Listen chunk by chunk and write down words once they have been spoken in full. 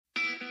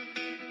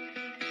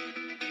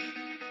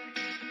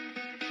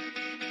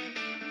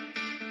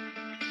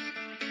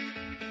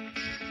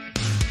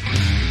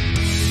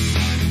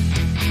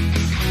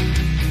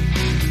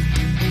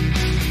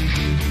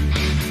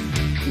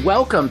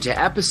Welcome to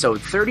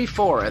episode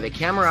 34 of the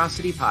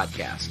Camerosity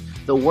Podcast,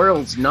 the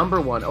world's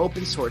 #1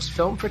 open source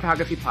film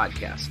photography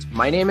podcast.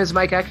 My name is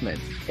Mike Ekman,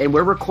 and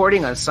we're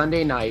recording on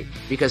Sunday night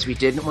because we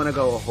didn't want to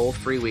go a whole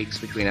 3 weeks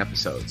between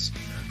episodes.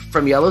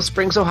 From Yellow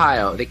Springs,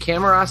 Ohio, the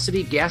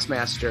Camerosity Gas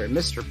Master,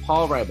 Mr.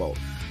 Paul Reibold.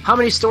 How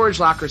many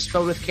storage lockers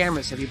filled with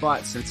cameras have you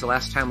bought since the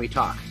last time we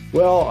talked?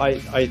 Well,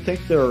 I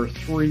think there are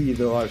 3,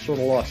 though I've sort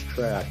of lost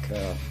track.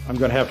 I'm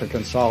going to have to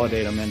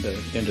consolidate them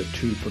into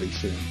 2 pretty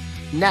soon.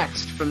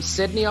 Next, from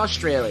Sydney,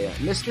 Australia,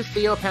 Mr.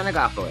 Theo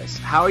Panagopoulos.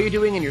 How are you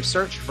doing in your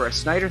search for a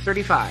Snyder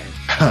 35?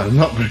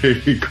 Not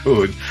very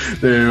good.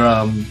 They're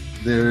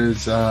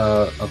as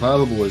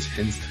available as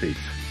hen's teeth,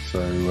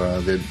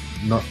 so they're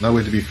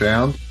nowhere to be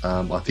found.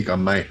 I think I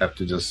may have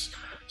to just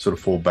sort of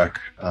fall back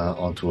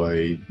onto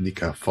a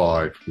Nikka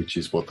 5, which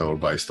is what they were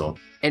based on.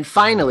 And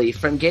finally,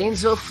 from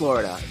Gainesville,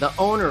 Florida, the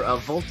owner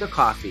of Volta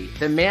Coffee,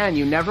 the man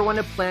you never want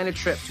to plan a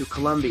trip to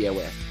Colombia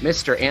with,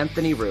 Mr.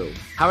 Anthony Rue.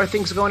 How are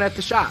things going at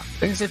the shop?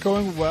 Things are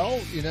going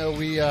well. You know,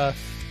 we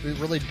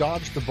really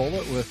dodged the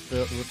bullet with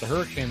the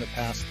hurricane that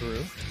passed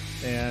through,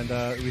 and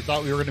we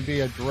thought we were going to be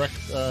a direct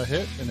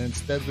hit, and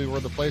instead we were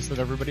the place that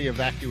everybody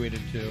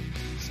evacuated to.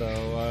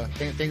 So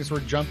things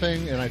were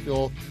jumping, and I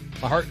feel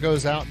my heart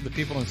goes out to the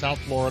people in South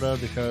Florida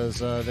because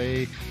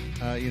they.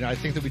 I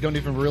think that we don't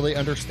even really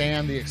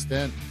understand the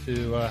extent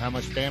to how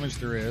much damage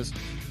there is.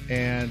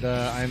 And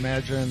I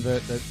imagine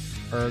that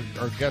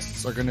our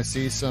guests are going to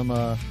see some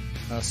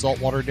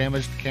saltwater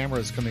damaged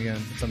cameras coming in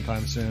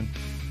sometime soon.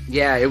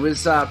 Yeah, it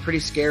was pretty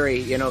scary.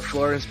 You know,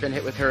 Florida's been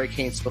hit with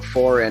hurricanes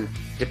before, and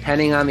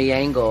depending on the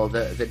angle,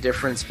 the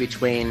difference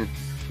between,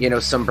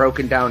 some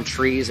broken down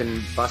trees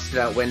and busted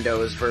out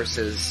windows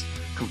versus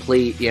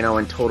complete,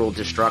 and total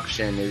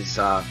destruction is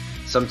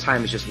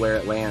sometimes just where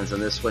it lands, and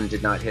this one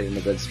did not hit in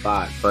a good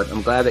spot. But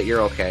I'm glad that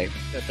you're okay.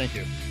 Yeah, thank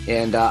you.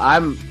 And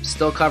I'm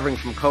still covering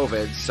from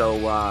COVID,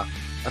 so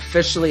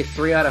officially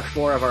 3 out of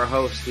 4 of our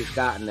hosts, we've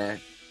gotten it.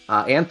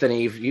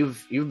 Anthony,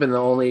 you've been the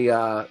only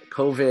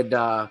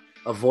COVID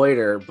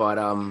avoider,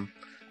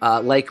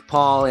 but like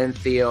Paul and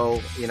Theo,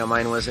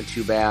 mine wasn't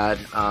too bad.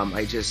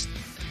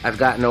 I've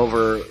gotten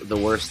over the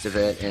worst of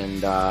it,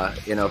 and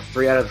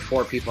 3 out of the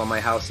 4 people in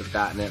my house have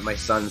gotten it. My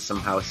son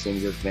somehow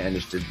seems to have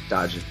managed to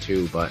dodge it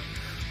too, but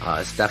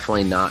it's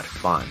definitely not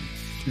fun.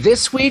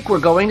 This week, we're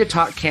going to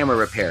talk camera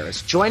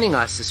repairs. Joining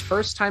us is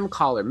first-time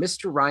caller,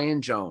 Mr.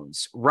 Ryan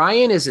Jones.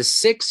 Ryan is a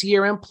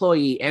 6-year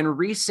employee and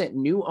recent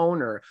new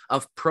owner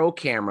of Pro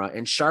Camera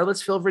in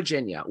Charlottesville,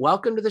 Virginia.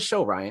 Welcome to the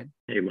show, Ryan.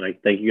 Hey, Mike.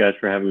 Thank you guys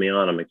for having me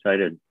on. I'm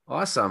excited.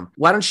 Awesome.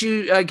 Why don't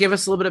you give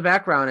us a little bit of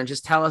background and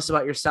just tell us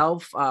about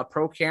yourself,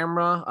 Pro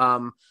Camera.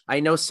 I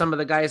know some of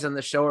the guys on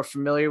the show are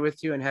familiar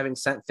with you and having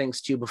sent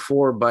things to you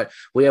before, but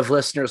we have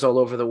listeners all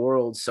over the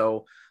world.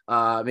 So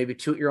maybe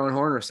toot your own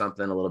horn or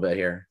something a little bit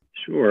here.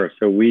 Sure.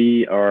 So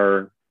we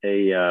are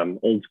a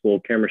old school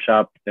camera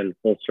shop and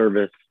full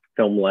service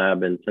film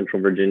lab in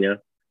Central Virginia.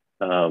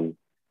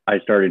 I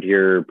started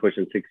here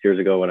pushing 6 years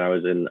ago when I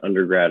was in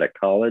undergrad at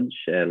college,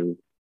 and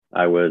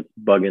I was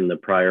bugging the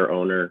prior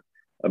owner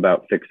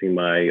about fixing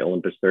my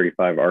Olympus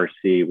 35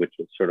 RC, which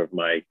was sort of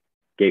my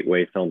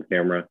gateway film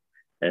camera.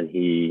 And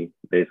he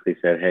basically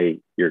said, "Hey,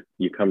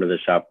 you come to the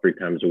shop 3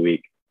 times a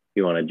week.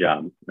 You want a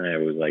job?" And I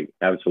was like,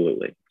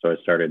 "Absolutely." So I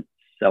started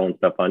selling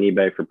stuff on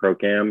eBay for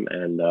ProCam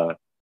and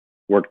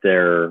worked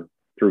there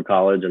through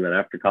college and then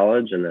after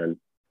college. And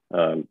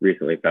then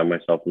recently found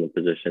myself in the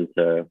position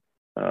to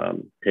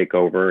take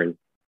over and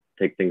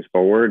take things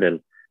forward. And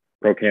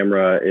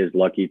ProCamera is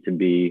lucky to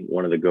be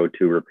one of the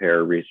go-to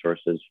repair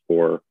resources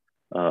for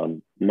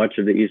much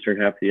of the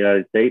eastern half of the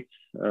United States.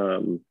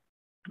 And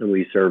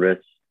we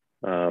service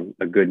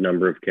a good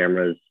number of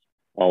cameras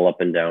all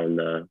up and down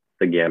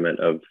the gamut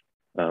of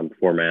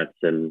formats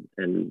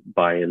and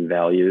buy-in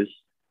values.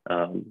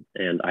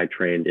 And I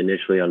trained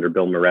initially under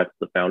Bill Moretz,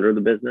 the founder of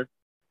the business.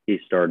 He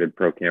started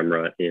Pro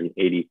Camera in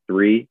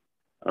 '83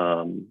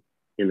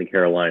 in the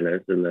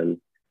Carolinas, and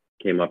then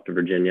came up to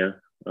Virginia.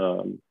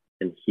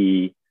 And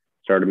he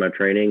started my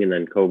training, and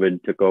then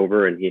COVID took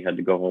over, and he had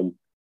to go home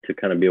to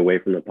kind of be away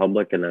from the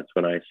public. And that's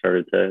when I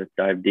started to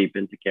dive deep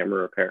into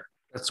camera repair.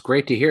 That's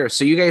great to hear.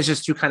 So you guys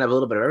just do kind of a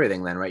little bit of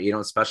everything then, right? You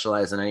don't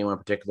specialize in any one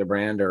particular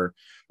brand or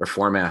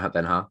format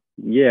then, huh?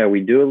 Yeah, we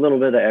do a little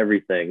bit of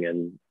everything,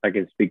 and I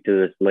can speak to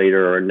this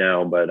later or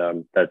now, but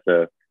that's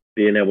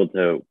being able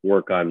to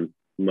work on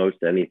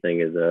most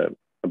anything is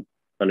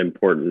an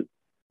important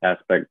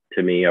aspect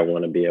to me. I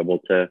want to be able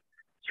to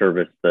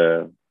service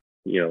the,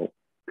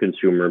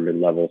 consumer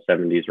mid-level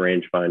 70s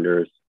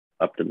rangefinders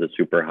up to the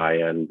super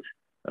high-end,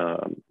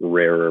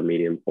 rarer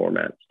medium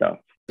format stuff.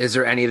 Is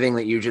there anything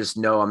that you just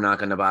know I'm not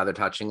going to bother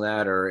touching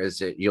that, or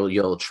is it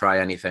you'll try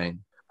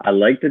anything? I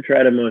like to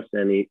try most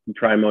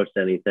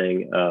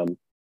anything.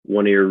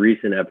 One of your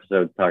recent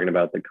episodes talking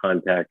about the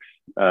Contax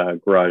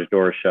garage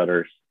door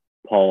shutters,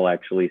 Paul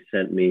actually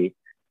sent me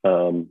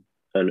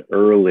an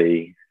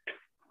early,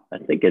 I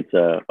think it's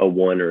a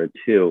 1 or a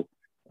 2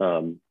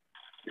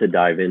 to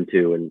dive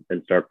into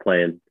and start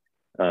playing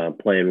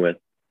with.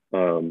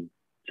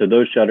 So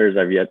those shutters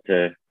I've yet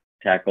to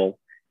tackle.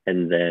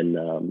 And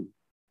then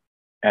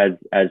as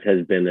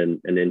has been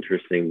an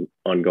interesting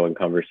ongoing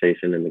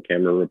conversation in the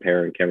camera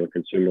repair and camera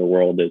consumer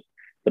world, is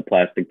the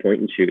plastic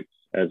point and shoots.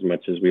 As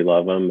much as we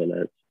love them and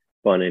as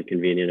fun and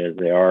convenient as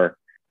they are,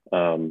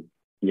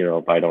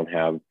 if I don't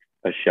have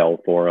a shell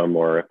for them,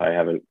 or if I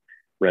haven't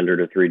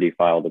rendered a 3D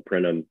file to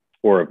print them,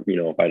 or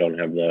if I don't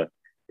have the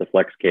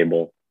flex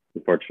cable,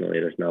 unfortunately,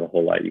 there's not a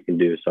whole lot you can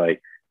do. So I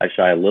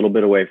shy a little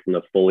bit away from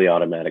the fully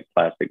automatic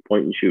plastic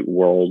point and shoot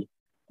world,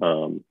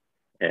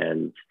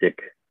 and stick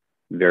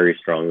very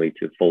strongly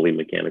to fully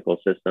mechanical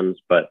systems.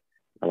 But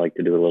I like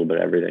to do a little bit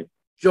of everything.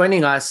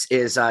 Joining us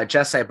is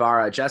Jess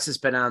Ibarra. Jess has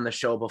been on the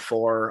show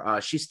before.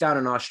 She's down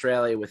in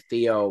Australia with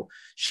Theo.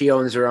 She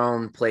owns her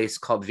own place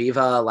called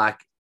Viva La.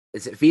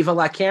 Is it Viva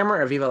La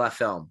Camera or Viva La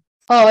Film?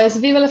 Oh, it's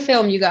Viva La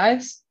Film, you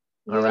guys.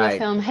 All Viva right. La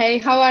Film. Hey,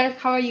 how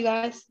are you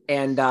guys?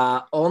 And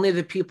only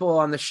the people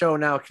on the show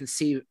now can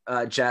see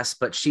Jess,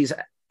 but she's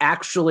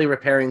actually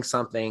repairing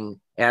something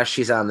as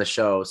she's on the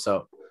show.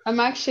 So I'm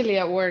actually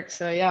at work,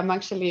 so yeah, I'm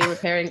actually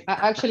repairing.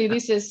 Actually,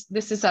 this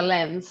is a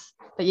lens,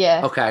 but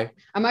yeah. Okay.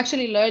 I'm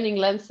actually learning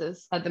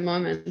lenses at the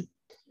moment.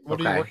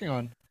 What are you working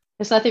on?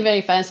 It's nothing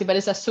very fancy, but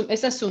it's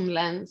a zoom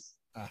lens.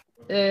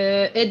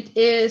 It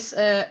is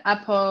a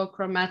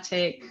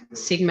apochromatic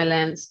Sigma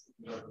lens.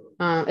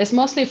 It's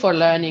mostly for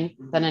learning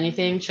than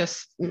anything,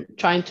 just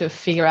trying to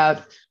figure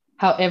out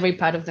how every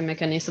part of the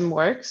mechanism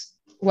works,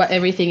 what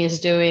everything is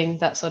doing,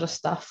 that sort of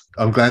stuff.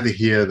 I'm glad to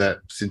hear that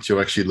since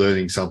you're actually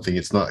learning something,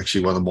 it's not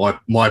actually one of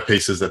my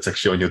pieces that's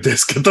actually on your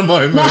desk at the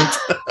moment.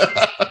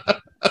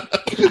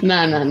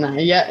 No.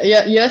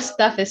 Yeah, your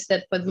stuff is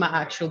set with my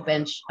actual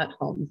bench at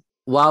home.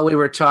 While we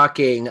were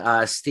talking,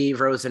 Steve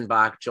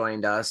Rosenbach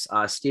joined us.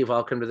 Steve,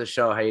 welcome to the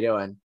show. How you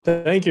doing?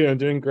 Thank you. I'm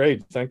doing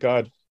great. Thank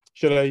God.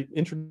 Should I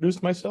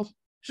introduce myself?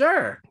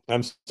 Sure.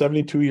 I'm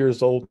 72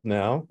 years old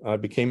now. I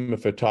became a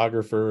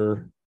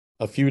photographer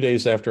a few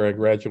days after I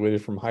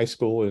graduated from high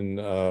school in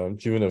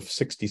June of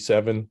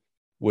 '67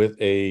 with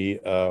a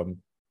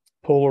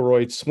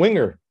Polaroid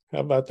Swinger. How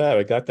about that?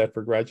 I got that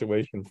for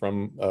graduation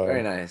from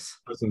very nice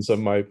presents of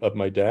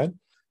my dad.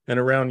 And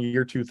around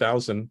year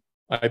 2000,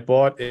 I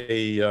bought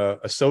a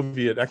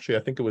Soviet. Actually,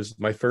 I think it was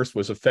my first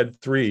was a Fed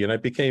 3, and I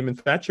became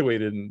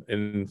infatuated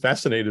and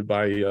fascinated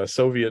by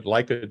Soviet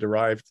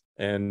Leica-derived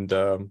and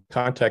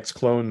Contax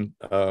clone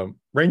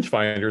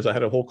rangefinders. I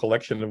had a whole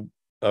collection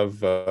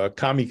of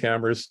Kami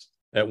cameras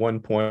at one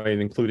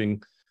point,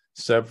 including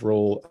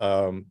several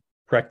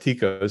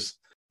Praktikas.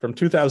 From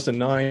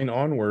 2009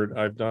 onward,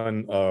 I've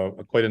done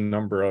quite a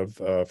number of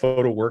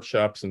photo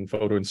workshops and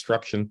photo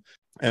instruction,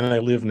 and I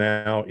live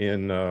now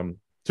in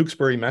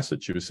Tewksbury,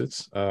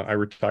 Massachusetts. I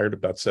retired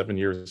about 7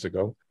 years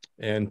ago.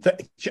 And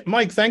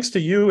Mike, thanks to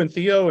you and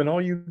Theo and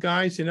all you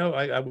guys,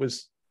 I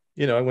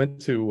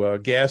went to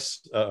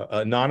Gas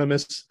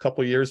Anonymous a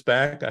couple of years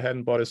back. I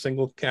hadn't bought a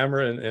single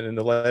camera, and in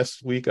the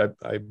last week,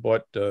 I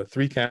bought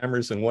 3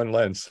 cameras and 1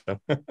 lens.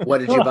 What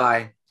did you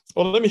buy?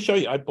 Well, let me show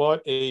you. I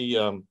bought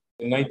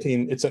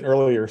it's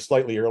an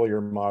slightly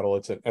earlier model.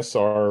 It's an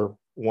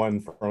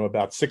SR1 from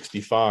about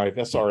 65.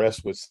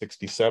 SRS was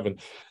 67.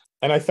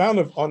 And I found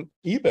on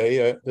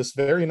eBay this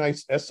very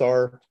nice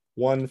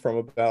SR1 from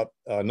about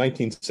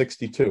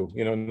 1962.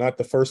 Not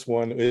the first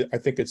one. I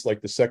think it's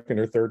like the second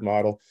or third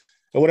model.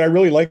 And what I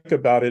really like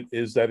about it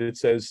is that it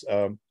says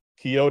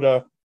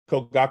Kyoto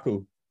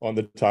Kogaku on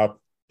the top.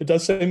 It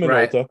does say Minolta.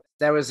 Right.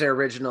 That was their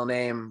original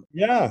name.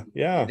 Yeah.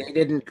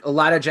 A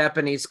lot of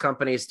Japanese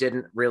companies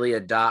didn't really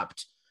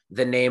adopt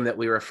the name that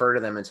we refer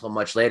to them until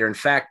much later. In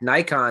fact,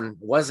 Nikon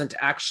wasn't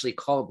actually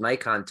called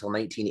Nikon until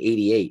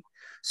 1988.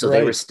 So right.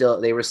 they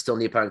were still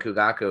Nippon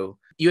Kogaku.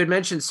 You had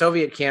mentioned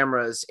Soviet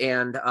cameras,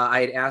 and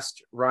I had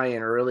asked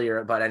Ryan earlier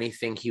about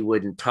anything he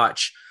wouldn't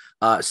touch.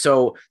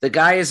 So the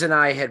guys and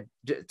I had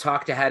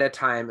talked ahead of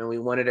time, and we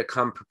wanted to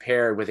come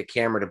prepared with a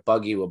camera to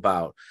bug you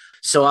about.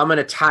 So I'm going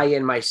to tie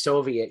in my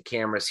Soviet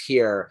cameras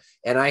here,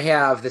 and I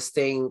have this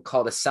thing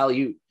called a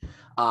Salyut.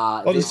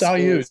 The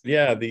Salyut,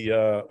 yeah.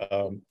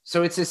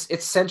 So it's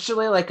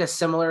essentially like a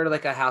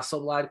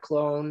Hasselblad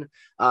clone.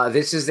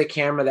 This is the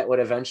camera that would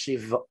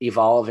eventually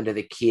evolve into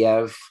the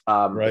Kiev.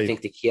 Right. I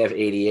think the Kiev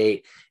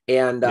 88.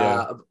 And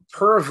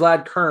per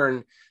Vlad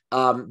Kern,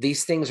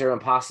 these things are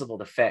impossible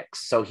to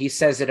fix. So he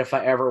says that if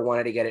I ever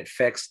wanted to get it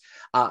fixed,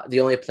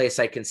 the only place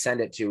I can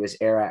send it to is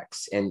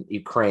Airx in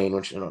Ukraine,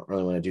 which I don't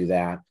really want to do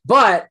that.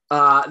 But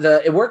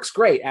it works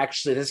great,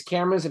 actually. This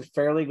camera is in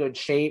fairly good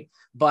shape,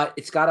 but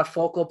it's got a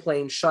focal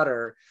plane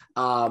shutter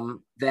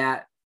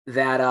that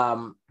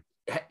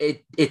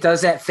it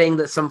does that thing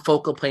that some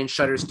focal plane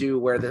shutters do,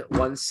 where the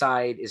one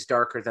side is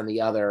darker than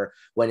the other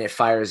when it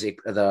fires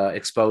the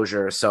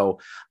exposure. So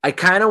I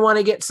kind of want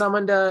to get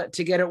someone to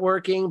get it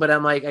working, but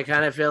I'm like, I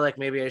kind of feel like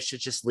maybe I should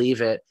just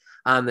leave it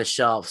on the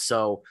shelf.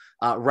 So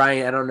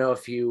Ryan, I don't know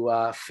if you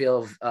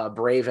feel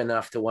brave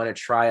enough to want to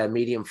try a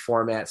medium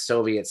format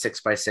Soviet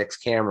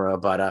 6x6 camera,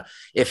 but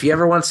if you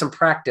ever want some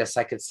practice,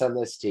 I could send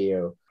this to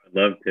you.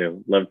 I'd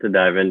love to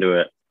dive into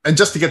it. And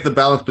just to get the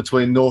balance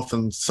between North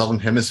and Southern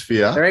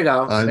Hemisphere, There you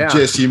go. Yeah.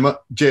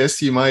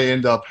 Jess, you may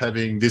end up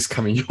having this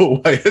coming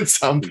your way at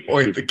some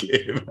point, the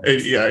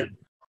KM88.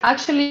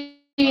 Actually,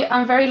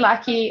 I'm very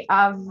lucky.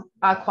 I've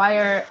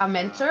acquired a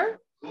mentor.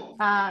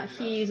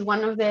 He's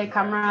one of the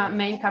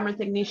main camera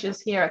technicians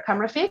here at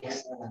Camera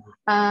Fix,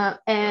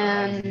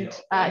 and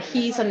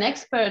he's an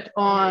expert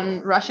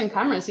on Russian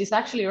cameras. He's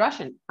actually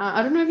Russian.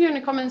 I don't know if you're in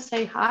the comments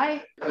saying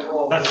hi.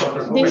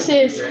 This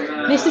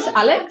is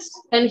Alex,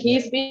 and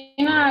he's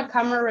been a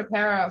camera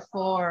repairer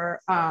for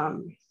a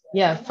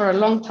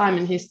long time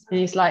in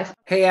his life.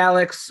 Hey,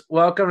 Alex,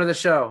 welcome to the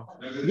show.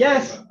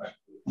 Yes.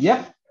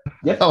 Yep.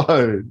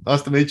 Hello,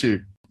 nice to meet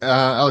you.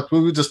 Alex,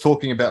 we were just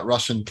talking about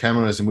Russian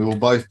cameras, and we were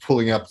both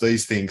pulling up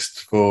these things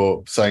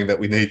for saying that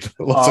we need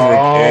lots of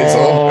repairs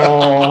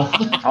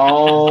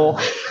on.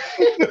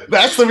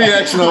 That's the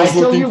reaction I was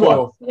looking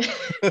for.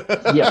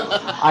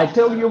 I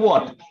tell you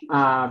what.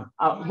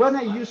 When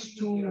I used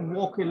to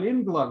work in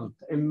England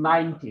in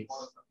 90s,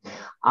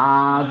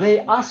 they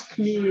asked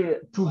me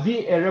to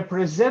be a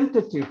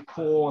representative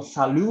for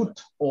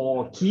Salute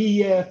or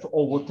Kiev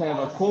or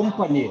whatever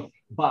company.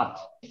 But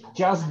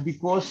just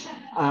because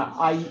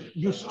I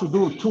used to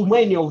do too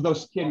many of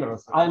those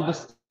cameras, I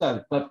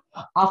understand that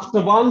after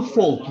one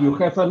fault, you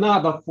have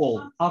another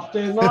fault. After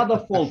another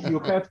fault, you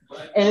have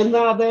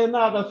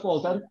another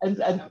fault. And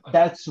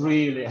that's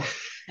really,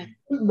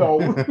 no.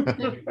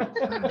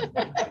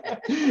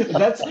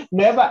 That's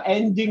never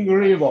ending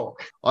river.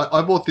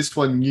 I bought this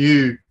one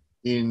new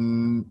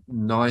in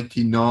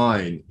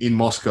 99 in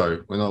Moscow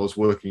when I was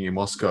working in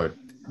Moscow.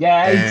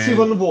 Yeah, it's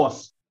even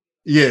worse.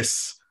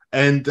 Yes.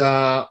 And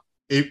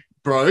it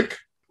broke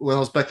when I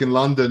was back in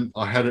London.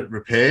 I had it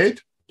repaired,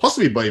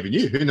 possibly by even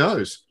you. Who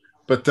knows?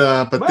 But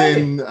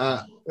then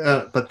I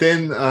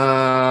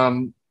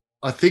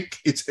think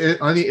it's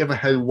only ever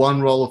had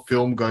one roll of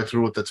film go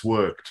through it that's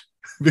worked.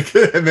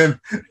 And then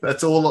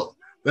that's all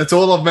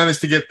I've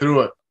managed to get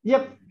through it.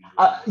 Yep.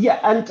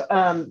 And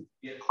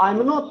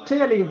I'm not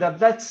telling that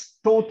that's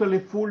totally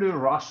fully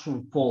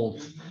Russian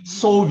fault,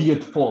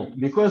 Soviet fault,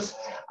 because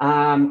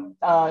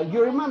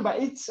you remember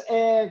it's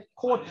a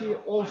copy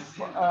of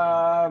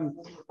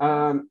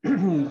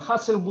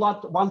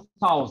Hasselblad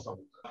 1000,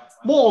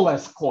 more or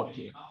less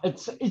copy.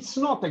 It's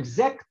not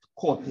exact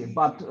copy,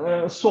 but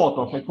sort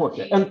of a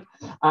copy. And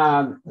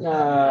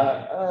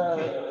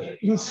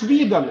in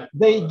Sweden,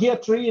 they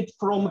get rid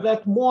from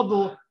that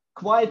model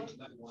quite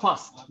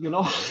fast,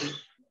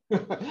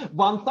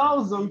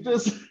 1000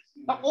 is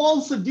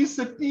also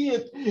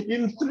disappeared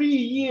in 3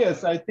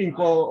 years, I think,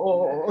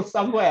 or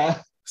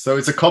somewhere. So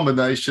it's a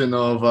combination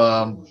of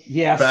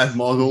bad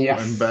model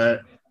and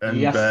bad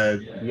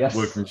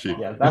workmanship.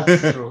 Yeah,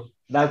 that's true.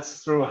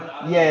 That's true.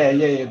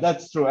 Yeah,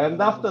 that's true.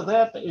 And after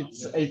that,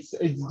 it's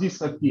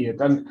disappeared.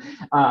 And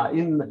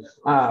in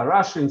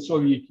Russia and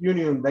Soviet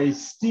Union, they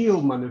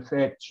still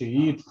manufacture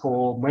it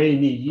for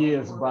many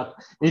years, but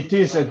it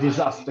is a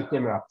disaster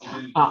camera.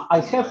 I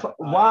have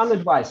one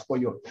advice for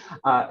you.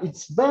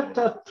 It's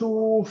better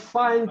to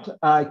find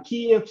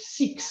Kiev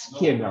 6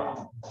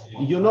 camera,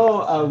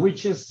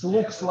 which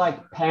looks like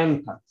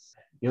Pentax.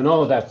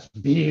 That's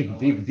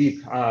big.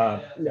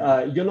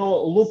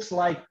 Looks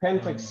like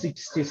Pentax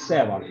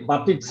 67,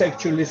 but it's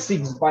actually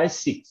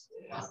 6x6.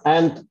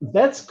 And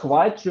that's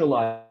quite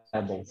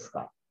reliable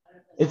stuff.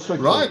 It's okay.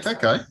 Right,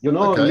 okay. You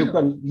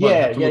can,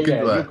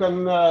 you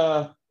can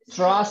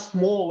trust,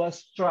 more or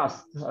less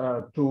trust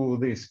to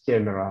this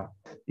camera.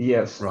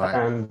 Yes. Right.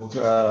 And,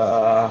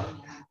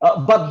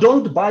 but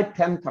don't buy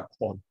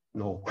Pentacon,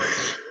 no.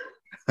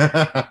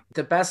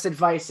 The best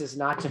advice is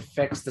not to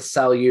fix the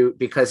Salute,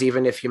 because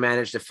even if you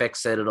manage to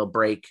fix it, it'll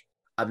break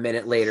a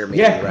minute later,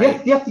 maybe,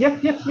 right? Yeah. A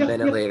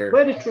minute later.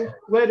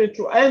 Very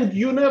true. And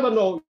you never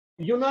know.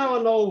 You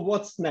never know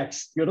what's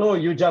next.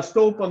 You just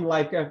open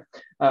like a,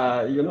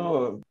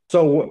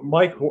 So,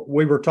 Mike,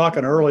 we were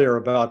talking earlier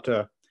about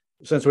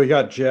since we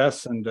got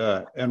Jess and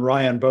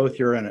Ryan both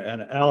here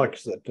and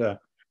Alex that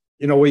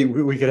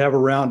we could have a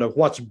round of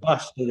what's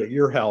busted at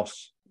your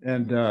house,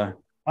 and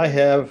I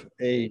have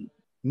a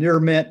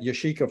near mint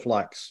Yashica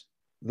Flex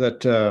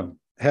that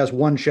has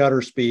one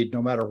shutter speed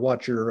no matter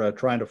what you're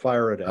trying to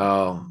fire it at.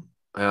 Oh,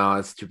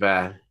 that's too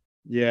bad.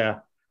 Yeah.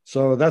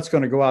 So that's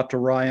going to go out to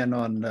Ryan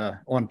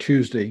on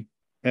Tuesday.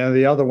 And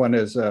the other one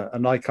is a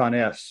Nikon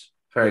S.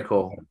 Very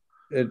cool.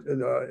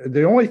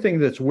 The only thing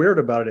that's weird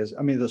about it is,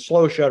 the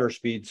slow shutter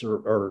speeds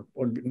are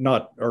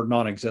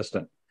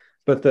non-existent.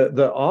 But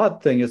the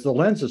odd thing is the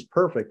lens is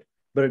perfect,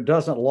 but it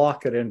doesn't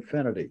lock at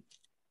infinity.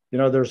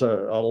 There's a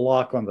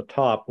lock on the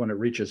top when it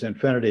reaches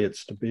infinity.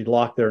 It's to be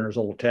locked there, and there's a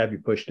little tab you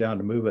push down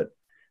to move it.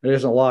 It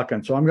isn't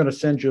locking. So I'm going to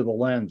send you the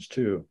lens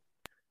too,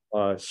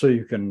 so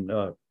you can,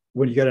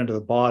 when you get into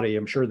the body,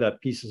 I'm sure that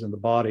piece is in the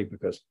body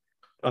because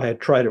I had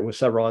tried it with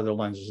several other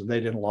lenses and they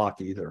didn't lock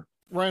either.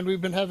 Ryan,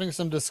 we've been having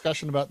some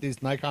discussion about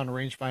these Nikon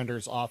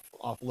rangefinders off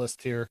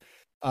list here.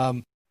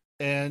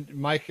 And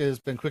Mike has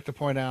been quick to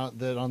point out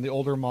that on the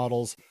older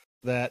models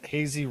that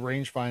hazy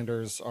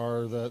rangefinders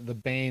are the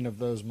bane of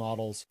those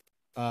models.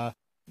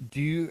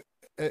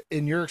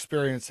 in your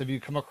experience, have you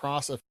come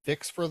across a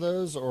fix for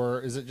those,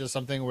 or is it just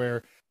something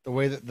where the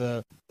way that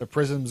the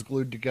prism's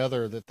glued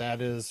together,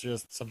 that is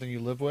just something you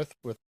live with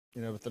with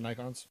the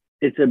Nikons?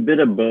 It's a bit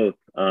of both.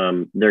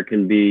 There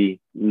can be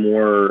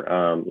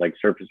more like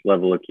surface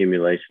level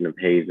accumulation of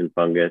haze and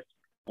fungus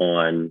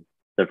on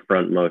the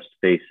frontmost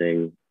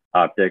facing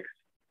optics,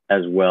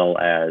 as well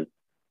as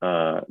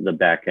the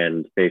back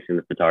end facing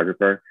the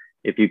photographer.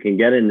 If you can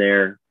get in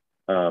there,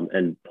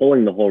 and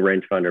pulling the whole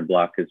rangefinder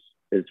block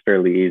is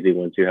fairly easy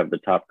once you have the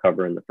top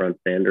cover and the front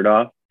standard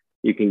off.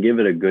 You can give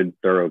it a good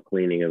thorough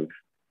cleaning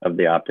of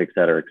the optics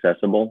that are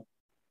accessible,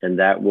 and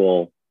that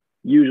will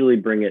usually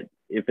bring it,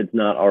 if it's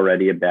not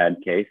already a bad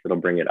case, it'll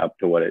bring it up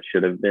to what it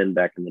should have been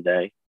back in the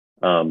day.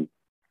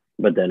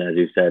 But then, as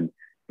you said,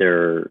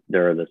 there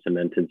are the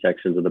cemented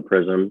sections of the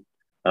prism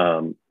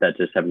that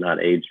just have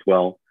not aged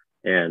well.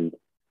 And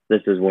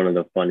this is one of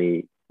the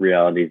funny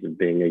realities of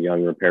being a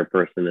young repair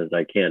person, is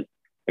I can't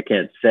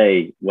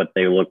say what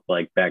they looked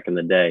like back in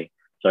the day.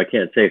 So I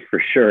can't say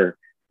for sure,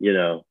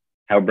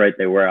 how bright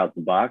they were out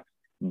the box.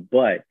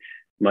 But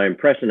my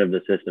impression of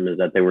the system is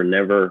that they were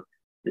never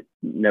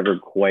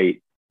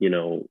quite,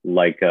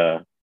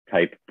 Leica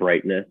type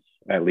brightness,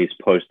 at least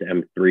post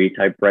M3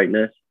 type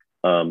brightness,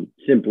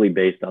 simply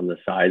based on the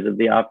size of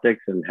the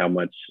optics and how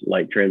much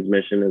light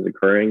transmission is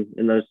occurring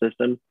in those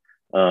systems.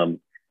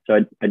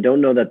 So I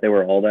don't know that they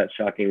were all that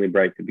shockingly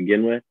bright to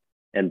begin with.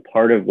 And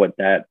part of what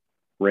that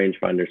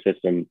rangefinder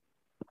system,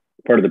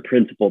 part of the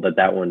principle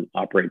that one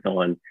operates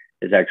on,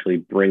 is actually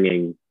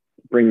bringing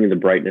the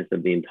brightness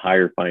of the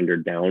entire finder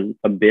down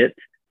a bit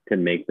to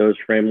make those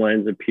frame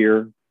lines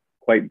appear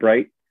quite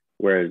bright,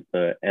 whereas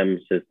the M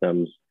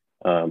systems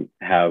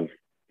have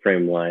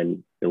frame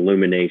line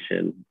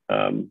illumination,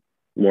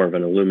 more of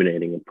an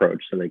illuminating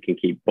approach, so they can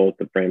keep both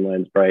the frame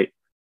lines bright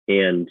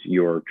and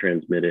your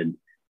transmitted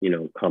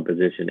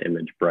composition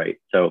image bright.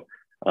 So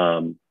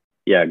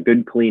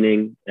good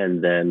cleaning.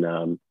 And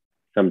then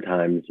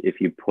sometimes if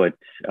you put,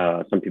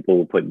 some people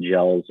will put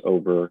gels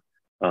over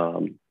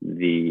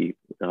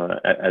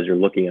as you're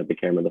looking at the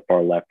camera, the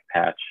far left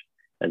patch,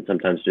 and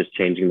sometimes just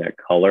changing that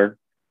color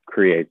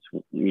creates,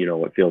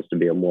 what feels to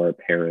be a more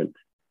apparent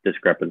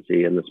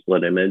discrepancy in the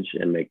split image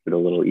and makes it a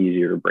little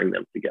easier to bring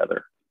them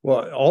together.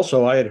 Well,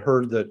 also, I had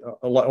heard that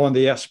on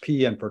the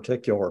SP in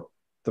particular,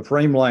 the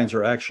frame lines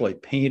are actually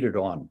painted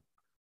on.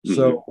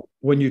 So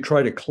when you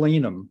try to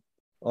clean them,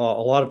 a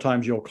lot of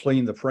times you'll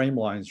clean the frame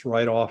lines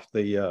right off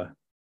the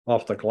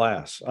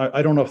glass.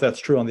 I don't know if that's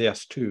true on the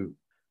S2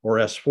 or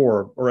S4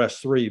 or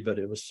S3, but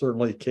it was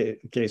certainly the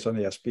case on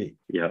the SP.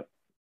 Yeah,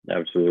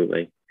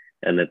 absolutely.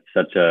 And it's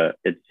such a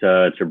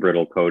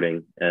brittle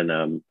coating,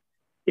 and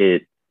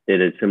it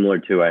is similar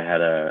to, I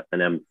had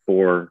an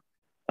M4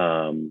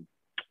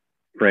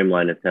 frame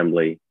line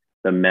assembly.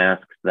 The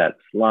masks that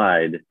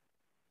slide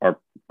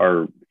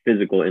are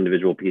physical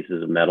individual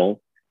pieces of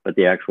metal, but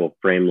the actual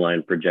frame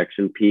line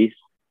projection piece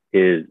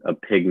is a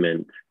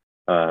pigment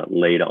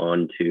laid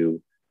onto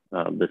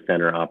the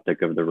center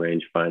optic of the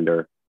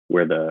rangefinder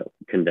where the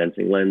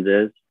condensing lens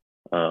is.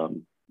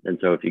 And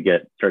so if you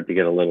start to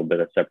get a little bit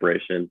of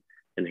separation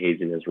and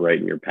haziness right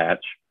in your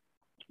patch,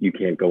 you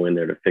can't go in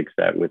there to fix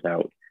that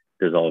without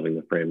dissolving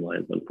the frame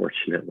lines,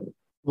 unfortunately.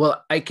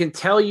 Well, I can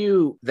tell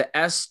you the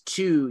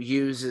S2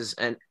 uses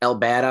an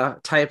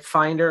Albata type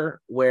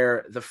finder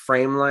where the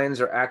frame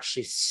lines are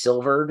actually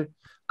silvered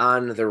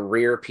on the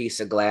rear piece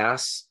of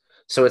glass.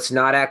 So it's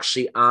not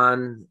actually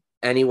on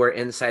anywhere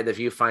inside the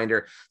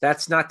viewfinder.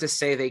 That's not to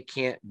say they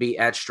can't be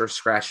etched or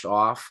scratched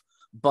off,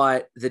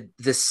 but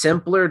the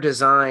simpler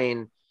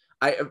design.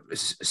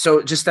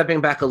 So just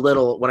stepping back a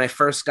little, when I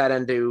first got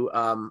into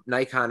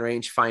Nikon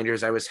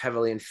rangefinders, I was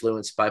heavily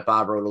influenced by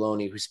Bob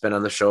Rodoloni, who's been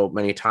on the show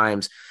many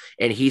times.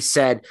 And he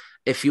said,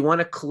 if you want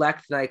to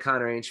collect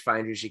Nikon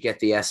rangefinders, you get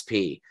the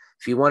SP.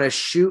 If you want to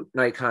shoot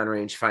Nikon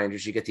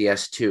rangefinders, you get the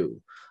S2.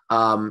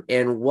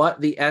 And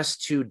what the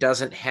S2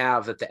 doesn't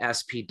have that the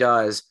SP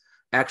does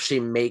actually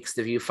makes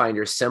the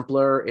viewfinder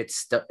simpler.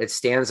 It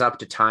stands up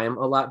to time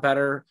a lot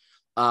better.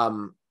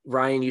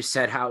 Ryan, you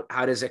said,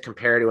 how does it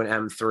compare to an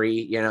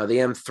M3? The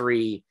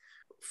M3,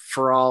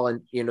 for all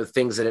and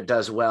things that it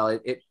does well,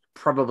 it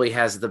probably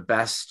has the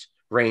best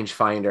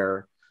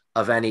rangefinder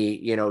of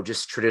any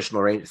just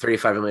traditional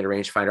 35mm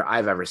rangefinder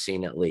I've ever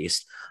seen, at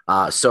least.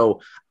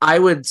 So I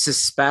would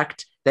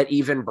suspect that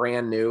even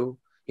brand new,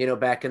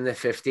 back in the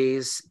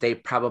 50s, they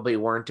probably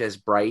weren't as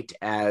bright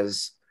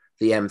as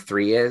the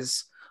M3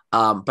 is.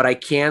 But I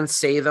can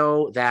say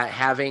though that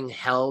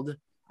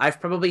I've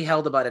probably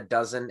held about a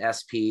dozen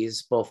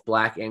SPs, both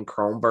black and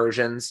chrome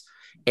versions,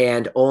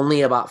 and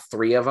only about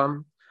 3 of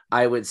them,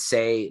 I would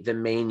say the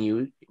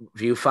main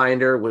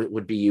viewfinder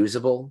would be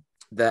usable.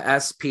 The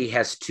SP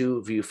has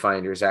 2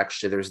 viewfinders,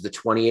 actually. There's the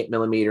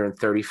 28mm and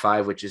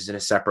 35, which is in a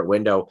separate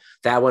window.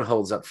 That one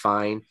holds up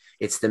fine.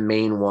 It's the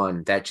main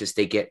one that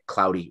they get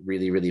cloudy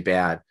really, really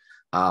bad.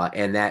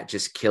 And that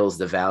just kills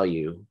the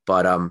value.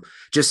 But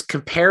just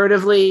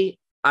comparatively,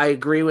 I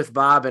agree with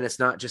Bob, and it's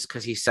not just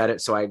because he said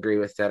it, so I agree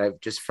with that. I've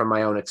just from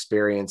my own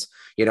experience,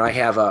 I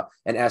have an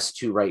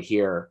S2 right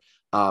here.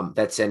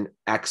 that's in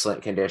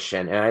excellent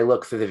condition. And I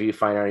look through the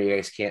viewfinder, you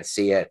guys can't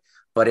see it,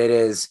 but it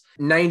is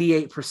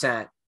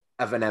 98%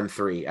 of an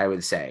M3, I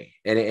would say.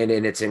 And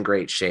it's in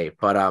great shape.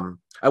 But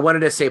I wanted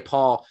to say,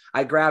 Paul,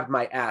 I grabbed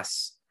my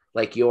S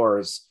like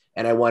yours,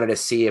 and I wanted to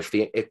see if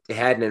it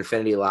had an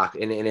infinity lock,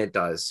 and it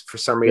does. For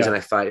some reason, I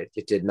thought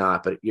it did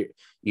not, but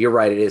you're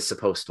right. It is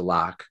supposed to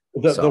lock.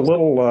 The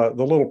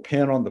little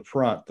pin on the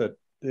front that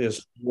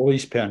is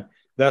release pin,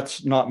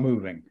 that's not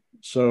moving.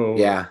 So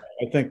yeah,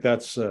 I think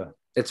that's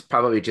it's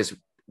probably just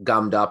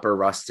gummed up or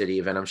rusted.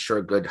 Even I'm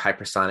sure good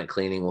hypersonic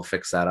cleaning will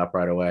fix that up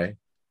right away.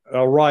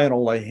 Ryan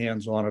will lay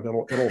hands on it.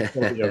 It'll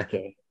be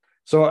okay.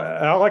 So,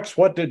 Alex,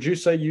 what did you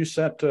say you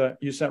sent?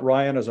 You sent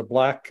Ryan as a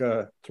black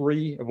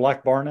 3, a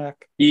black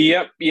Barnack?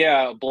 Yep,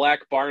 yeah,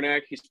 black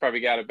Barnack. He's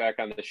probably got it back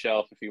on the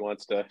shelf if he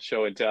wants to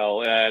show and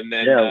tell. And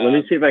then let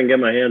me see if I can get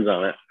my hands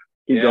on it.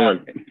 Keep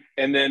going.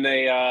 And then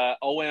a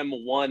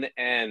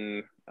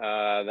OM1N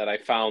that I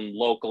found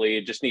locally.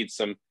 It just needs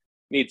some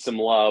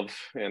love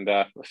and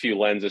a few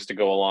lenses to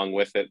go along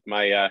with it.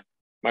 My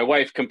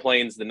wife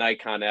complains the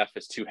Nikon F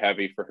is too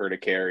heavy for her to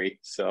carry.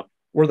 So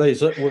were they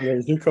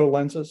Zuiko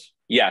lenses?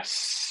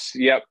 Yes.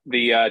 Yep.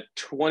 The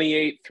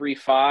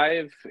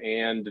 28-35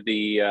 and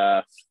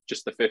the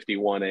just the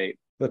 51-8.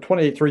 The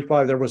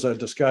 28-35. There was a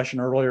discussion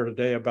earlier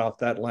today about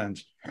that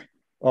lens.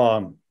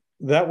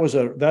 That's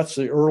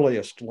the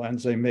earliest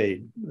lens they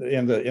made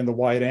in the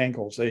wide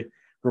angles. They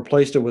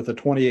replaced it with the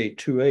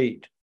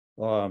 28-28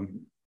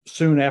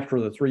 soon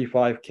after the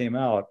 3.5 came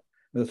out.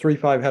 The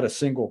 3.5 had a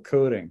single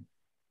coating,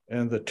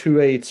 and the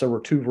 2.8s, there were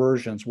two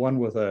versions, one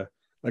with a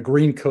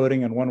green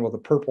coating and one with a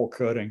purple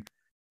coating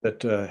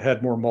that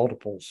had more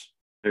multiples.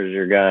 There's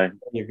your guy. There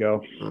you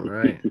go. All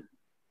right.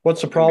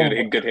 What's the problem?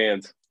 In good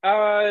hands.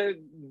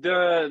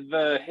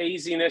 The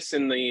haziness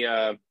in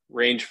the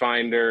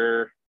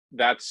rangefinder,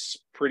 that's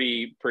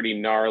pretty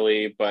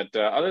gnarly, but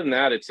other than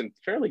that, it's in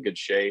fairly good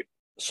shape.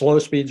 Slow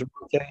speeds are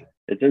okay.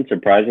 It's in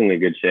surprisingly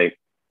good shape,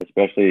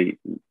 especially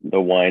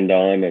the wind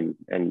on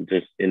and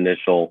just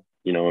initial,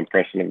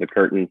 impression of the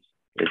curtains.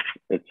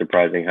 It's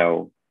surprising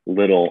how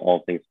little,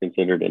 all things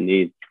considered, it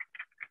needs.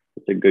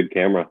 It's a good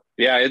camera.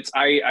 Yeah,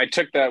 I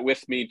took that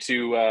with me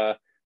to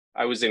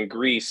I was in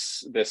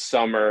Greece this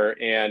summer,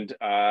 and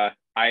I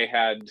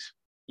had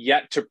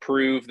yet to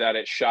prove that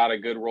it shot a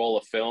good roll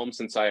of film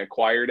since I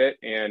acquired it,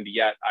 and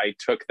yet I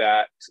took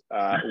that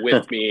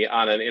with me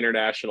on an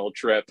international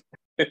trip.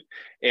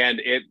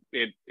 And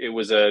it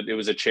was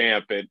a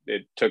champ.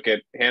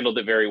 It handled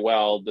it very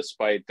well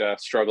despite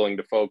struggling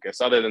to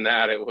focus. Other than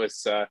that, it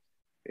was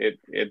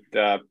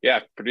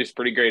produced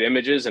pretty great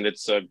images, and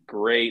it's a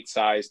great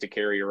size to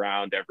carry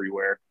around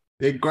everywhere.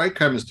 They're great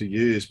cameras to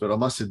use, but I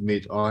must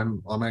admit,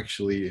 I'm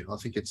actually, I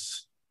think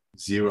it's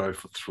 0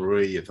 for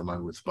 3 at the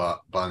moment with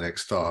Barnack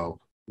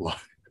style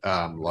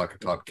like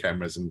type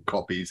cameras and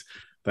copies.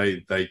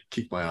 They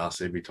kick my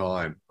ass every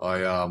time.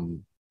 I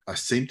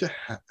seem to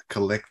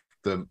collect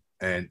them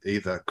and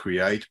either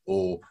create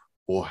or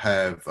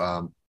have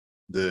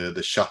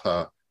the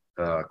shutter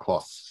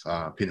cloth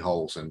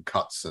pinholes and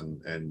cuts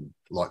and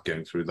like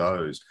going through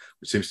those,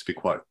 which seems to be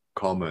quite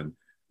common.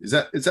 Is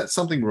that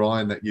something,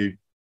 Ryan, that you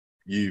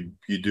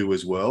do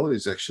as well?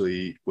 Is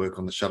actually work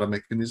on the shutter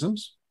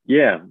mechanisms?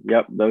 Yeah,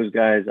 yep. Those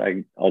guys,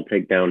 I'll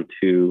take down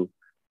to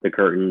the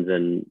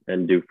curtains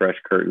and do fresh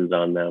curtains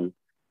on them.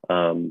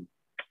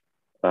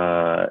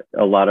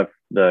 A lot of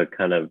the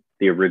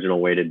original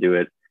way to do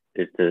it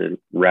is to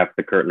wrap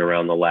the curtain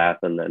around the lath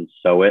and then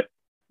sew it.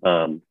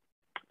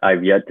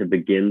 I've yet to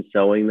begin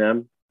sewing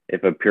them.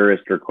 If a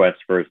purist requests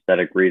for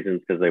aesthetic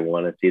reasons because they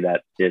want to see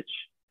that stitch,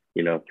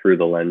 through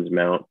the lens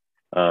mount,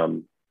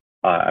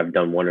 I've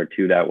done 1 or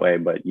 2 that way,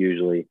 but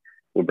usually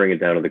we'll bring it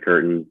down to the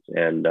curtains.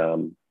 And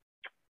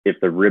if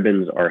the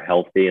ribbons are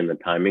healthy and the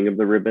timing of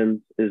the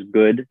ribbons is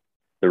good,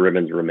 the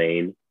ribbons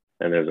remain.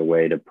 And there's a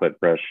way to put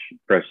fresh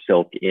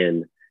silk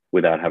in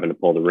without having to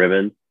pull the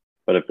ribbon.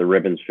 But if the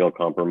ribbons feel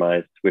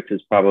compromised, which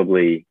is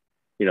probably,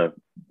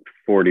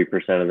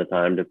 40% of the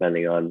time,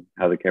 depending on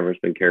how the camera's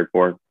been cared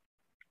for,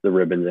 the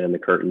ribbons and the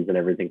curtains and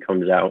everything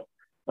comes out.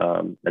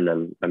 And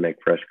then I make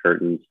fresh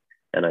curtains,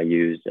 and I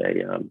use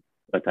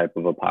a type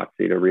of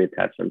epoxy to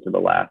reattach them to the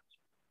lath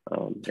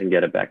and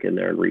get it back in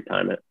there and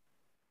retime it.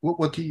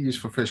 What do you use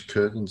for fresh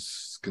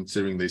curtains,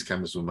 considering these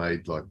cameras were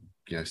made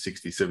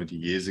 60, 70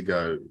 years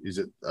ago? Is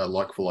it a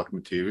like-for-like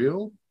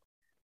material?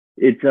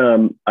 It's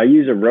I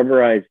use a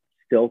rubberized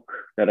silk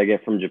that I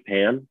get from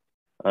Japan.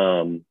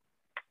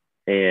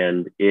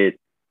 And it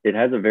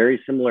has a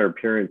very similar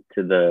appearance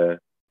to the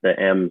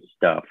M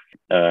stuff.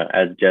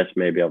 As Jess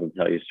may be able to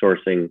tell you,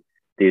 sourcing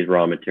these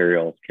raw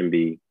materials can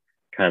be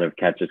kind of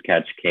catch as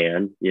catch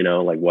can,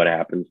 like what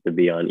happens to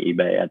be on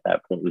eBay at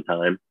that point in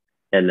time.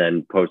 And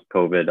then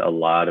post-COVID, a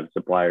lot of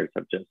suppliers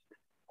have just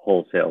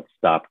wholesale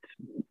stopped,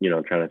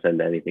 trying to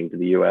send anything to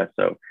the US.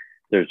 So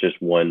there's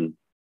just one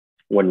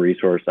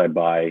resource I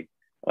buy.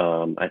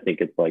 I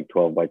think it's like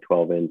 12 by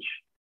 12 inch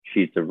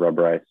sheets of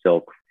rubberized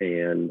silk,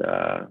 and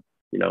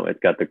it's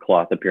got the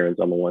cloth appearance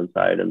on the one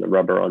side and the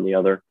rubber on the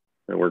other.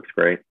 It works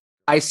great.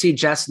 I see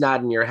Jess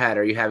nodding your head.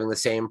 Are you having the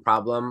same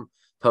problem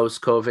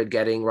post-COVID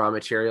getting raw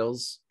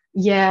materials?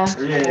 Yeah,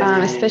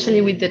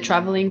 especially with the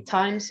traveling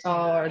times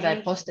or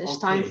the postage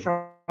time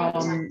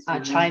from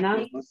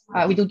China.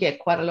 We do get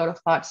quite a lot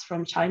of parts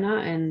from China,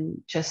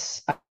 and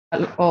just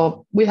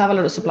or we have a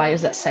lot of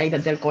suppliers that say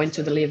that they're going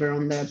to deliver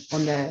on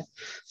the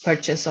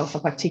purchase of a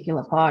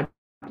particular part,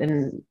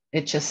 and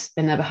it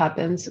never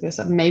happens because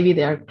maybe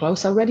they're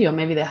closed already, or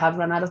maybe they have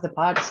run out of the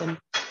parts. And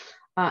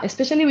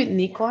especially with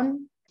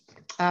Nikon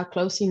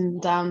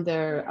closing down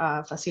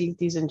their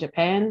facilities in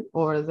Japan,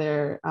 or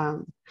their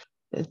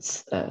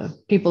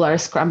people are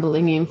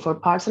scrambling in for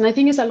parts, and I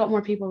think it's a lot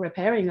more people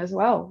repairing as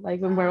well, like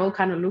when we're all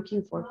kind of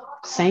looking for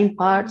same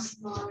parts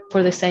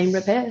for the same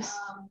repairs.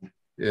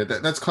 Yeah,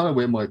 that's kind of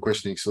where my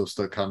questioning sort of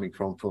started coming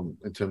from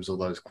in terms of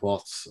those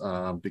cloths,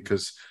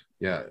 because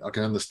yeah, I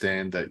can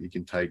understand that you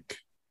can take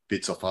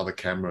bits off other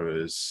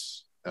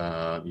cameras,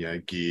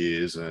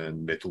 gears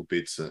and metal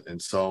bits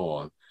and so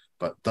on,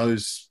 but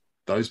those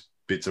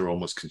bits are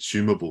almost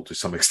consumable to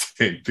some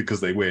extent because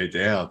they wear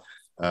down.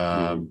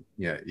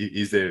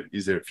 Is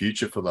there a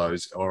future for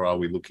those, or are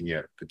we looking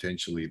at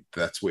potentially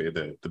that's where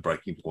the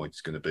breaking point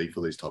is going to be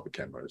for these type of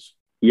cameras?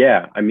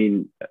 Yeah, I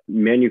mean,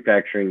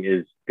 manufacturing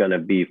is going to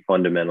be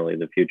fundamentally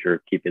the future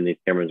of keeping these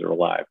cameras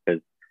alive,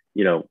 because,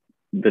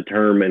 the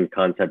term and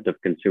concept of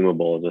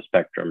consumable is a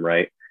spectrum,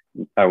 right?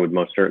 I would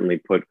most certainly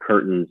put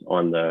curtains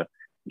on the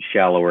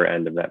shallower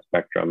end of that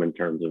spectrum in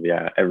terms of,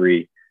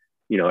 every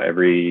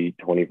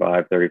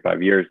 25,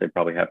 35 years, they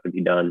probably have to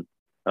be done.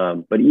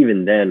 But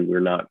even then, we're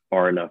not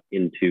far enough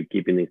into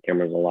keeping these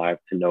cameras alive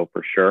to know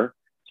for sure.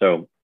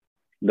 So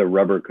the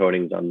rubber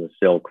coatings on the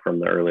silk from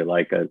the early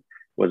Leica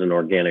was an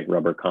organic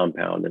rubber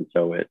compound. And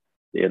so it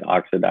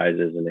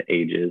oxidizes and it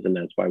ages. And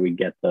that's why we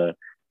get the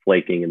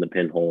flaking and the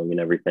pinholing and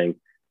everything.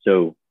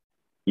 So,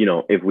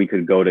 if we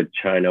could go to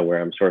China,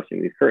 where I'm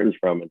sourcing these curtains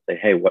from, and say,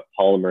 hey, what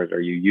polymers are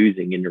you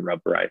using in your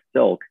rubberized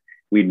silk?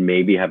 We'd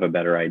maybe have a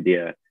better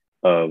idea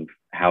of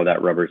how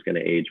that rubber is going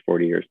to age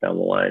 40 years down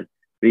the line.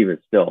 But even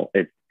still,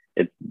 it's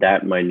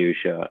that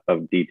minutia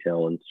of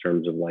detail in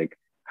terms of like,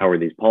 how are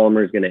these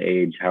polymers going to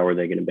age? How are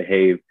they going to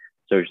behave?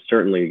 So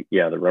certainly, the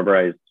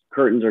rubberized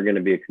curtains are going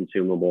to be a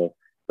consumable,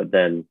 but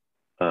then,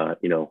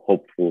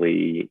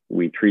 hopefully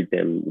we treat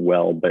them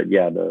well. But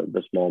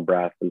the small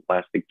brass and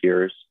plastic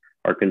gears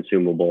are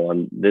consumable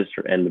on this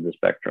end of the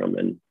spectrum.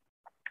 And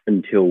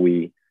until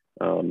we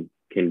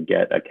can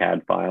get a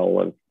CAD file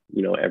of,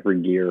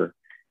 every gear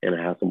in a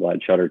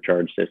Hasselblad shutter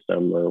charge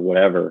system or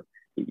whatever,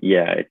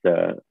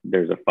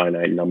 there's a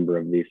finite number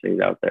of these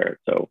things out there.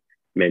 So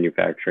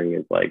manufacturing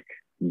is like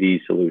the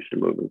solution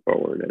moving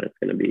forward, and it's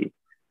going to be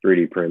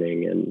 3D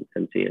printing and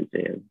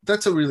CNC.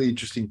 That's a really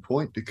interesting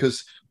point,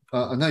 because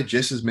I know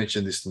Jess has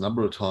mentioned this a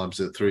number of times,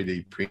 that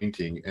 3D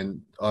printing,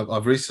 and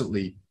I've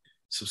recently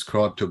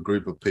subscribed to a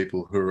group of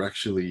people who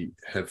actually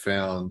have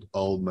found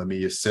old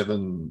Mamiya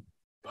 7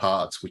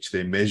 parts, which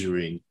they're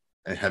measuring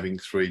and having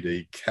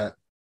 3D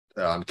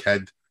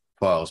CAD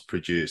files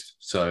produced,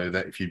 so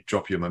that if you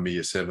drop your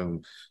Mamiya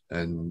 7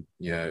 and,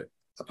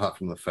 apart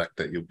from the fact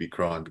that you'll be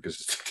crying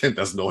because it's a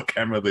 $10,000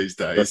 camera these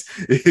days,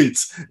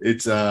 it's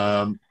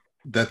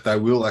that they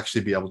will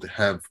actually be able to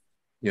have,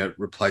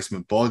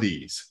 replacement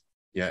bodies.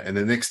 And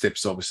the next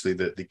step's obviously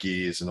the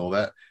gears and all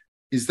that.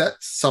 Is that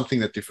something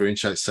that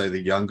differentiates, say, the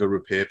younger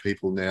repair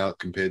people now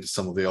compared to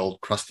some of the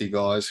old crusty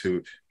guys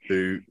who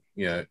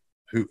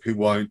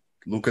won't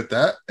look at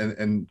that?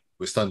 And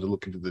we're starting to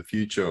look into the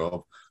future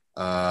of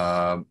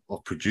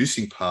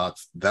producing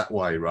parts that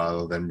way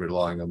rather than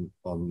relying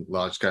on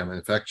large-scale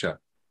manufacture.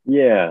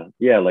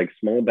 Like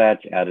small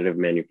batch additive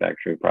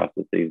manufacturing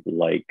processes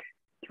like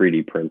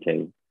 3D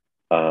printing,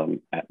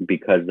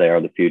 because they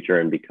are the future,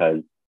 and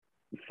because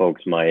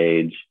folks my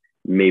age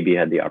maybe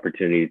had the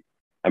opportunity,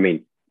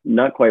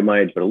 not quite my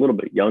age, but a little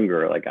bit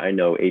younger. Like I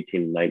know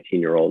 18 and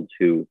 19-year-olds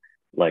who,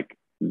 like,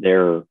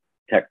 their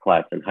tech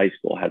class in high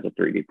school has a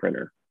 3D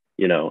printer,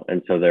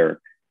 and so they're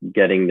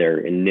getting their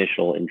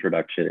initial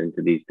introduction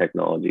into these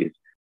technologies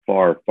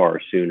far, far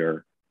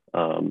sooner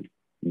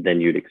than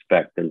you'd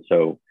expect. And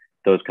so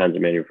those kinds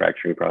of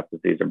manufacturing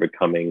processes are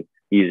becoming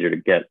easier to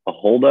get a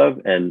hold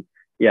of. And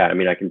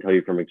I can tell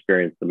you from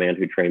experience, the man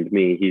who trained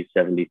me, he's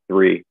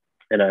 73.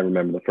 And I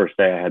remember the first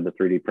day I had the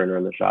 3D printer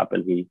in the shop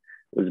and he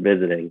was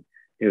visiting.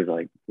 He was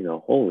like,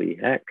 holy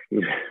heck,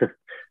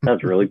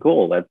 that's really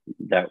cool.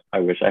 That I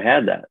wish I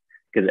had that,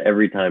 because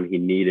every time he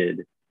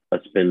needed a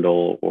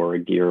spindle or a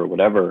gear or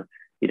whatever,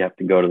 he'd have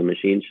to go to the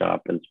machine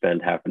shop and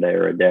spend half a day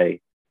or a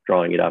day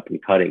drawing it up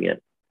and cutting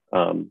it,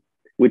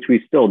 which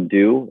we still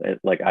do.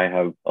 Like I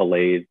have a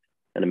lathe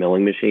and a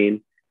milling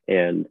machine,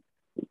 and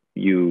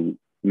you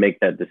make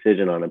that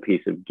decision on a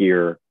piece of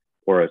gear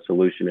or a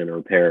solution in a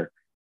repair.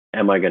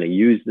 Am I going to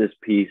use this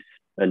piece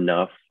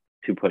enough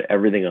to put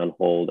everything on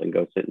hold and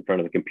go sit in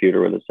front of the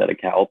computer with a set of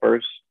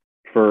calipers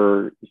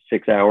for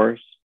 6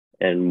 hours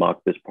and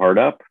mock this part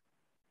up?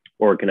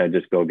 Or can I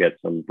just go get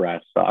some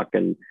brass stock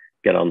and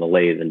get on the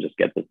lathe and just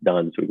get this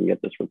done so we can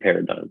get this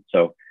repair done?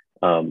 So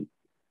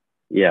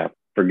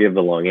forgive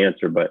the long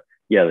answer, but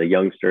the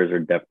youngsters are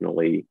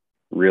definitely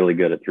really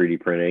good at 3D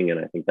printing, and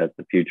I think that's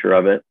the future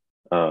of it.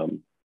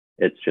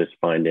 It's just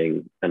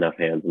finding enough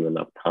hands and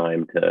enough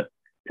time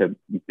to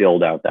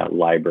build out that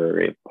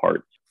library of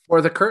parts.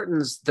 For the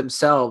curtains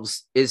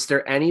themselves, is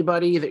there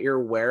anybody that you're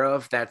aware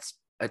of that's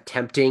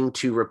attempting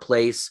to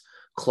replace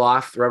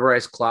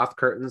rubberized cloth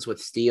curtains with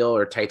steel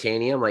or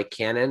titanium, like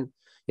Canon,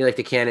 like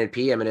the Canon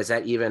P? I mean, is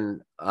that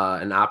even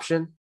an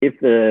option? If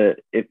the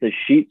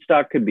sheet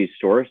stock could be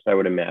sourced, I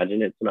would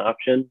imagine it's an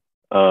option.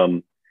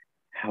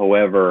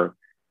 However,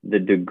 the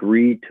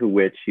degree to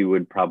which you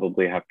would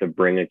probably have to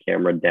bring a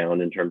camera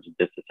down in terms of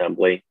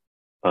disassembly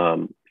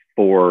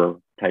for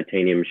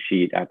titanium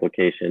sheet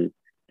application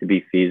to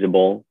be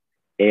feasible,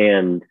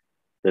 and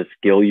the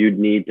skill you'd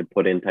need to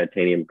put in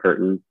titanium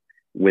curtains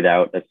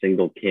without a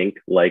single kink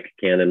like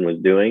Canon was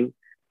doing.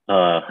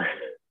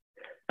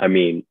 I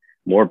mean,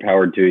 more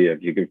power to you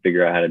if you can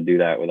figure out how to do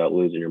that without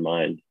losing your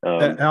mind.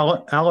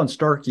 Alan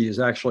Starkey is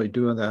actually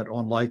doing that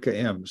on Leica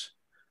M's.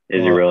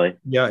 Is he really?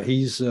 Yeah,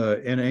 he's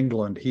in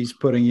England. He's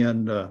putting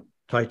in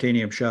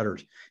titanium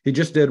shutters. He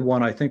just did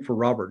one, I think, for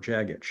Robert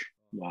Jagic.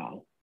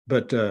 Wow.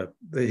 But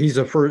he's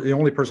the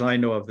only person I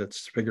know of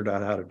that's figured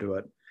out how to do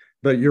it.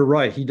 But you're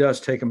right. He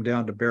does take them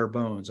down to bare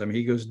bones. I mean,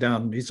 he goes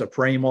down, he's a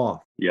frame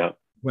off. Yeah.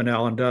 When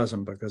Alan does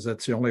them, because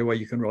that's the only way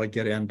you can really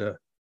get into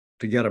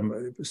to get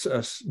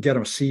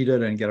them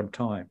seated and get them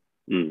time.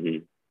 Mm-hmm.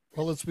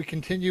 Well, as we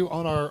continue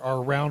on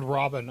our round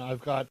robin, I've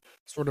got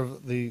sort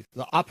of the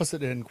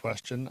opposite end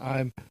question.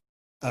 I'm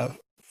a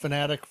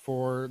fanatic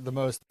for the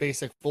most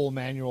basic full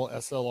manual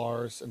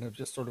SLRs, and have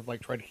just sort of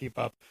like tried to keep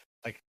up.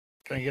 Like,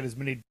 can I get as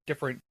many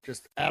different,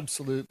 just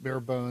absolute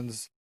bare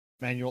bones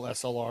manual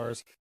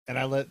SLRs? And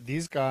I let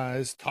these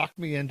guys talk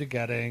me into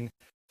getting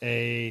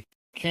a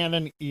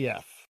Canon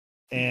EF.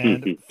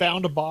 And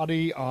found a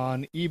body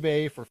on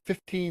eBay for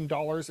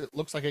 $15. It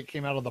looks like it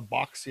came out of the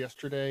box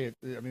yesterday.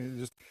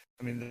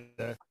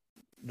 The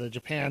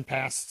Japan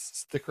Pass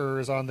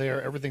sticker is on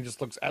there. Everything just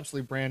looks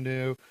absolutely brand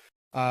new.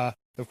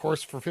 Of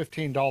course, for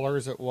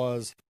 $15, it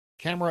was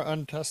camera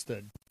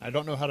untested. I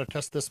don't know how to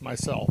test this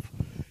myself.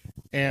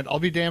 And I'll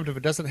be damned if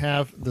it doesn't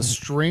have the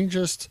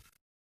strangest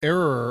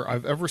error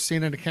I've ever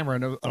seen in a camera.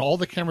 And all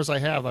the cameras I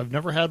have, I've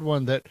never had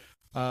one that,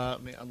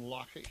 let me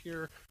unlock it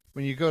here.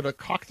 When you go to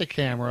cock the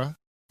camera,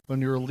 when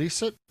you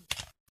release it,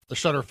 the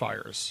shutter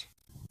fires.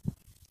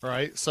 All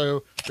right,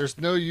 so there's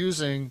no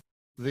using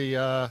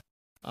the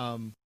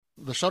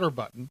shutter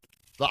button.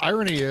 The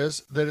irony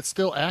is that it's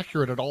still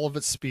accurate at all of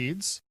its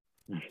speeds,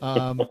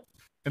 and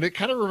it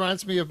kind of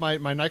reminds me of my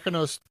Nikon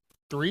OS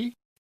 3,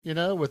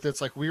 with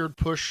its like weird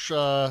push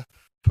to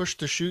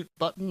shoot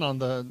button on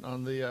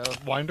the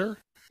winder.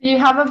 Do you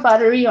have a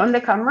battery on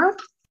the camera?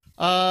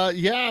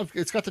 Yeah,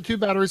 it's got the 2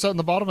 batteries on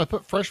the bottom. I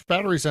put fresh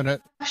batteries in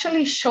it.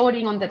 Actually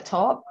shorting on the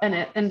top,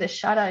 and the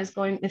shutter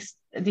is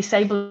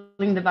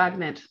disabling the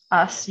magnet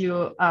as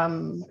you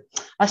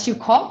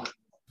cock.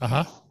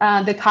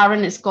 The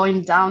current is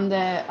going down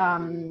the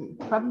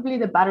probably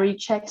the battery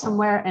check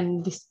somewhere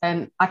and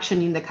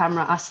actioning the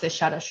camera as the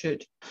shutter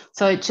shoot.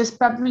 So it just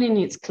probably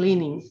needs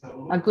cleaning.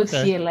 A good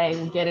CLA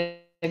will get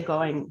it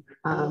going.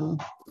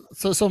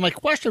 So my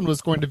question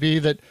was going to be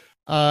that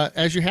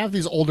as you have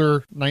these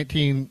older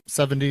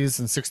 1970s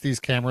and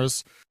 60s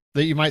cameras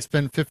that you might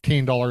spend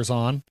 $15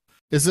 on,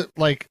 is it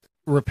like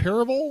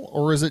repairable,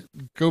 or is it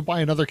go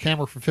buy another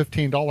camera for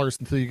 $15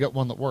 until you get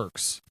one that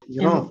works?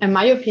 In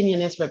my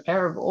opinion, it's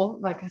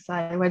repairable. Like I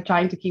said, we're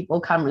trying to keep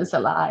all cameras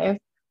alive,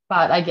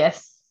 but I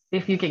guess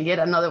if you can get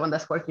another one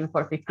that's working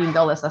for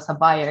 $15 as a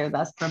buyer,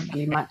 that's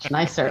probably a much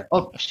nicer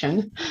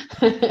option.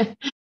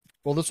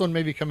 Well, this one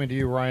may be coming to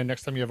you, Ryan,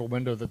 next time you have a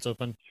window that's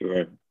open.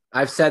 Sure.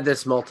 I've said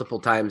this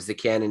multiple times. The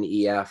Canon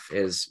EF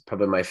is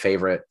probably my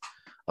favorite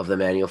of the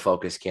manual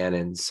focus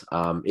Canons.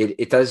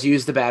 It does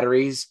use the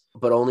batteries,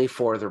 but only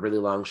for the really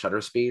long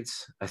shutter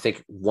speeds. I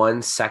think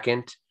 1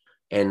 second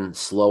and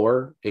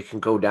slower, it can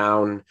go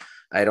down.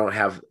 I don't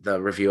have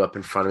the review up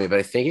in front of me, but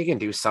I think it can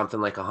do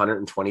something like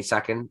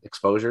 120-second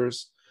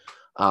exposures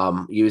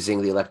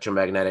using the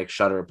electromagnetic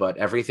shutter, but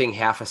everything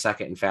half a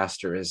second and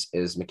faster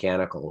is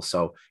mechanical.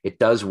 So it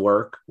does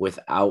work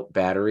without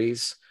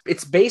batteries.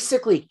 It's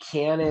basically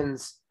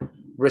Canon's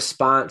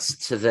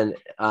response to the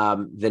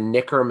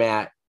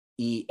Nikkormat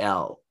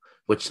EL,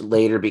 which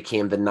later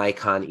became the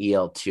Nikon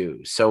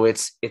EL2. So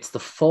it's the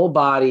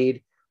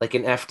full-bodied, like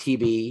an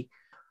FTB,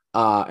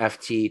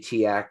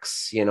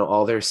 FTTX,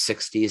 all their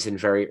 60s and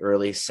very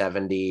early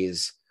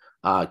 70s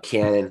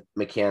Canon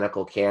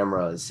mechanical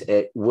cameras.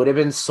 It would have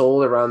been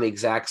sold around the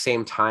exact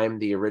same time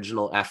the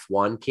original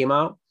F1 came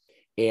out.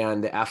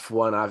 And the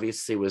F1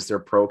 obviously was their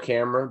pro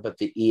camera, but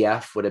the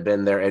EF would have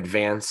been their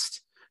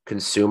advanced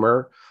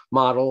consumer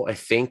model. I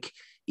think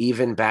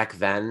even back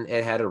then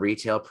it had a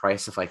retail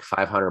price of like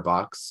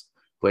 $500,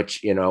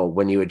 which,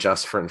 when you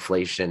adjust for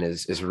inflation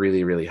is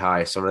really, really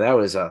high. So that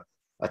was a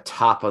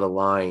top of the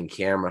line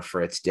camera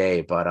for its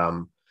day. But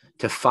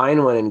to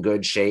find one in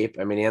good shape,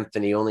 I mean,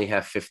 Anthony, you only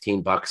have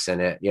 $15 in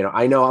it.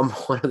 I know I'm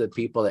one of the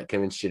people that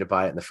convinced you to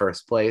buy it in the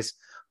first place,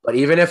 but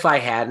even if I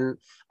hadn't,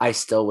 I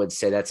still would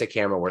say that's a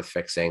camera worth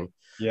fixing.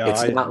 Yeah,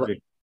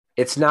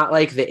 It's not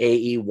like the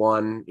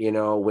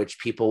AE1, which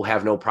people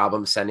have no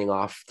problem sending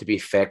off to be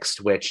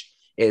fixed, which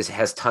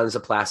has tons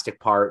of plastic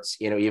parts.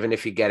 Even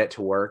if you get it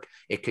to work,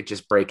 it could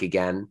just break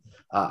again.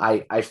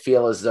 I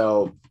feel as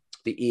though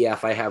the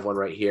EF, I have one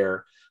right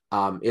here,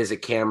 is a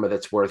camera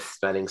that's worth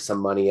spending some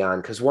money on,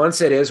 because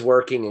once it is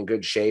working in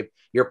good shape,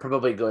 you're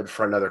probably good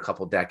for another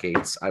couple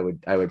decades, I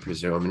would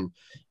presume.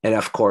 And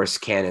of course,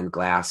 Canon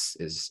glass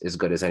is as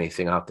good as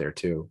anything out there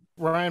too.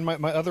 Ryan,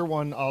 my other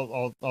one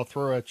I'll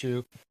throw at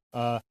you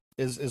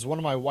is one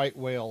of my white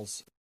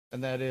whales,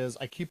 and that is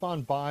I keep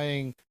on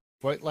buying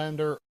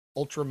Voigtlander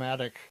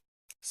Ultramatic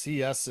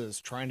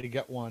CSs, trying to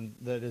get one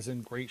that is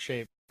in great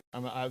shape.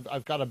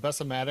 I've got a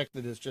Bessamatic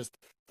that is just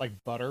like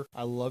butter.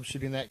 I love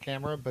shooting that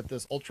camera, but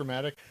this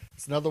Ultramatic,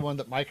 it's another one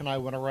that Mike and I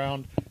went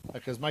around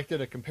because Mike did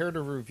a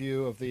comparative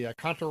review of the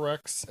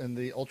Contorex and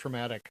the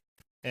Ultramatic,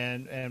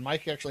 and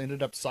Mike actually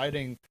ended up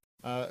siding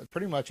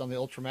pretty much on the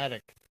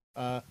Ultramatic.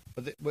 But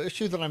the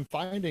issue that I'm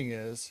finding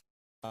is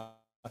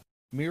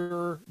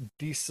mirror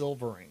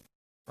desilvering.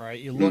 Right,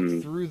 you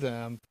look through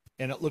them,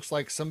 and it looks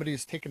like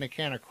somebody's taken a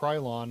can of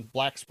Krylon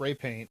black spray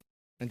paint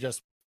and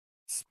just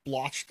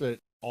splotched it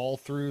all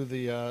through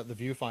the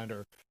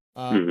viewfinder.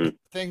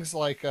 Things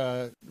like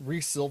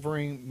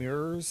resilvering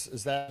mirrors,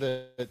 is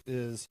that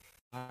is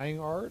dying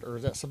art, or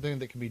is that something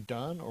that can be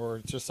done, or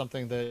it's just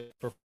something that you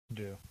prefer to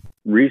do?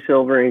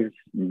 Resilvering is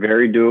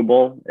very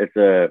doable. It's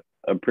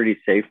a pretty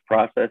safe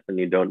process, and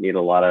you don't need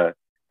a lot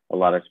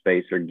of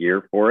space or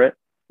gear for it.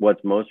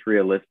 What's most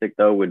realistic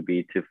though would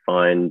be to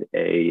find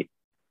a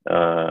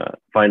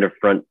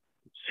front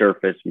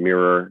surface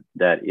mirror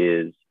that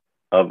is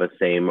of a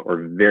same or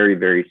very,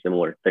 very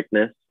similar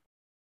thickness,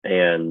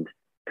 and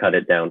cut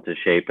it down to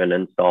shape and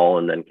install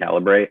and then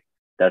calibrate.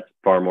 That's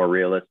far more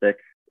realistic,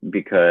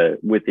 because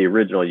with the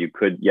original, you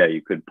could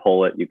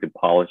pull it, you could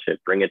polish it,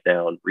 bring it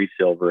down,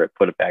 resilver it,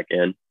 put it back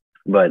in.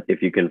 But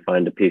if you can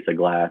find a piece of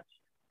glass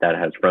that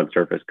has front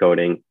surface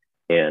coating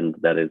and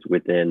that is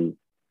within,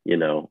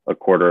 a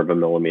quarter of a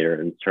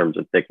millimeter in terms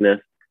of thickness,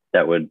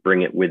 that would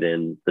bring it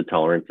within the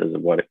tolerances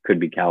of what it could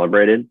be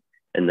calibrated,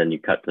 and then you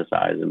cut to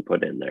size and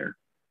put in there.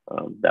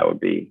 That would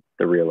be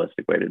the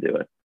realistic way to do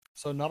it.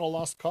 So not a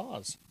lost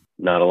cause.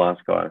 Not a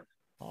lost cause.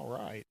 All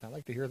right, I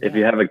like to hear that. If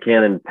you have a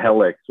Canon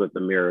Pelix with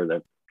the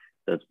mirror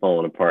that's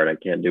falling apart, I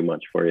can't do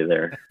much for you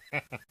there.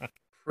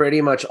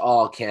 Pretty much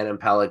all Canon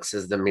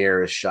Pelixes, the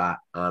mirror is shot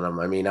on them.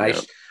 I mean, I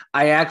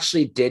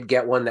actually did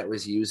get one that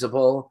was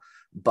usable,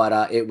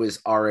 but it was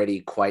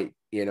already quite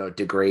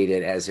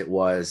degraded as it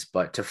was.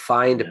 But to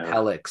find a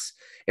Pelix,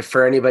 if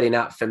for anybody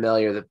not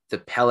familiar, the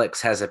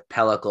Pelix has a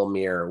pellicle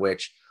mirror,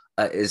 which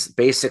is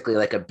basically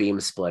like a beam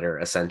splitter.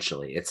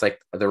 Essentially, it's like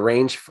an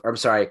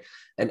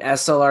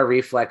SLR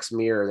reflex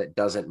mirror that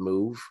doesn't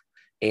move,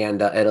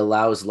 and it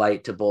allows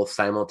light to both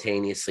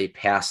simultaneously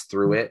pass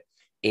through it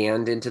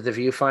and into the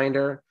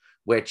viewfinder,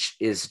 which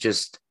is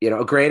just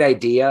a great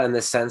idea in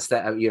the sense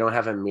that you don't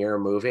have a mirror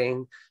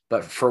moving.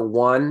 But for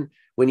one,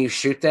 when you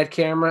shoot that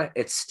camera,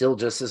 it's still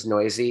just as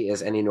noisy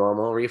as any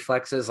normal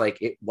reflexes.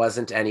 Like, it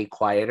wasn't any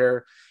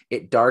quieter.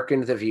 It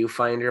darkened the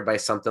viewfinder by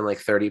something like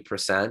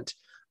 30%.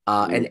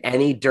 And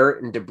any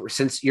dirt and debris,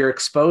 since you're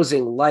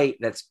exposing light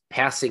that's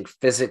passing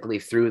physically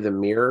through the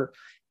mirror,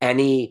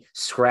 any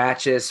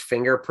scratches,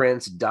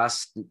 fingerprints,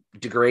 dust,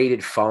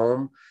 degraded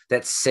foam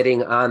that's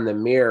sitting on the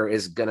mirror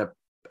is going to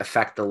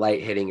affect the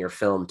light hitting your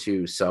film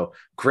too. So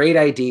great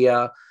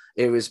idea.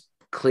 It was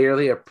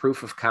clearly a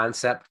proof of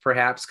concept,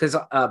 perhaps, because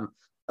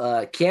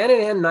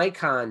Canon and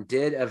Nikon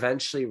did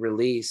eventually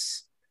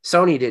release,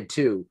 Sony did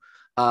too,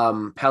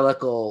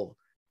 pellicle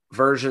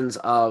versions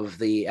of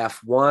the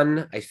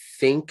F1, I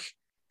think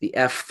the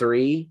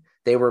F3.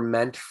 They were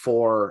meant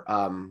for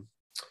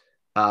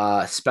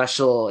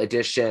special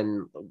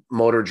edition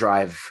motor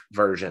drive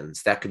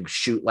versions that could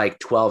shoot like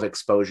 12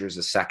 exposures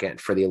a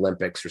second for the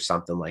Olympics or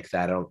something like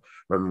that. I don't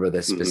remember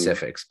the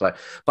specifics, but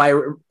by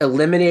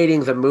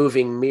eliminating the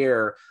moving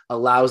mirror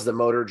allows the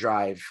motor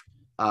drive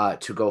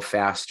to go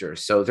faster.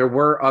 So there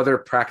were other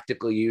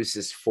practical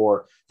uses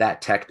for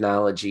that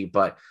technology,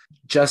 but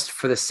just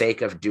for the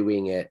sake of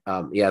doing it,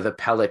 the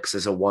Pelix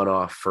is a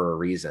one-off for a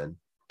reason,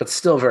 but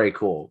still very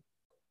cool.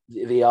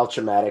 The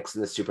Ultramatics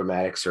and the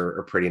Supermatics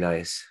are pretty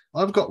nice.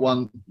 I've got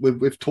one.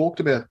 We've talked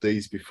about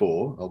these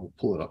before. I'll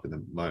pull it up in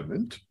a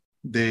moment.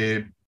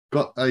 They've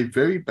got a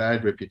very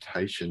bad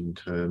reputation in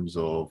terms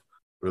of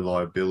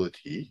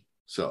reliability.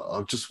 So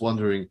I'm just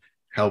wondering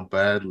how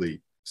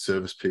badly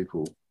service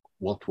people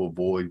want to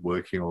avoid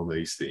working on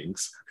these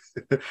things.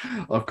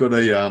 I've got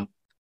the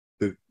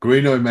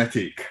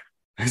Greenomatic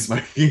is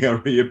making a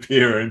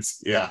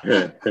reappearance. Yeah.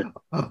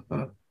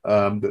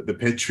 The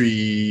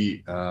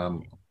Petri,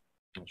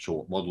 not sure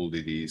what model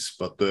it is,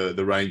 but the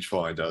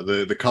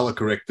rangefinder, the color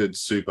corrected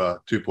Super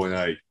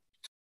 2.8.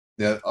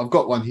 Now I've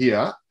got one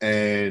here,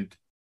 and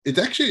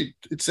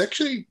it's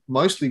actually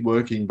mostly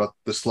working, but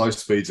the slow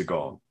speeds are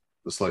gone.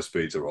 The slow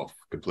speeds are off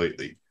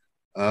completely.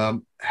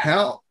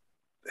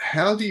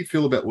 How do you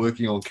feel about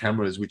working on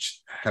cameras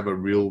which have a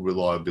real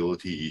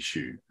reliability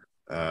issue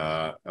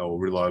or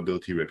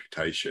reliability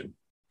reputation?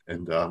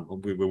 And I'm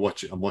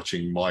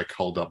watching Mike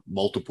hold up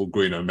multiple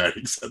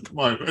Green-O-Matics at the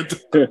moment.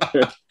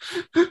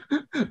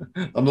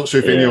 I'm not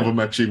sure if any of them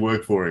actually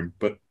work for him,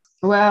 but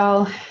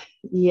well,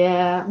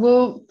 yeah.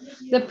 Well,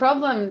 the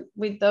problem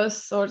with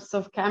those sorts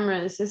of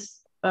cameras is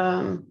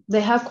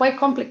they have quite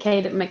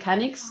complicated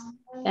mechanics,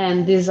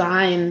 and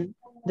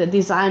the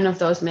design of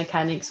those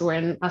mechanics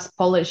weren't as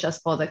polished as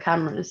other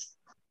cameras.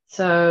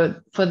 So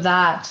for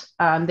that,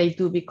 they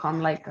do become,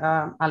 like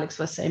Alex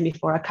was saying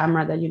before, a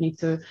camera that you need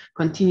to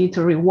continue to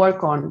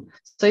rework on.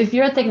 So if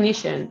you're a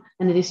technician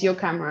and it is your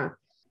camera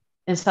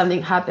and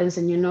something happens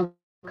and you know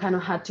kind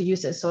of how to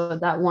use it so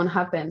that won't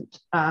happen,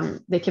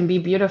 they can be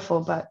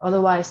beautiful, but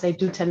otherwise they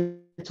do tend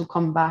to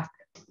come back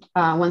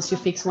once you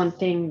fix one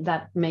thing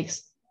that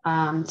makes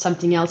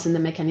something else in the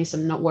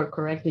mechanism not work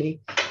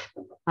correctly.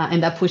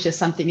 And that pushes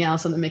something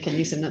else on the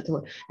mechanism not to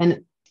work.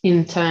 And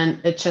in turn,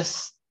 it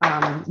just,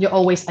 you're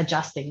always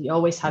adjusting. You're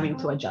always having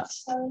to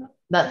adjust.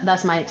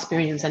 That's my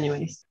experience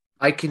anyways.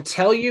 I can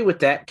tell you with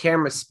that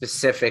camera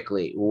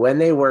specifically, when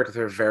they work,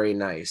 they're very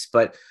nice.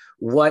 But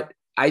what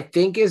I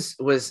think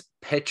was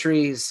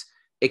Petrie's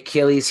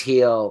Achilles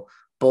heel,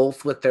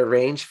 both with their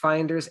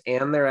rangefinders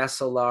and their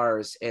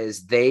SLRs,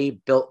 is they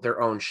built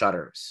their own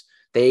shutters.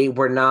 They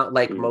were not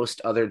like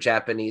most other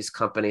Japanese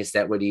companies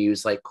that would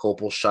use like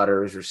Copal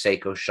shutters or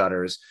Seiko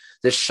shutters.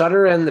 The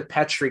shutter in the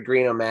Petrie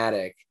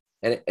Green-O-Matic,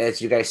 and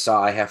as you guys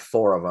saw, I have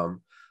 4 of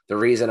them. The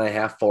reason I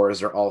have 4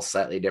 is they're all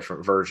slightly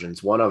different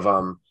versions. One of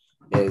them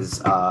is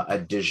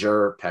a de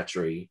jure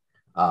Petrie,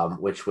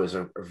 which was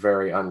a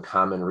very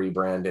uncommon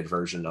rebranded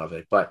version of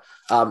it. But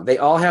they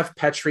all have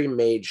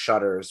Petrie-made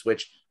shutters,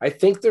 which I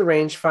think the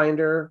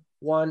rangefinder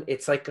one,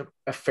 it's like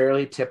a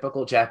fairly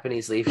typical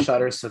Japanese leaf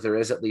shutter, so there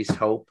is at least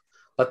hope.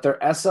 But their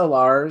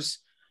SLRs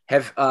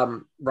have,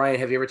 Ryan,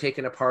 have you ever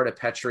taken apart a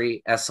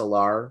Petrie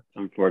SLR?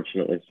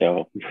 Unfortunately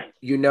so.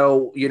 You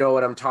know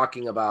what I'm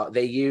talking about.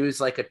 They use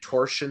like a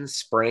torsion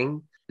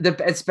spring.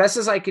 As best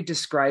as I could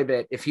describe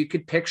it, if you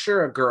could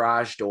picture a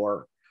garage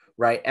door,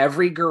 right?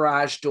 Every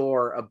garage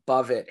door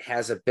above it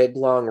has a big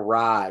long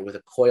rod with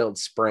a coiled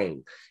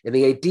spring. And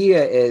the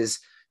idea is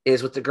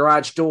with the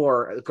garage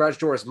door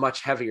is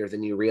much heavier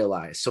than you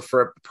realize. So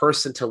for a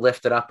person to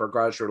lift it up or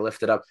garage door to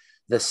lift it up,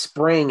 the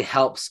spring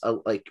helps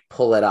like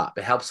pull it up.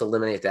 It helps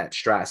eliminate that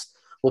stress.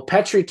 Well,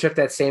 Petrie took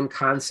that same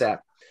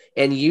concept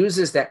and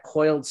uses that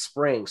coiled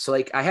spring. So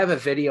like I have a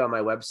video on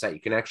my website.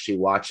 You can actually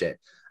watch it.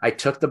 I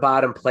took the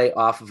bottom plate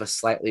off of a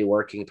slightly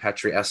working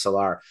Petrie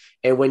SLR.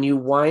 And when you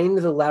wind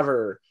the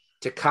lever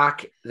to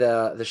cock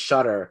the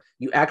shutter,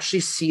 you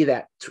actually see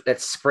that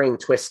spring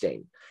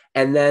twisting.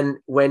 And then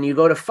when you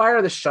go to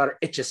fire the shutter,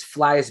 it just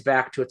flies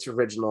back to its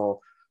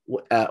original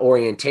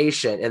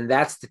orientation. And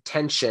that's the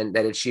tension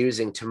that it's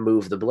using to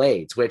move the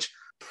blades, which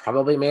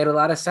probably made a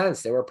lot of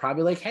sense. They were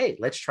probably like, hey,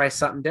 let's try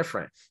something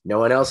different. No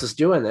one else is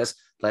doing this.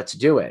 Let's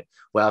do it.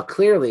 Well,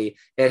 clearly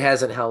it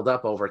hasn't held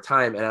up over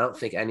time. And I don't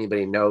think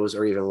anybody knows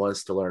or even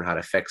wants to learn how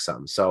to fix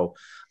them. So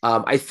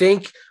I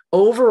think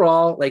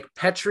overall, like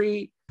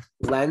Petrie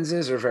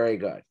lenses are very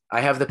good. I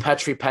have the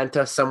Petrie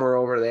Penta somewhere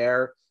over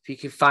there. If you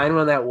can find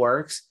one that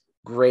works,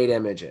 great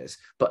images,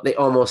 but they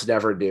almost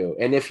never do.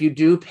 And if you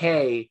do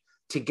pay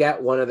to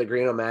get one of the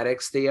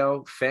Green-O-Matics,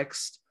 Theo,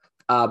 fixed,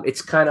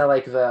 it's kind of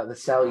like the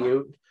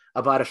Salute.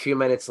 About a few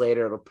minutes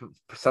later,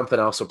 something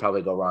else will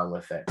probably go wrong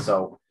with it.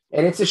 So,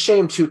 and it's a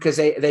shame too, because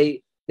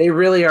they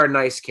really are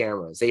nice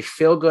cameras. They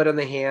feel good in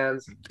the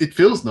hands. It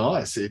feels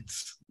nice.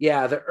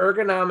 Yeah, the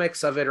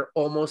ergonomics of it are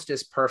almost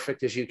as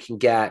perfect as you can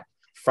get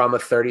from a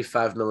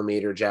 35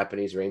 millimeter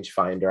Japanese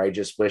rangefinder. I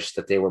just wish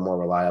that they were more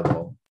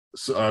reliable.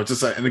 So I was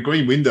just saying, and the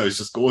green window is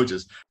just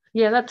gorgeous.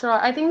 Yeah, that's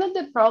right. I think that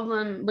the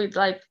problem with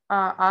like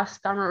us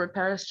camera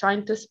repairers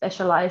trying to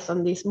specialize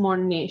on these more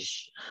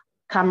niche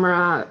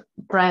camera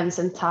brands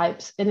and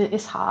types, and it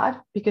is hard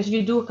because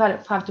you do kind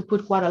of have to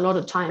put quite a lot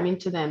of time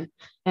into them,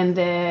 and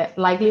the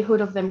likelihood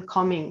of them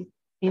coming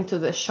into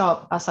the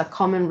shop as a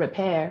common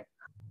repair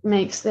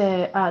makes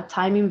the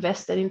time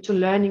invested into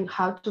learning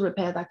how to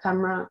repair that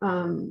camera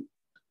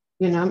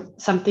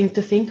something to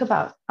think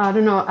about. I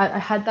don't know. I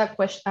had that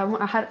question.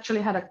 I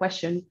actually had a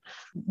question.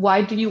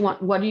 What do you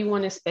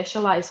want to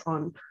specialize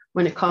on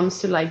when it comes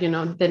to like,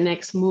 the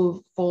next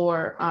move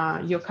for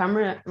your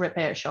camera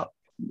repair shop?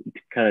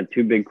 Kind of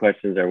 2 big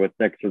questions there. What's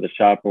next for the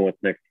shop and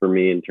what's next for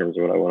me in terms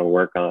of what I want to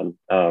work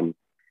on?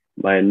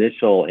 My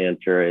initial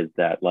answer is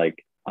that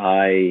like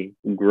I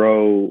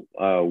grow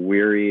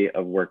weary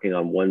of working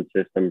on one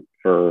system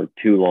for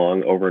too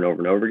long over and over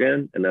and over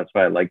again. And that's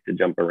why I like to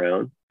jump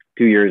around.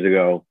 2 years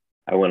ago,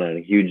 I went on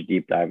a huge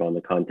deep dive on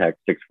the Contact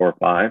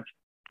 645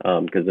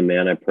 because the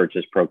man I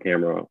purchased Pro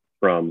Camera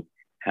from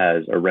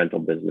has a rental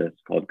business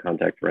called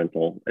Contact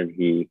Rental, and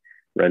he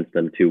rents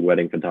them to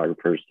wedding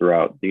photographers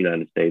throughout the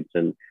United States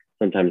and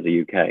sometimes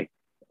the UK.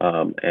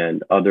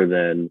 And other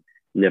than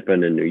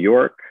Nippon in New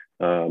York,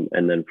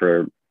 and then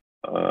for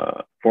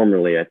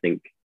formerly, I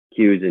think,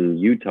 Q's in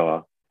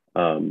Utah,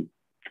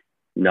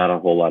 not a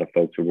whole lot of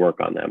folks would work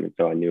on them. And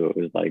so I knew it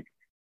was like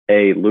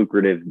A,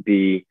 lucrative,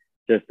 B,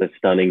 just a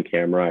stunning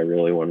camera. I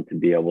really wanted to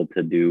be able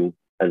to do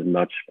as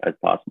much as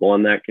possible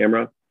on that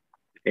camera.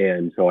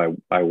 And so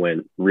I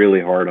went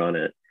really hard on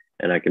it,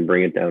 and I can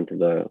bring it down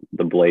to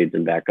the blades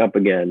and back up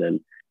again. And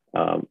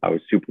I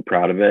was super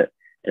proud of it.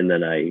 And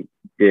then I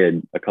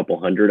did a couple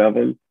hundred of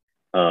them.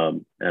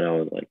 And I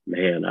was like,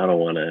 man, I don't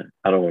want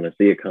to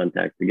see a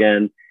contact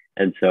again.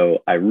 And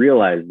so I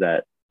realized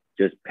that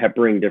just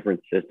peppering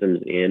different systems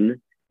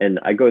in, and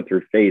I go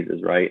through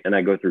phases, right? And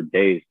I go through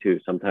days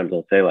too. Sometimes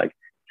I'll say like,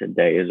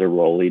 today is a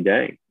rolly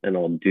day, and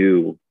I'll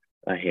do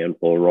a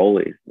handful of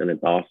rollies, and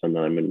it's awesome.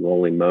 I'm in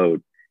rolly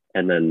mode.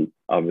 And then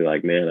I'll be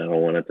like, man, I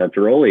don't want to touch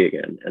a rolly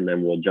again. And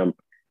then we'll jump.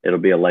 It'll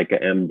be a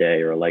Leica M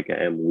day or a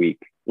Leica M week.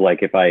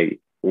 Like if I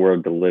were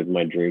to live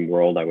my dream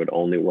world, I would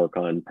only work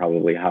on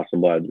probably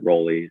Hasselblad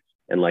rollies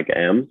and Leica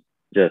M's.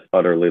 Just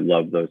utterly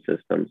love those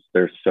systems.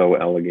 They're so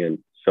elegant,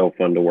 so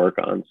fun to work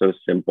on, so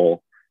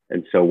simple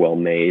and so well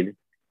made.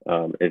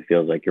 It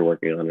feels like you're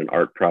working on an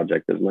art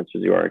project as much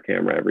as you are a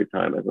camera every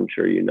time, as I'm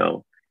sure you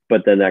know.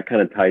 But then that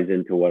kind of ties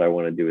into what I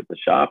want to do at the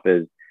shop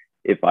is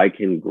if I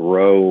can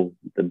grow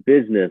the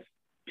business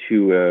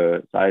to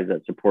a size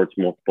that supports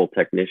multiple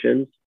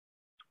technicians,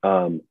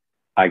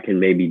 I can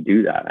maybe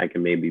do that. I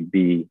can maybe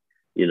be,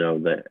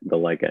 the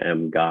Leica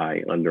M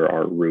guy under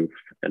our roof,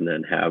 and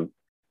then have,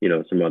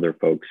 some other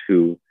folks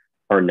who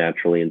are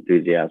naturally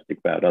enthusiastic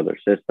about other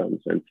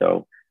systems. And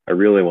so I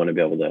really want to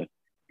be able to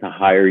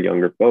hire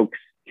younger folks,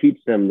 teach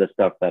them the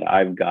stuff that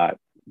I've got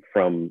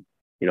from,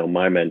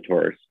 my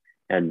mentors.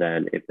 And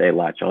then if they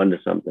latch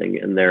onto something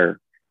and they're,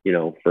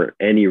 for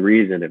any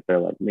reason, if they're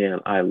like, man,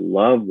 I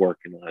love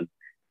working on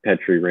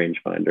Petri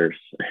rangefinders,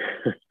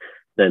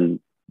 then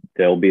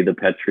they'll be the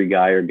Petri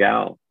guy or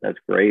gal. That's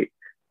great.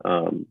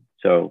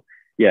 So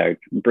yeah,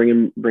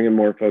 bringing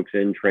more folks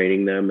in,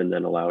 training them, and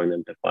then allowing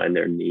them to find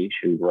their niche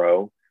and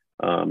grow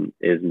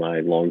is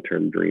my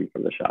long-term dream for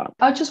the shop.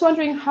 I was just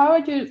wondering, how are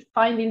you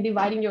finding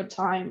dividing your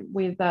time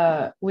with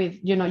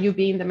you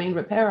being the main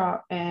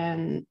repairer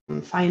and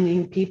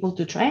finding people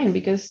to train,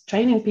 because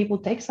training people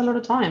takes a lot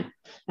of time.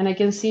 And I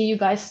can see you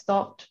guys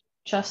stopped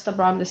just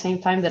around the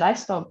same time that I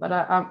stopped, but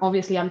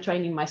I'm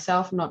training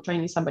myself, not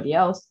training somebody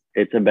else.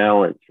 It's a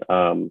balance.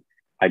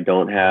 I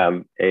don't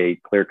have a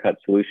clear-cut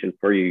solution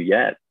for you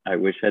yet. I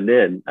wish I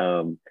did.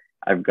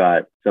 I've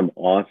got some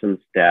awesome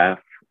staff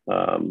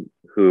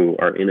who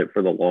are in it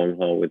for the long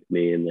haul with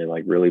me, and they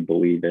like really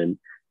believe in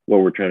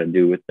what we're trying to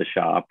do with the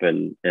shop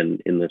and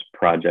in this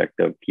project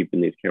of keeping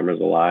these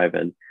cameras alive.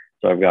 And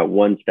so I've got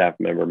one staff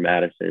member,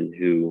 Madison,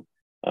 who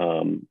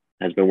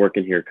has been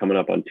working here coming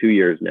up on 2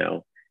 years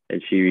now,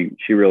 and she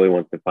really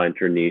wants to find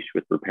her niche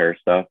with repair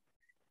stuff.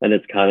 And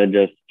it's kind of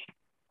just,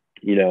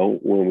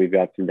 when we've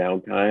got some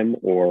downtime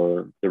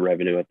or the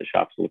revenue at the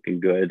shop's looking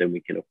good and we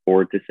can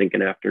afford to sink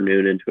an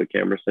afternoon into a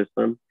camera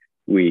system,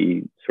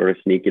 we sort of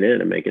sneak it in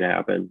and make it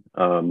happen.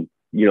 For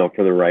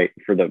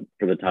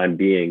the time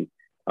being,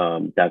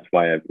 that's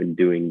why I've been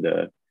doing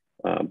the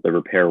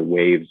repair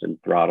waves and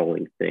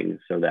throttling things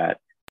so that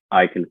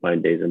I can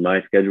find days in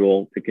my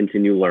schedule to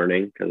continue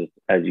learning. Because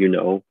as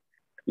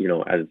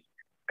as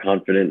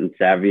confident and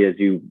savvy as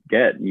you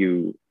get,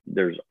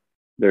 there's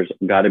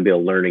got to be a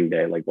learning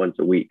day, like once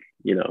a week,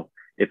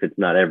 if it's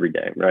not every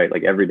day, right?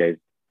 Like every day is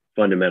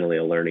fundamentally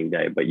a learning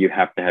day, but you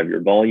have to have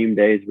your volume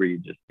days where you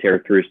just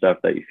tear through stuff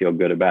that you feel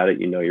good about it.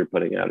 You're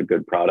putting out a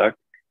good product.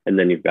 And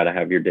then you've got to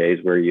have your days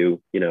where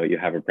you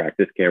have a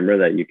practice camera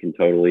that you can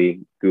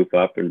totally goof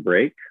up and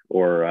break,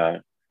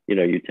 or,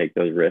 you take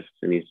those risks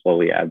and you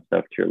slowly add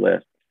stuff to your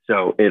list.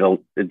 So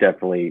it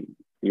definitely,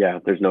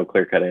 there's no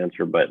clear cut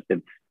answer, but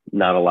it's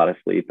not a lot of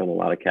sleep and a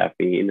lot of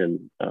caffeine.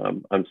 And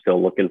I'm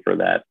still looking for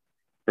that,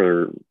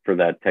 for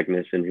that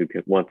technician who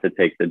wants to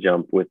take the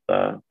jump with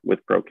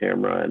Pro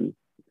Camera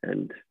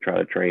and try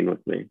to train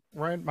with me.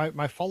 Ryan,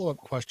 my follow-up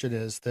question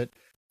is that,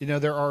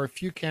 there are a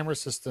few camera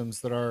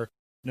systems that are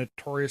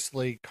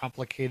notoriously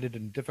complicated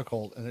and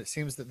difficult. And it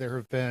seems that there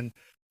have been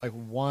like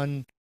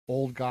one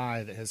old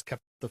guy that has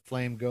kept the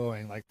flame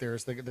going. Like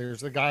there's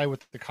the guy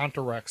with the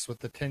Contorex with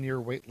the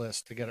 10-year wait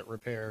list to get it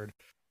repaired.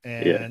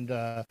 And,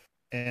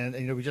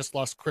 and we just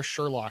lost Chris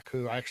Sherlock,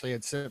 who I actually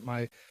had sent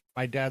my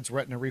dad's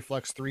Retina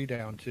Reflex 3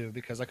 down to,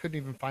 because I couldn't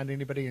even find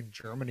anybody in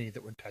Germany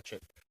that would touch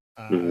it.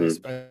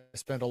 I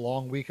spent a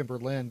long week in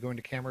Berlin going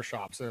to camera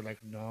shops. They're like,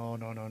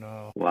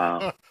 no.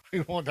 Wow.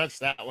 We won't touch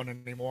that one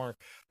anymore.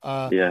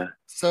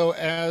 So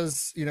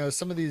as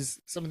some of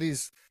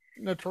these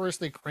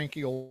notoriously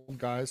cranky old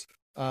guys,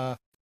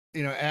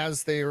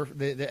 as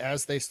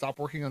they stop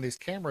working on these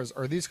cameras,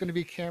 are these going to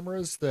be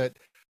cameras that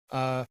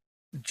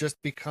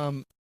just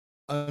become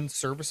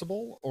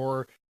unserviceable,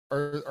 or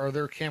are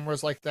there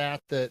cameras like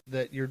that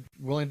you're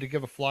willing to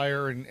give a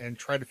flyer and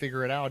try to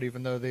figure it out,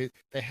 even though they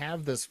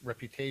have this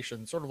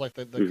reputation, sort of like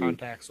the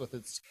Contax with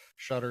its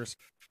shutters?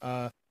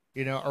 I'm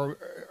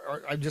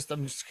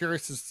just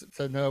curious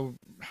to know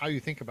how you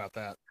think about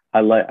that.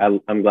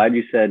 I'm glad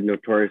you said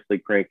notoriously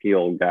cranky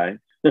old guys.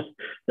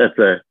 That's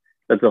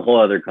a whole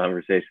other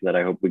conversation that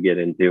I hope we get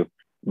into.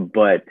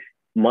 But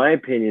my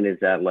opinion is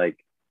that, like,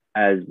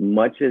 as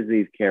much as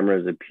these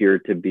cameras appear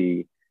to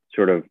be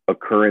sort of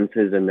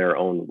occurrences in their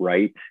own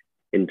right,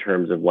 in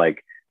terms of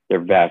like they're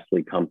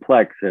vastly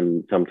complex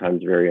and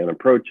sometimes very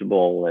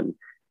unapproachable. And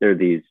they're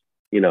these,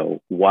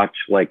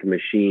 watch-like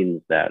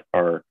machines that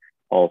are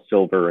all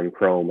silver and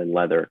chrome and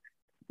leather.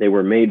 They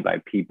were made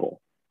by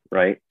people,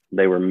 right?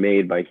 They were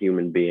made by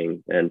human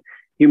beings, and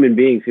human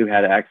beings who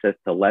had access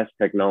to less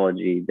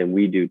technology than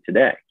we do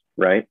today,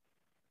 right?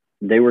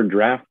 They were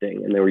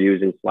drafting and they were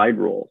using slide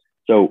rules.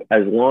 So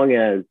as long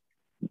as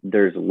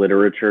there's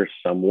literature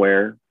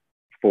somewhere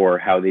for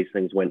how these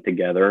things went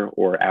together,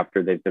 or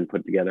after they've been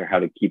put together, how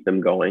to keep them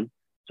going.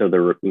 So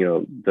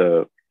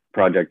the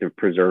project of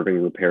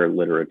preserving repair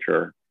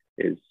literature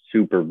is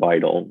super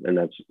vital. And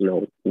that's,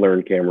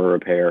 Learn Camera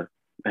Repair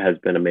has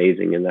been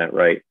amazing in that,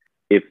 right?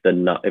 If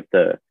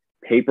the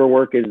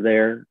paperwork is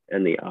there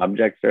and the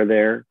objects are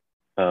there,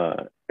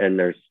 and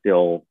there's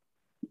still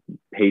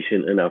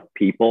patient enough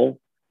people,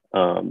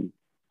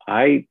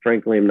 I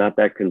frankly am not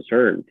that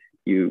concerned.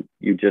 You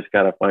just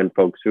got to find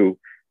folks who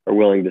are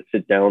willing to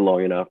sit down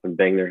long enough and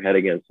bang their head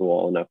against the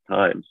wall enough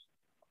times.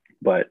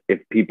 But if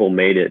people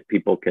made it,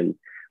 people can,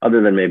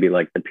 other than maybe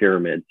like the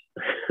pyramids,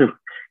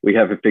 we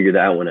haven't figured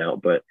that one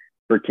out. But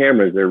for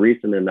cameras, they're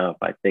recent enough.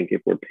 I think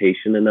if we're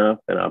patient enough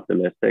and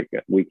optimistic,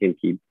 we can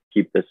keep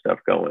this stuff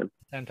going.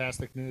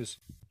 Fantastic news.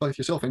 Both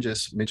yourself and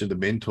Jess mentioned the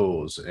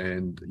mentors,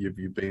 and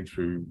you've been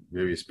through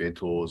various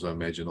mentors, I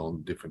imagine,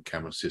 on different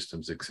camera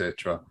systems,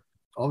 etc.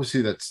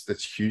 Obviously,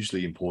 that's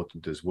hugely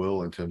important as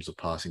well in terms of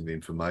passing the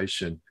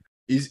information.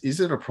 Is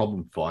it a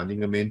problem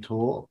finding a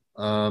mentor?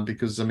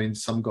 Because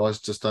some guys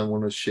just don't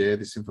want to share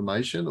this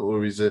information,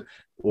 or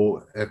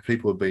have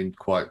people been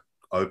quite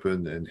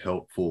open and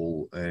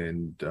helpful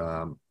and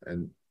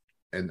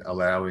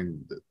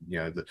allowing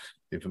the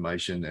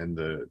information and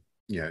the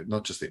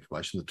not just the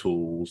information, the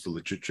tools, the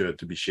literature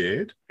to be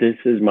shared? This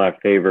is my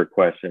favorite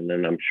question,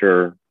 and I'm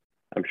sure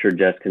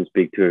Jess can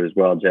speak to it as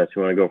well. Jess,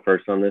 you want to go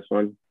first on this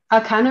one?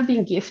 I've kind of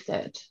been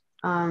gifted.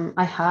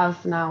 I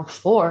have now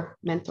 4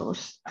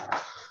 mentors.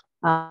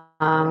 I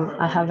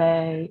have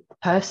a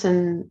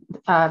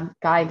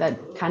guy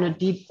that kind of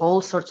did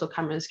all sorts of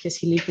cameras because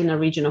he lived in a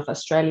region of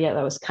Australia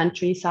that was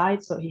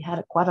countryside. So he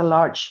had quite a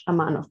large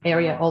amount of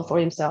area all for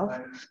himself.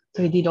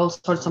 So he did all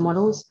sorts of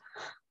models.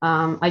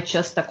 I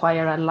just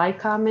acquired a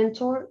Leica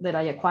mentor that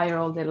I acquire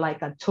all the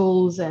Leica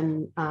tools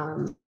and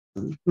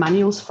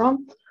manuals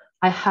from.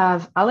 I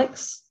have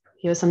Alex.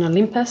 He was an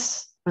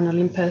Olympus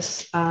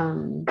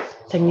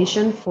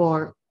technician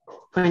for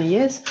 20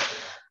 years.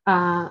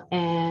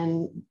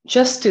 And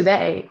just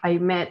today, I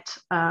met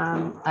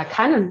a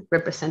Canon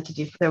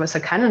representative. There was a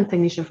Canon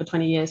technician for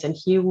 20 years, and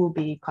he will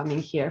be coming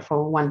here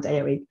for 1 day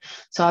a week.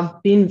 So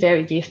I've been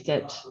very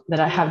gifted that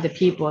I have the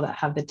people that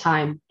have the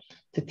time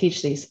to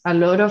teach this.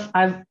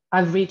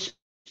 I've reached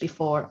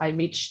before. I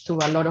reached to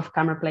a lot of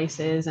camera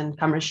places and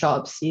camera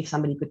shops, see if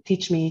somebody could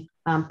teach me.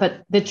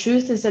 But the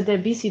truth is that they're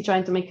busy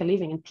trying to make a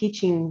living, and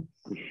teaching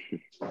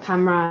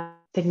camera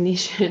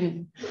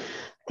technician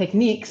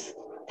techniques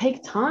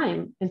take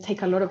time and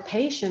take a lot of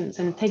patience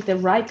and take the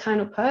right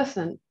kind of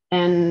person.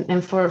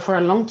 And for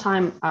a long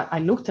time, I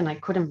looked and I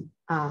couldn't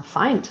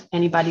find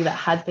anybody that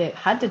had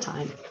the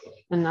time.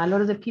 And a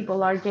lot of the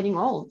people are getting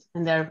old,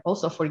 and they're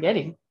also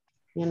forgetting,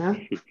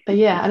 But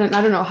yeah, I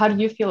don't know. How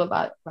do you feel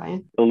about it,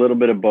 Ryan? A little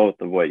bit of both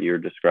of what you're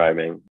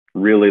describing.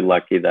 Really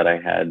lucky that I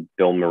had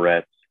Bill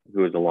Moretz,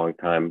 who was a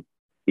longtime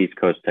East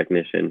Coast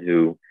technician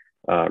who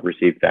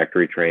received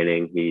factory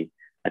training.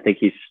 I think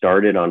he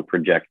started on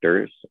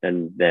projectors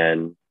and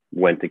then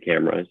went to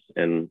cameras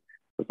and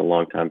was a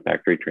longtime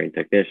factory trained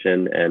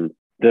technician. And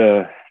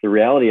the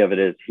reality of it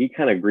is he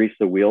kind of greased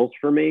the wheels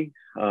for me,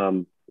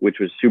 which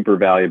was super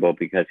valuable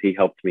because he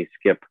helped me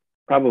skip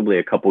probably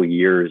a couple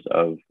years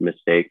of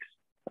mistakes,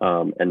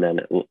 and then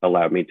it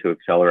allowed me to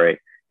accelerate.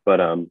 But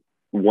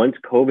once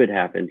COVID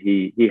happened,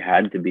 he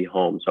had to be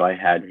home. So I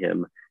had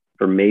him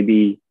for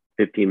maybe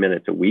 15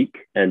 minutes a week.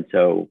 And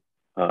so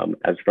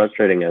as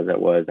frustrating as it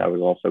was, I was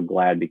also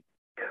glad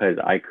because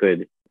I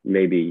could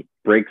maybe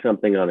break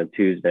something on a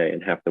Tuesday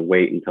and have to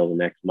wait until the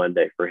next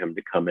Monday for him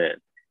to come in.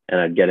 And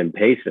I'd get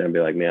impatient and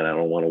be like, man, I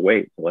don't want to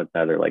wait. So let's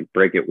either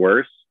break it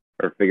worse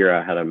or figure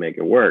out how to make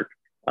it work.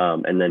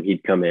 And then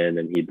he'd come in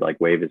and he'd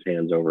wave his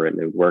hands over it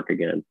and it would work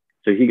again.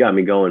 So he got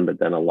me going. But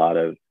then a lot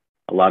of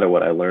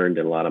what I learned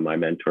and a lot of my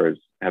mentors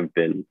have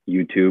been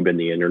YouTube and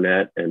the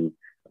internet and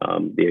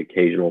the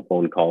occasional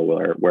phone call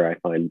where I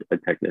find a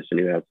technician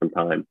who has some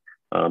time.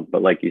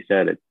 But like you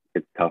said,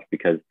 it's tough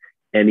because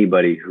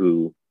anybody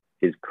who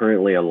is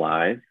currently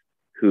alive,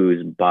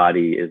 whose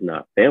body is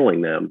not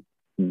failing them,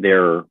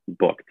 they're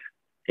booked.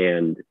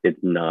 And it's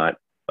not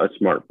a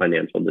smart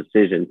financial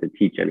decision to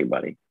teach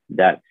anybody.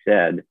 That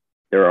said,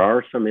 there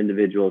are some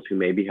individuals who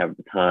maybe have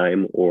the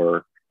time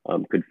or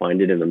could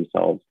find it in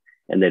themselves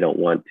and they don't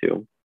want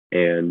to.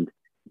 And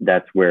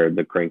that's where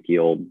the cranky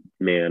old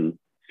man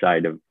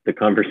side of the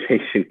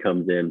conversation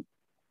comes in.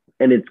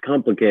 And it's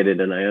complicated,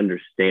 and I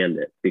understand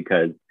it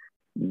because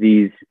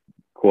these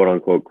quote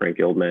unquote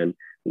cranky old men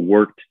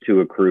worked to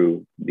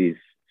accrue these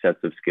sets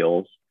of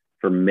skills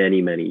for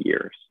many, many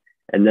years.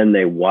 And then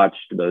they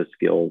watched those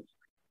skills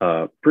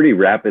pretty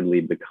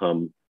rapidly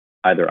become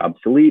either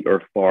obsolete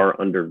or far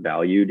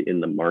undervalued in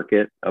the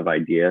market of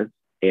ideas.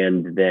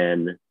 And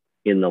then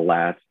in the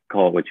last,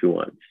 call it what you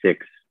want,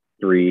 6,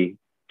 3,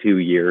 2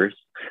 years,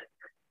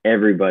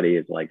 everybody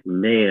is like,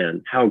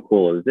 man, how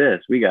cool is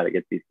this? We got to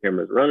get these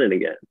cameras running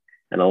again.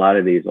 And a lot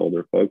of these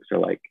older folks are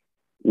like,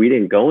 we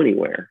didn't go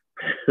anywhere.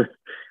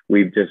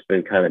 We've just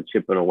been kind of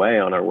chipping away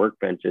on our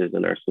workbenches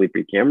and our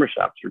sleepy camera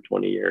shops for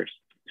 20 years.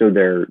 So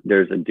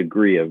there's a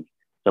degree of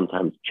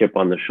sometimes chip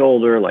on the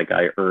shoulder, like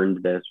I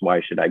earned this,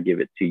 why should I give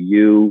it to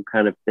you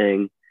kind of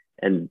thing.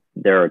 And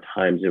there are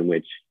times in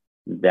which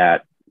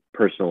that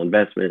personal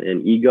investment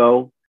and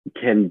ego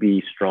can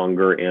be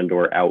stronger and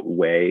or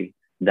outweigh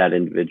that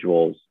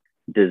individual's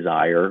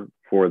desire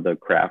for the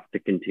craft to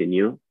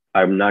continue.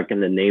 I'm not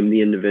going to name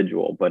the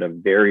individual, but a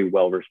very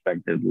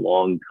well-respected,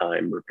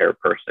 long-time repair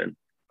person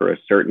for a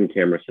certain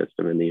camera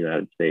system in the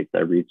United States I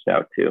reached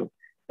out to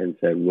and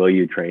said, will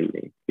you train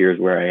me? Here's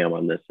where I am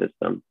on this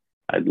system.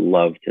 I'd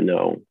love to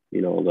know, a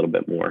little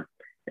bit more.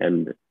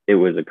 And it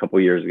was a couple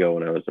of years ago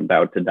when I was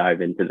about to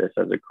dive into this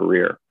as a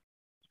career.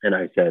 And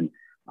I said,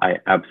 I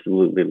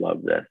absolutely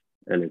love this.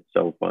 And it's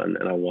so fun.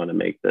 And I want to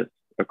make this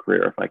a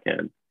career if I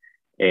can.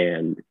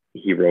 And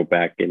he wrote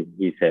back and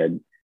he said,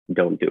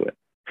 don't do it.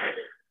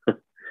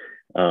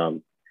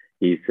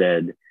 He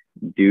said,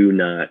 do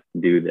not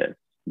do this,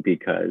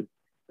 because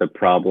the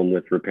problem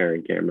with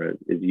repairing cameras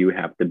is you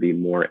have to be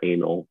more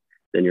anal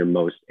than your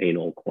most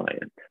anal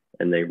client,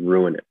 and they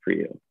ruin it for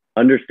you.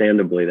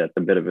 Understandably, that's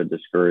a bit of a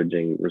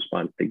discouraging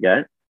response to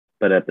get,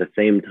 but at the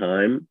same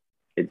time,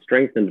 it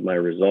strengthened my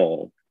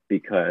resolve,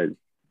 because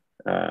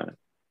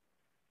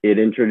it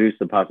introduced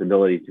the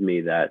possibility to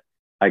me that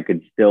I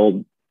could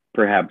still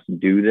perhaps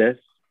do this,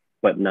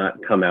 but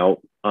not come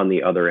out on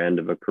the other end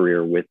of a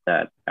career with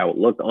that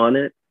outlook on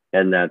it.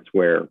 And that's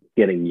where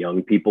getting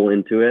young people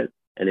into it,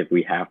 and if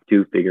we have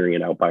to, figuring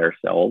it out by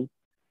ourselves,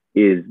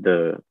 is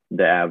the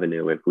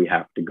avenue if we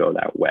have to go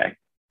that way.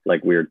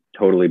 Like, we're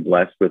totally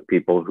blessed with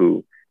people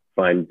who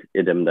find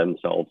it in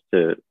themselves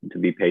to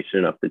be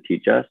patient enough to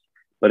teach us.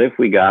 But if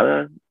we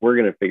gotta, we're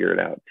gonna figure it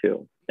out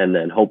too. And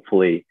then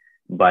hopefully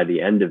by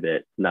the end of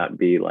it, not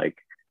be like,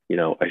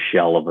 a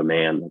shell of a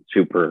man that's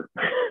super,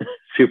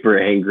 super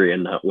angry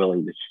and not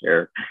willing to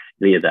share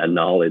any of that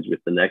knowledge with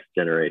the next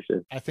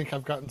generation. I think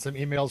I've gotten some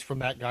emails from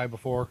that guy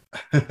before.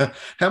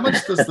 How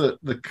much does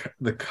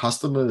the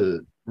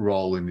customer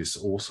role in this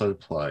also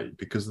play?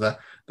 Because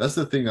that's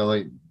the thing.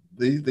 I think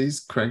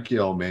these cranky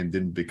old men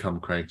didn't become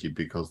cranky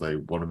because they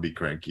want to be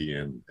cranky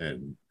and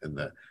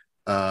that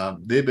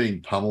they're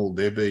being pummeled.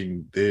 They're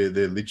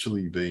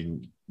literally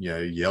being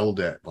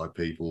yelled at by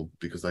people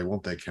because they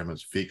want their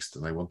cameras fixed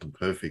and they want them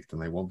perfect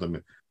and they want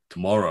them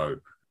tomorrow.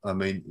 I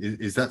mean,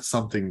 is that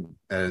something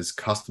as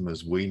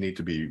customers we need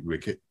to be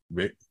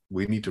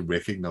we need to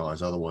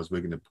recognize? Otherwise,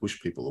 we're going to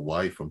push people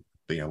away from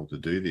being able to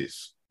do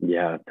this.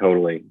 Yeah,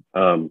 totally.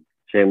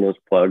 Shameless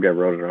plug. I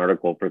wrote an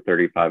article for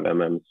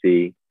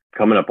 35mmC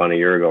coming up on a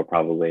year ago,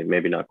 probably,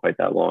 maybe not quite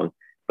that long,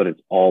 but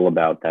it's all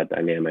about that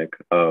dynamic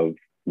of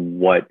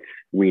what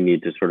we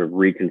need to sort of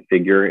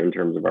reconfigure in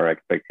terms of our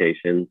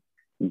expectations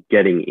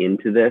getting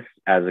into this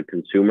as a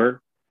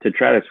consumer, to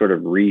try to sort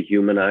of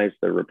rehumanize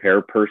the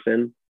repair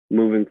person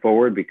moving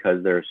forward,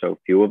 because there are so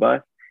few of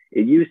us.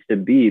 It used to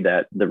be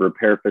that the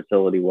repair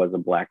facility was a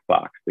black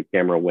box. The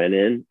camera went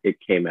in, it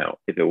came out.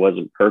 If it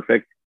wasn't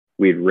perfect,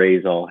 we'd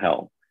raise all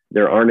hell.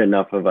 There aren't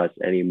enough of us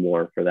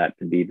anymore for that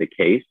to be the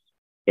case.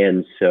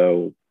 And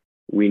so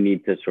we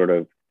need to sort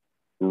of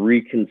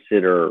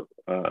reconsider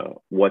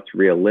what's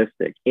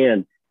realistic.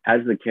 And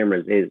as the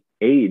cameras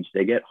age,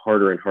 they get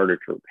harder and harder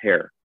to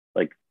repair.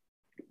 Like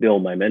Bill,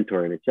 my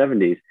mentor in his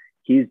 70s,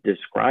 he's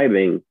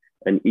describing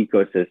an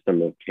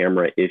ecosystem of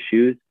camera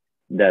issues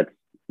that's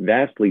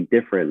vastly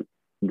different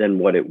than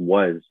what it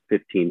was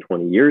 15,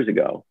 20 years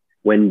ago,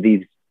 when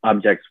these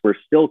objects were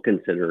still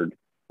considered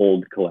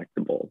old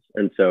collectibles.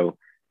 And so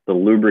the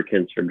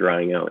lubricants are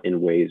drying out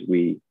in ways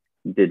we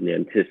didn't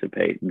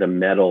anticipate. The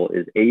metal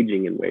is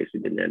aging in ways we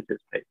didn't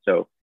anticipate.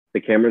 So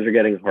the cameras are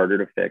getting harder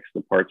to fix.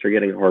 The parts are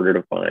getting harder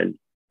to find.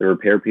 The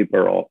repair people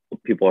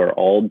are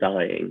all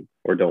dying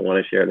or don't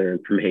want to share their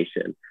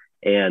information.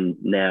 And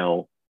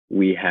now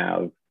we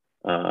have,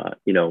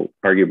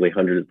 arguably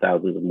hundreds of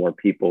thousands of more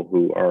people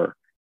who are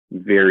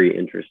very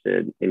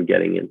interested in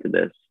getting into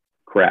this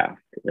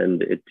craft.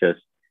 And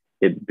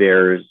it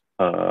bears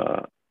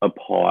a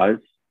pause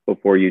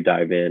before you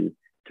dive in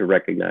to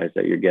recognize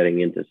that you're getting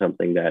into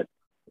something that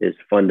is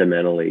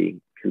fundamentally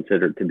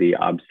considered to be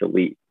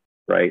obsolete,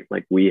 right?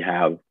 Like we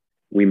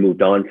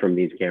moved on from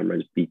these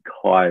cameras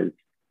because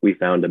we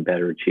found a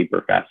better,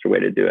 cheaper, faster way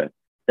to do it.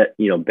 That,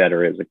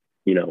 better is,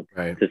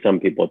 right. To some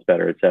people it's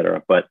better, et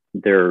cetera. But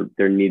there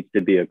needs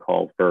to be a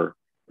call for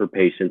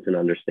patience and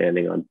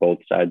understanding on both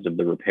sides of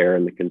the repair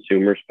and the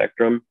consumer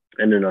spectrum,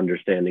 and an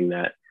understanding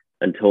that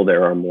until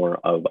there are more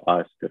of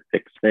us to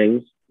fix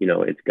things,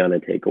 it's going to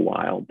take a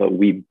while. But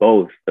we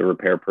both, the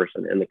repair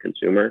person and the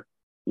consumer,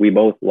 we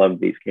both love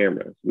these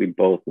cameras. We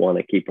both want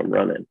to keep them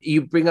running.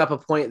 You bring up a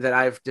point that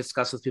I've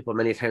discussed with people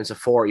many times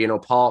before.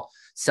 Paul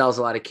sells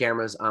a lot of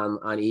cameras on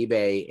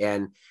eBay,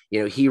 and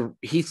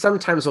he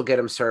sometimes will get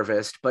them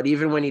serviced, but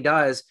even when he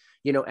does,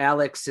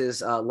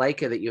 Alex's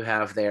Leica that you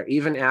have there,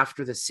 even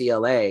after the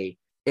CLA,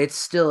 it's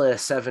still a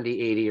 70,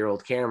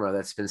 80-year-old camera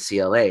that's been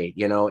CLA'd,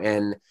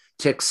 and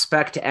to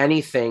expect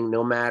anything,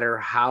 no matter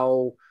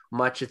how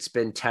much it's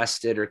been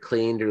tested or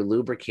cleaned or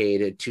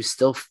lubricated, to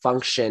still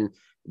function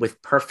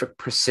with perfect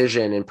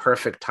precision and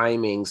perfect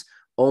timings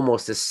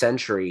almost a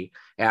century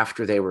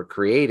after they were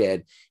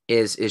created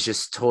is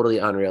just totally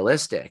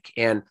unrealistic.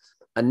 And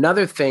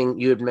another thing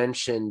you had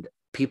mentioned,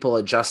 people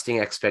adjusting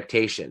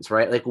expectations,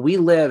 right? Like, we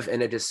live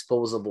in a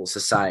disposable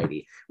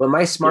society. When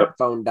my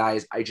smartphone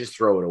dies, I just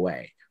throw it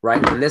away, right?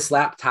 When this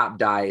laptop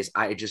dies,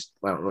 I just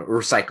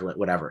recycle it,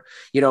 whatever.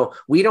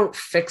 We don't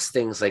fix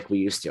things like we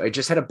used to. I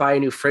just had to buy a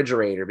new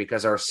refrigerator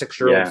because our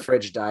 6-year-old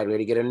fridge died. We had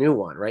to get a new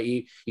one, right?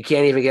 You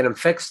can't even get them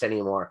fixed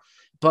anymore.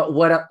 But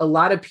what a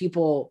lot of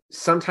people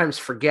sometimes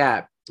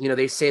forget,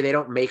 they say they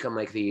don't make them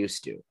like they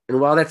used to. And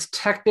while that's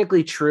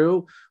technically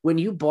true, when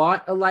you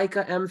bought a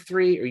Leica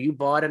M3 or you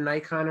bought a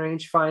Nikon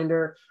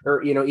rangefinder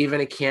or,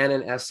 even a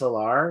Canon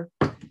SLR,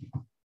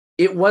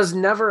 it was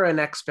never an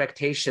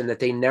expectation that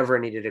they never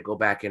needed to go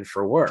back in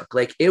for work.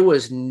 Like, it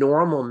was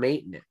normal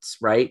maintenance,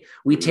 right?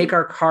 We take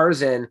our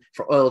cars in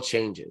for oil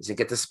changes and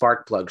get the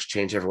spark plugs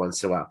changed every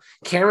once in a while.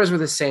 Cameras were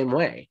the same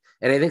way.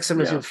 And I think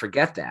sometimes people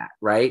forget that,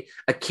 right?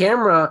 A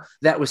camera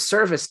that was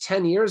serviced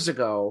 10 years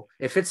ago,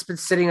 if it's been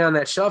sitting on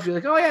that shelf, you're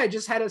like, oh yeah, I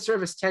just had it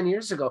serviced 10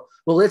 years ago.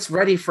 Well, it's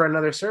ready for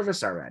another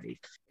service already.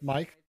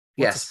 Mike,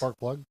 yes. A spark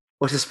plug?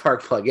 What's a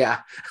spark plug?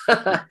 Yeah.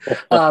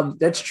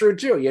 That's true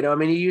too.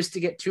 You used to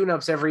get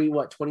tune-ups every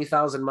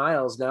 20,000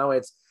 miles. Now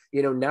it's,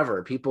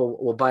 never.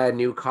 People will buy a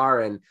new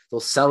car and they'll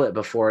sell it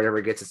before it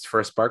ever gets its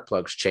first spark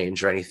plugs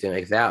changed or anything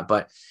like that.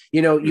 But,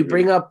 you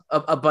bring up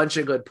a bunch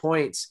of good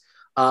points.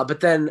 But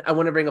then I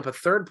want to bring up a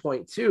third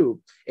point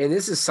too. And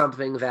this is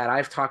something that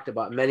I've talked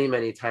about many,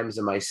 many times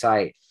in my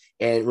site.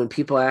 And when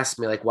people ask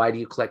me, like, why do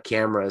you collect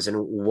cameras and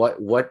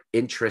what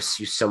interests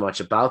you so much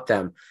about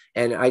them?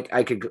 And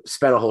I could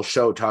spend a whole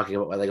show talking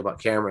about what I like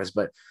about cameras,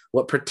 but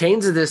what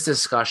pertains to this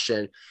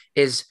discussion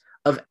is,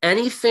 of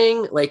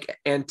anything like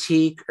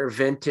antique or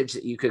vintage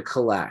that you could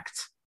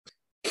collect,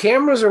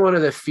 cameras are one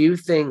of the few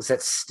things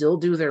that still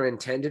do their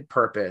intended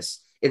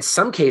purpose, in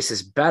some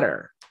cases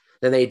better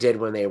than they did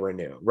when they were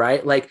new,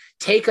 right? Like,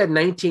 take a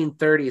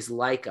 1930s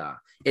Leica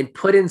and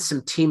put in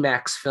some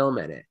T-Max film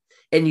in it,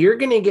 and you're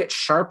going to get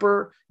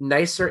sharper,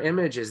 nicer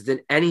images than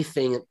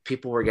anything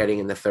people were getting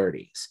in the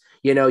 30s.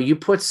 You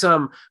put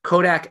some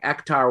Kodak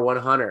Ektar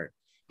 100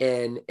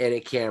 in a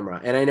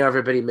camera, and I know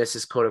everybody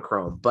misses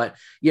Kodachrome, but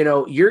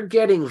you're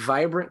getting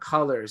vibrant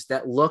colors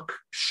that look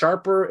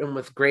sharper and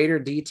with greater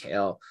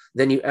detail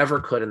than you ever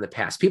could in the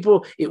past.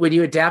 When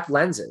you adapt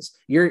lenses,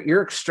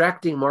 you're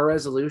extracting more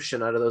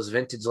resolution out of those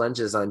vintage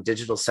lenses on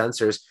digital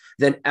sensors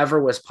than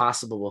ever was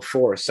possible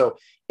before. So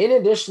in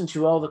addition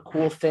to all the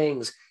cool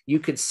things you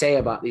could say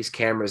about these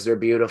cameras, they're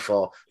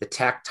beautiful, the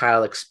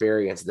tactile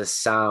experience, the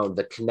sound,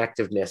 the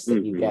connectiveness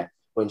that you get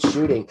when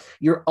shooting,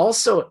 you're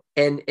also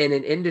in an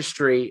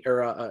industry,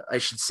 or I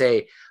should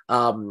say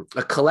a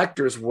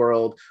collector's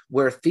world,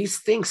 where these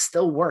things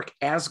still work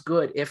as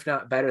good, if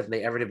not better, than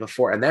they ever did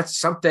before. And that's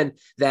something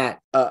that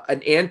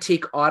an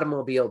antique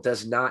automobile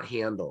does not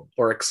handle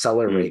or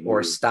accelerate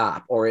or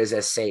stop, or is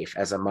as safe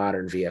as a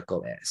modern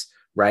vehicle is,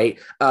 right?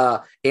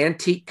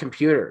 Antique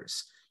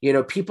computers,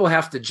 people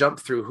have to jump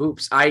through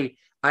hoops. I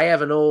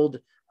have an old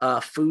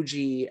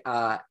Fuji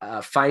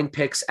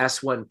FinePix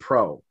S1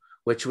 Pro,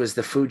 which was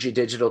the Fuji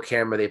digital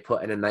camera they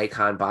put in a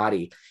Nikon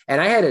body.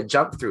 And I had to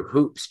jump through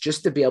hoops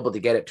just to be able to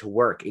get it to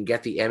work and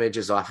get the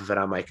images off of it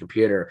on my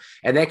computer.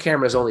 And that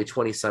camera is only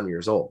 20 some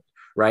years old,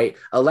 right?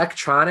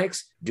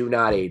 Electronics do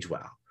not age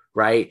well,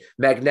 right?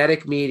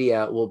 Magnetic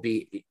media will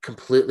be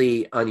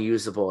completely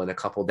unusable in a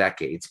couple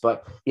decades.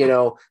 But,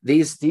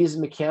 these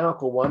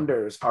mechanical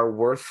wonders are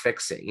worth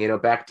fixing.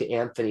 Back to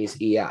Anthony's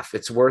EF,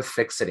 it's worth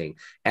fixing.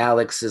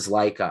 Alex's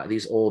Leica,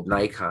 these old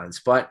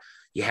Nikons. But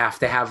you have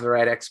to have the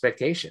right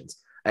expectations.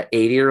 An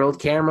 80-year-old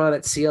camera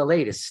that's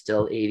CL8 is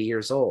still 80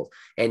 years old.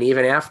 And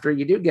even after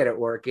you do get it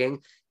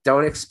working,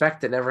 don't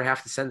expect to never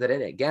have to send it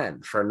in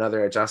again for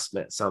another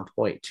adjustment at some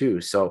point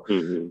too. So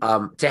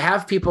to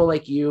have people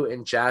like you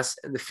and Jess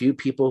and the few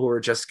people who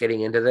are just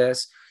getting into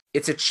this,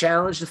 it's a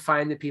challenge to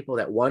find the people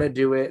that want to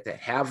do it,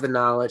 that have the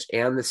knowledge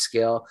and the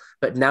skill.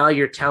 But now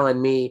you're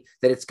telling me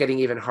that it's getting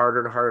even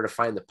harder and harder to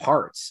find the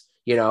parts.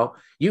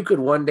 You could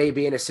one day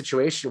be in a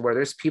situation where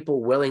there's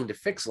people willing to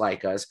fix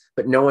Leicas,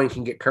 but no one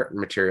can get curtain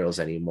materials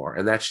anymore.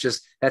 And that's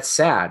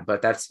sad,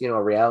 but that's,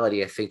 a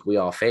reality I think we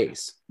all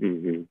face.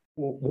 Well,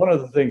 one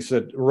of the things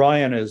that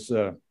Ryan is,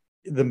 the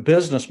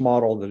business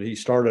model that he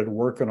started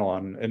working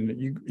on,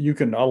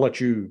 and I'll let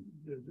you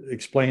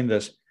explain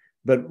this,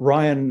 but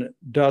Ryan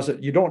does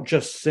it. You don't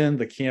just send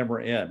the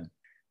camera in.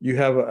 You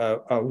have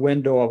a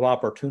window of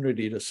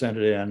opportunity to send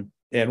it in.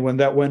 And when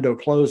that window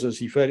closes,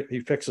 he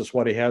fixes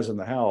what he has in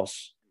the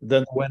house.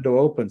 then the window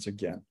opens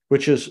again,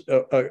 which is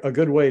a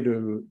good way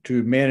to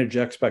manage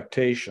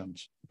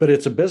expectations. But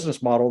it's a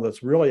business model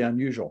that's really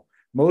unusual.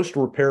 Most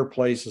repair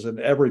places and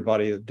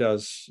everybody that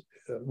does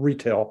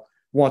retail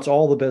wants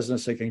all the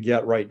business they can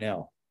get right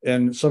now.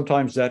 And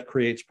sometimes that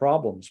creates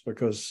problems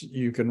because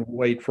you can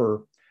wait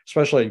for,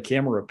 especially in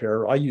camera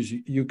repair. I use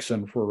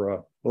Euxin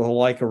for the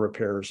Leica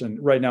repairs,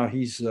 and right now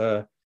he's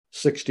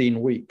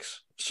 16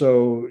 weeks.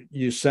 So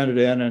you send it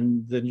in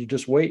and then you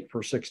just wait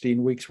for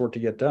 16 weeks for it to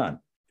get done.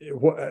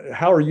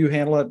 How are you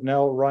handling it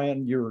now,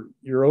 Ryan?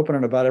 You're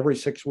opening about every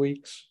 6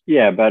 weeks?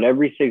 Yeah, about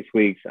every 6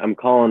 weeks. I'm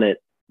calling it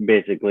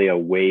basically a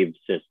wave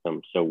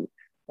system. So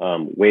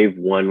wave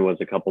 1 was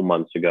a couple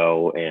months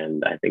ago,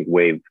 and I think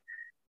we're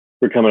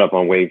coming up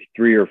on wave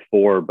 3 or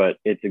 4, but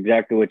it's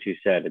exactly what you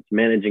said. It's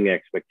managing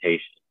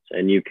expectations.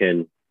 And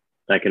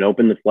I can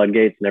open the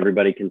floodgates and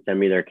everybody can send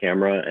me their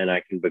camera, and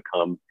I can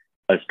become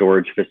a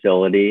storage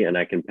facility, and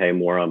I can pay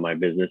more on my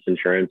business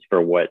insurance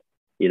for what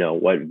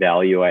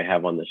value I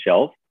have on the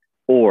shelf.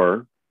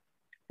 Or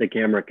the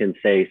camera can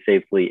stay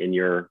safely in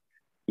your,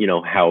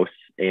 house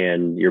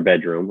and your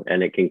bedroom,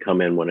 and it can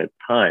come in when it's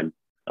time.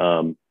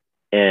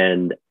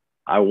 And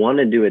I want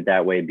to do it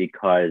that way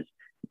because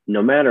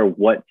no matter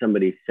what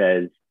somebody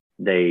says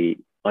they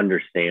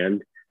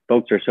understand,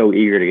 folks are so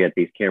eager to get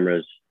these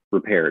cameras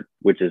repaired,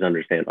 which is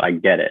understandable. I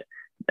get it.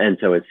 And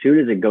so as soon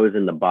as it goes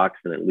in the box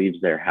and it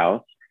leaves their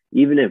house,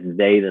 even if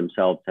they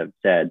themselves have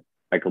said,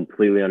 I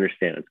completely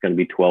understand, it's going to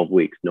be 12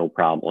 weeks, no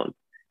problem.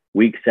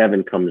 Week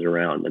 7 comes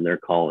around and they're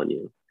calling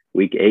you.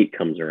 Week 8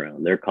 comes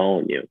around, they're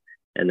calling you.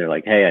 And they're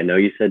like, hey, I know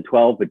you said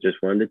 12, but just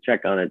wanted to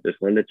check on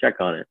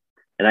it.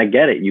 And I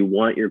get it. You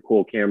want your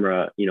cool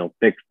camera,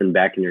 fixed and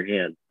back in your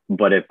hand.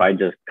 But if I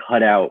just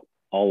cut out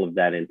all of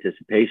that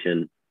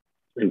anticipation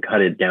and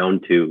cut it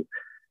down to,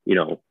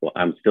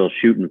 I'm still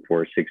shooting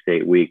for 6 to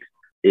 8 weeks,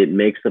 it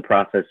makes the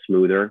process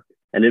smoother.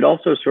 And it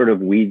also sort of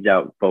weeds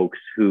out folks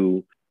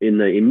who, in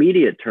the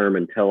immediate term,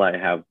 until I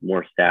have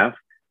more staff,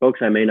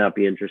 folks I may not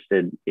be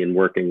interested in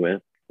working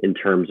with in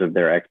terms of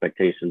their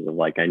expectations of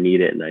like, I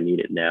need it and I need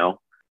it now.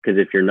 Because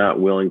if you're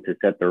not willing to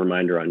set the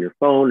reminder on your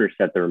phone or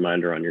set the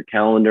reminder on your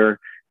calendar,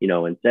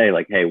 and say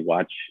like, hey,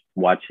 watch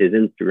his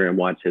Instagram,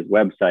 watch his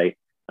website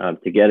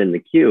to get in the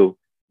queue,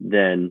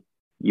 then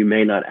you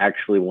may not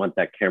actually want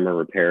that camera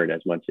repaired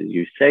as much as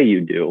you say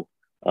you do.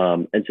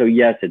 And so,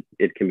 yes,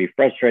 it can be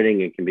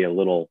frustrating. It can be a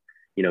little,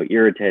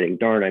 irritating.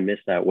 Darn, I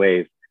missed that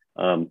wave.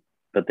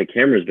 But the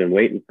camera's been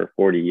waiting for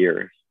 40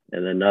 years,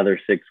 and another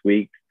 6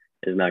 weeks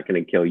is not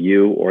going to kill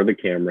you or the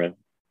camera.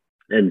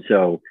 And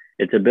so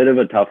it's a bit of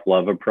a tough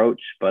love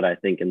approach, but I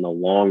think in the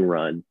long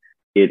run,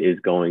 it is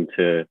going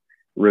to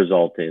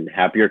result in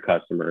happier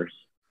customers,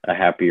 a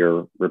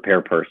happier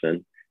repair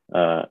person,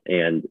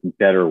 and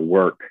better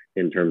work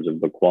in terms of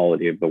the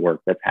quality of the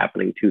work that's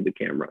happening to the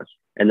cameras.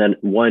 And then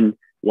one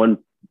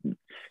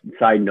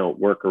side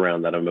note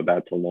workaround that I'm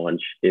about to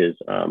launch is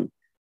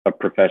a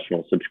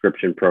professional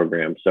subscription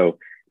program. So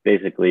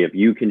basically, if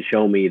you can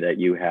show me that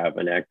you have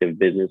an active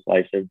business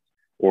license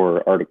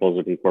or articles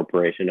of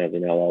incorporation as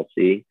an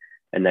LLC,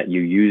 and that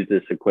you use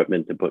this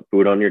equipment to put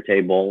food on your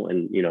table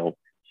and,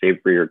 save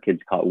for your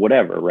kids' college,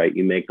 whatever, right?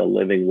 You make a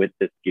living with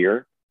this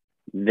gear,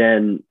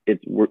 then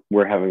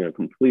we're having a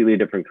completely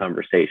different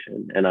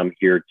conversation. And I'm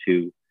here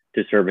to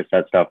service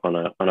that stuff on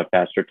a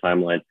faster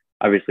timeline,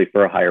 obviously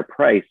for a higher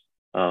price.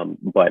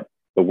 But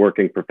the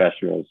working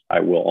professionals, I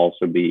will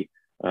also be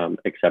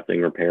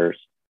accepting repairs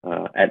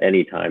at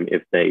any time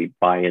if they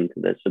buy into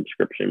the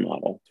subscription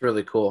model. It's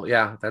really cool.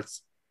 Yeah,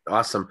 that's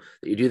awesome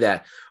that you do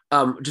that.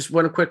 Just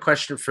one quick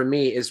question for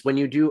me is, when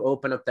you do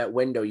open up that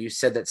window, you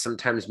said that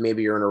sometimes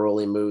maybe you're in a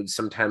rolling mood,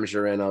 sometimes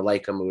you're in a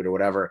Leica mood or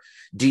whatever.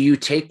 Do you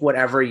take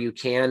whatever you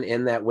can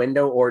in that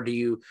window, or do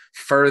you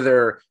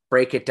further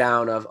break it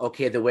down of,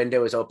 okay, the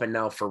window is open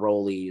now for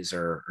rollies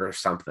or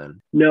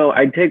something? No,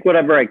 I take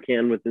whatever I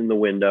can within the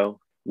window,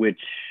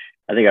 which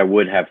I think I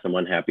would have some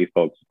unhappy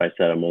folks if I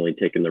said I'm only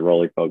taking the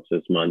rolly folks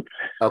this month.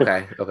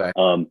 Okay.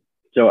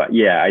 So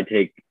yeah, I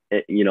take,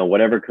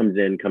 whatever comes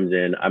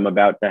in. I'm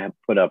about to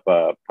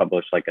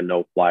publish like a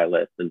no-fly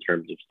list in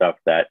terms of stuff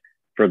that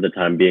for the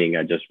time being,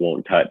 I just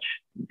won't touch,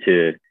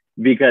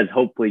 because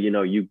hopefully,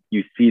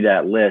 you see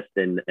that list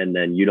and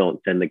then you don't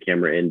send the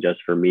camera in just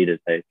for me to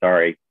say,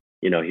 sorry,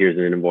 here's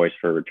an invoice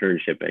for return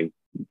shipping.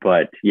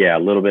 But yeah, a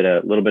little bit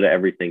of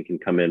everything can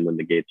come in when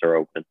the gates are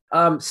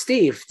open.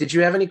 Steve, did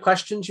you have any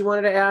questions you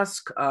wanted to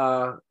ask?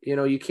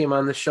 You came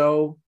on the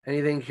show.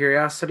 Anything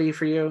curiosity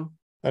for you?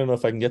 I don't know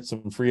if I can get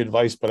some free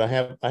advice, but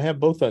I have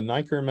both a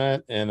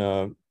Nicormat and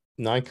a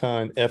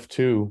Nikon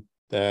F2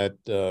 that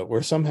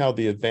where somehow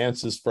the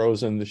advance is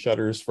frozen, the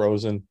shutter is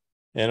frozen,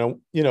 and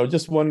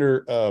just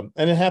wonder.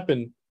 And it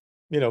happened,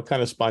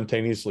 kind of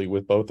spontaneously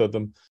with both of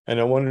them. And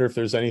I wonder if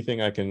there's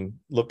anything I can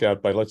look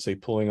at by, let's say,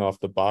 pulling off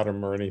the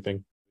bottom or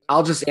anything.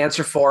 I'll just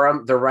answer for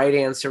them. The right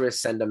answer is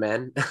send them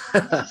in.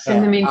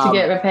 Send them in to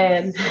get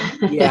repaired.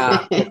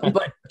 Yeah.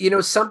 But,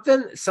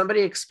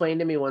 somebody explained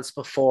to me once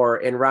before,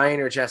 and Ryan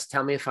or Jess,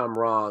 tell me if I'm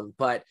wrong,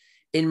 but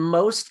in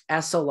most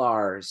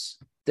SLRs,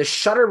 the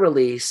shutter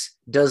release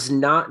does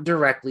not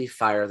directly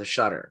fire the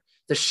shutter.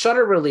 The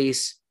shutter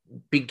release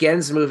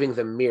begins moving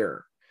the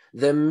mirror.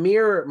 The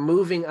mirror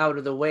moving out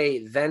of the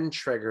way then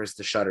triggers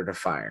the shutter to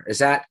fire. Is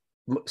that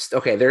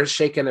okay? They're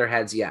shaking their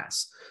heads.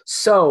 Yes.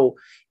 So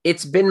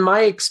it's been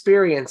my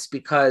experience,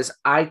 because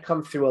I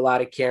come through a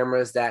lot of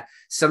cameras, that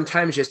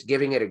sometimes just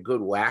giving it a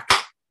good whack,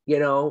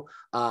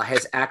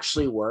 has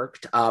actually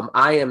worked.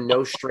 I am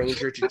no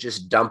stranger to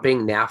just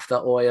dumping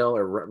naphtha oil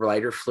or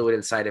lighter fluid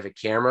inside of a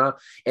camera,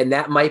 and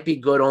that might be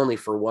good only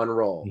for one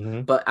roll.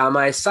 Mm-hmm. But on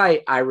my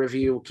site, I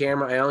review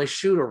camera. I only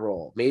shoot a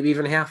roll, maybe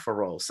even half a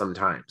roll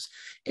sometimes.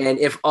 And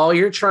if all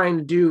you're trying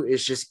to do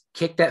is just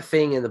kick that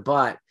thing in the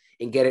butt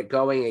and get it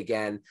going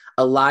again,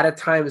 a lot of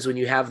times when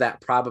you have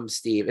that problem,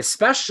 Steve,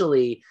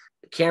 especially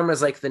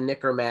cameras like the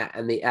Nikkormat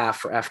and the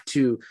F or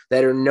F2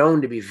 that are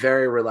known to be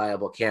very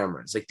reliable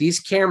cameras, like these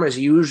cameras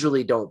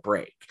usually don't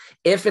break.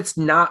 If it's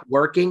not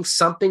working,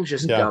 something's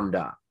just gummed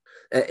up.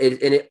 And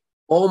it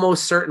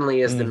almost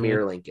certainly is the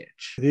mirror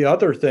linkage. The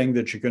other thing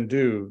that you can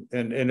do,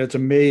 and it's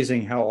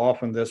amazing how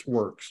often this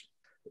works,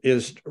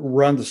 is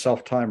run the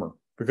self-timer.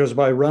 Because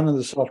by running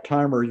the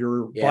self-timer,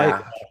 you're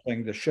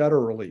bypassing the shutter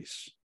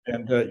release.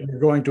 And you're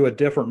going to a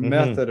different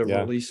method of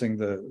releasing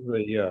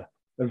the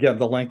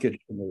linkage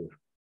to move.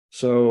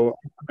 So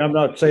I'm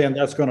not saying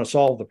that's going to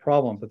solve the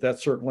problem, but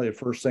that's certainly a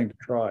first thing to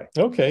try.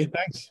 Okay,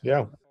 thanks.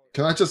 Yeah.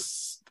 Can I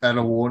just add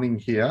a warning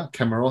here?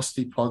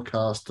 Camerosity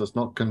Podcast does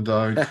not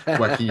condone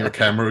whacking your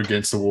camera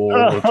against the wall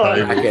or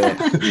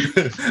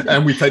table.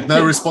 And we take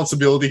no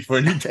responsibility for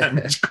any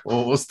damage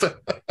caused.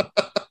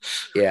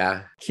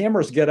 Yeah.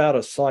 Cameras get out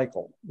of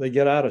cycle. They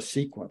get out of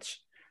sequence.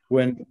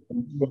 When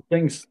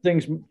things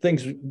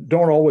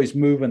don't always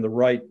move in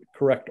the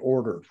correct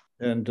order.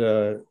 And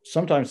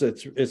sometimes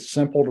it's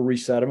simple to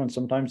reset them, and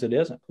sometimes it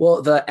isn't.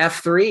 Well, the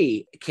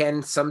F3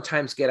 can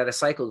sometimes get out of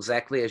cycle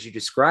exactly as you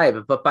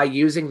describe, but by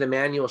using the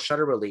manual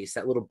shutter release,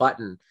 that little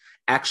button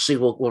actually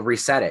will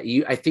reset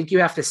it. I think you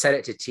have to set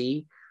it to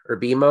T or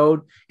B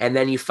mode, and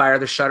then you fire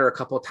the shutter a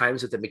couple of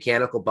times with the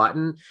mechanical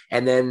button,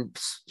 and then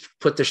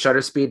put the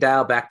shutter speed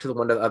dial back to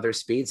one of the other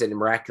speeds, and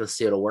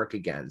miraculously it'll work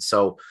again.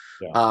 So,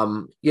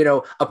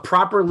 a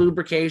proper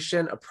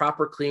lubrication, a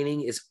proper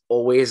cleaning is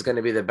always going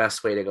to be the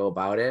best way to go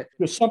about it.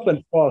 Because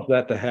something caused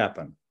that to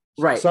happen.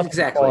 Right, something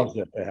exactly. Caused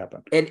it to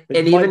happen. And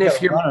even if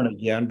you're running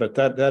again, but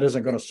that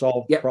isn't going to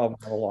solve the problem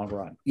in the long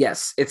run.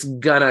 Yes, it's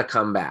gonna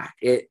come back.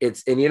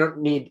 It's and you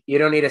don't need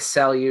a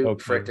Cellular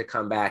for it to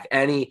come back.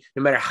 No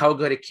matter how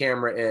good a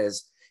camera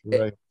is,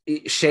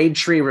 shade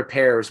tree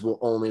repairs will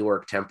only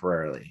work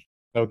temporarily.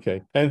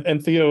 Okay,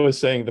 and Theo is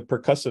saying the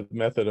percussive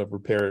method of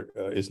repair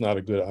is not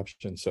a good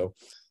option. So,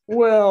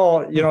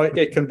 well,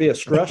 it can be a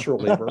stress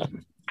reliever.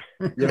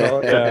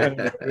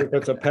 If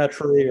it's a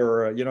Petri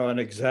or an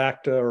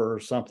Exacta or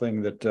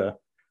something that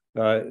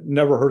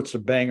never hurts to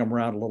bang them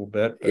around a little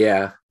bit.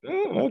 Yeah.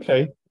 Oh,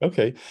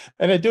 okay.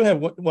 And I do have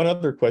one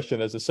other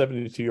question. As a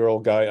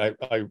 72-year-old guy,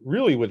 I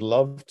really would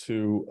love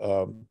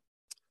to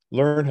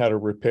learn how to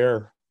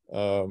repair,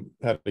 how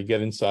to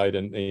get inside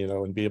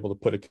and be able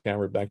to put a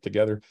camera back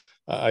together.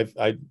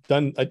 I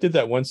did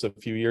that once a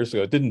few years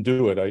ago. I didn't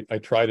do it. I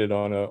tried it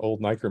on an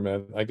old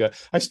Nikkormat.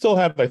 I still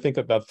have, I think,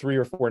 about 3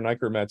 or 4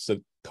 Nikkormats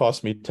that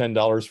cost me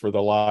 $10 for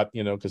the lot,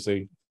 because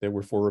they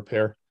were for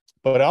repair.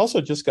 But I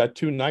also just got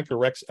 2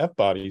 Nikkor F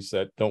bodies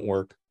that don't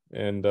work,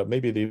 and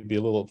maybe they'd be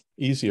a little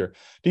easier.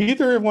 Do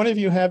either one of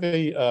you have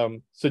a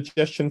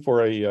suggestion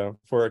for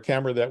a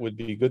camera that would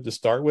be good to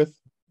start with,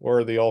 or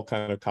are they all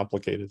kind of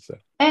complicated? So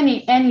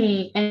any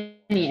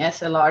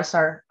SLRs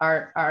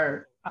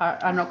are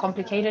not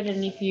complicated,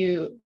 and if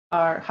you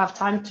have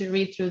time to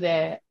read through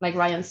like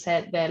Ryan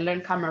said, the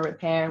Learn Camera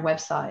Repair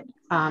website,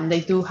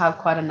 they do have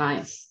quite a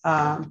nice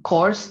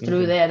course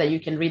through there that you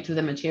can read through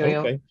the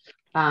material. Okay.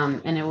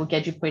 And it will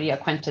get you pretty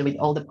acquainted with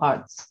all the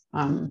parts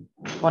on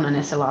an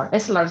SLR.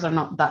 SLRs are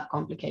not that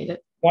complicated.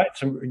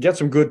 Get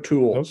some good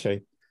tools.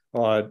 Okay.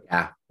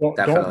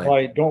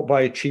 Don't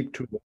buy a cheap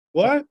tool.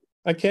 What?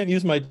 I can't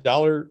use my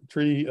Dollar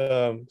Tree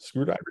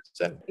screwdriver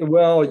set.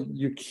 Well,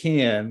 you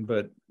can,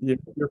 but you're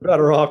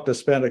better off to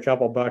spend a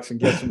couple bucks and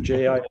get some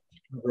JI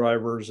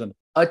screwdrivers and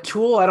a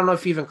tool. I don't know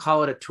if you even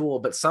call it a tool,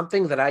 but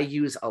something that I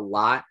use a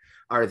lot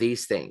are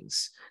these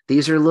things.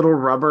 These are little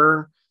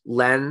rubber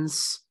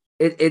lens.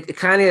 It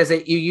kind of is.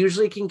 You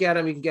usually can get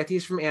them. You can get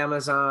these from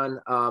Amazon.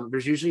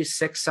 There's usually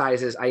 6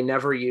 sizes. I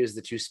never use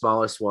the 2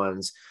 smallest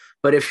ones.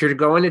 But if you're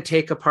going to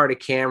take apart a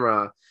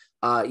camera,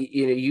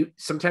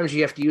 sometimes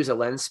you have to use a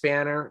lens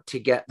spanner to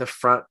get the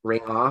front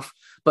ring off.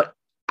 But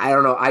I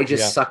don't know. I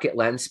just suck at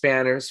lens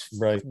spanners.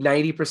 Right.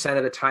 90%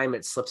 of the time,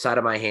 it slips out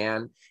of my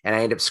hand, and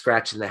I end up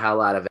scratching the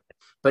hell out of it.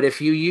 But if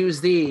you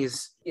use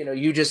these,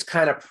 you just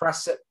kind of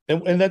press it.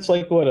 And that's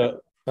like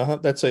what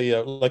that's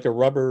like a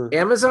rubber.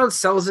 Amazon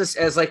sells this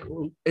as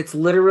it's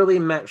literally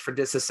meant for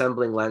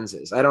disassembling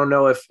lenses. I don't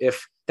know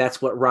if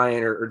that's what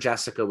Ryan or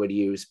Jessica would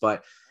use,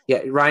 but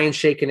yeah, Ryan's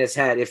shaking his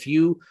head. If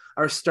you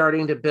are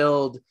starting to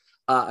build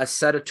a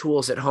set of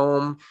tools at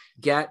home,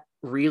 get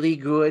really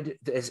good,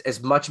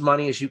 as much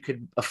money as you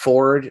could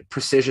afford,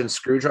 precision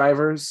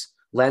screwdrivers.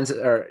 Lens,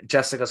 or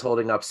Jessica's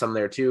holding up some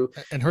there too.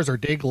 And hers are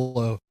day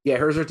glow. Yeah,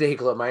 hers are day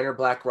glow. Mine are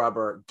black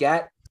rubber.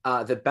 Get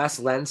the best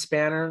lens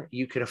spanner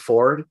you could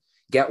afford.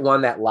 Get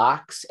one that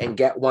locks, and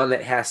get one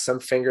that has some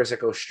fingers that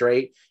go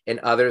straight and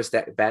others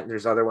that bent.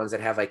 There's other ones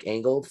that have like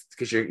angled,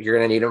 because you're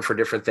going to need them for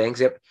different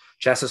things. Yep.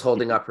 Jess is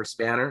holding up her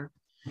spanner,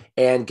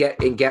 and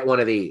get one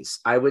of these.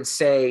 I would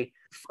say,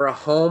 for a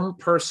home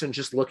person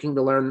just looking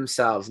to learn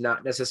themselves,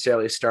 not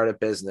necessarily start a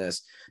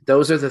business,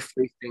 those are the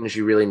 3 things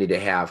you really need to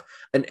have.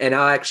 And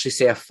I'll actually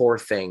say a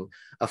fourth thing.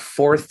 A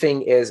fourth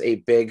thing is a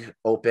big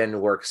open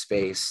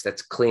workspace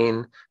that's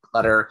clean,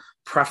 clutter,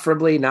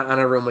 preferably not on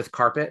a room with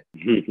carpet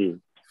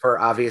for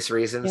obvious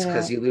reasons,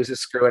 because you lose a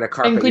screw in a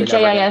carpet. And good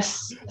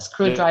JIS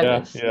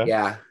screwdrivers.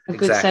 Yeah, a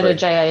good set of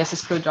JIS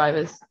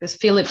screwdrivers, because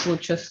Phillips will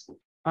just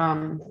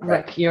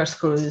wreck your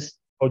screws.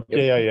 Oh,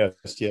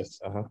 JIS, yes.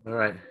 All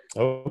right.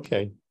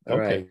 Okay. All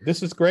Okay. right.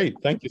 This is great.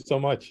 Thank you so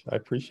much. I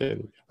appreciate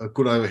it. A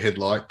good overhead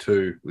light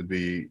too would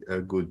be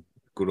a good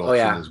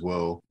option as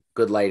well.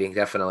 Good lighting,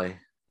 definitely.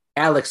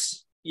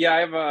 Alex. Yeah, I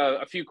have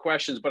a few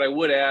questions, but I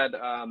would add,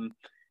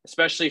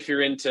 especially if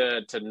you're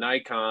into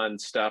Nikon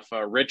stuff,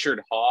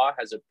 Richard Haw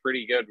has a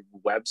pretty good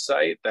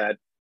website that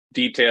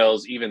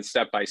details even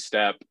step by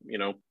step,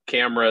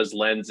 cameras,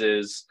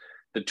 lenses,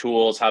 the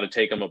tools, how to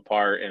take them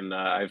apart, and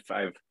I've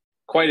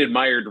quite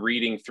admired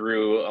reading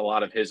through a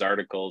lot of his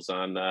articles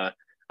on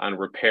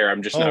repair.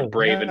 I'm just not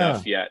brave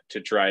enough yet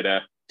to try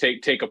to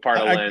take apart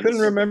a lens. I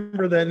couldn't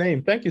remember that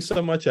name. Thank you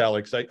so much,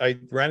 Alex. I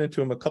ran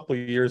into him a couple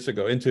of years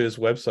ago, into his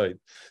website.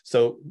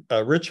 So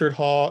Richard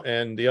Haw,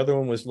 and the other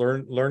one was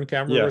Learn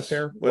Camera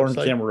Repair website. Learn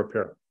Camera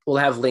Repair. We'll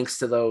have links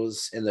to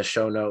those in the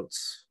show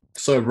notes.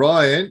 So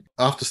Ryan,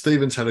 after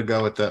Stevens had a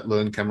go at that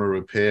Learn Camera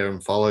Repair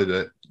and followed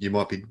it, you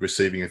might be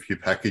receiving a few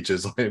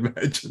packages, I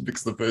imagine,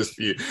 because the first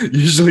few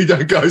usually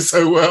don't go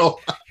so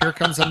well. Here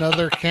comes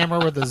another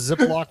camera with a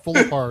Ziploc full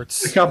of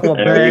parts. A couple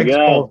of bags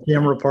full of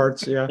camera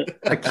parts,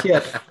 a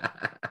kit.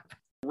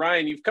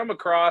 Ryan, you've come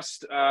across,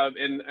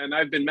 and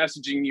I've been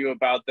messaging you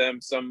about them,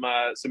 some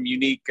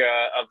unique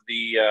of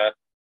the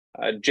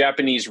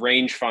Japanese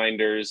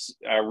rangefinders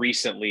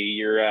recently.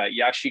 Your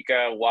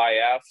Yashica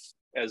YF,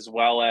 as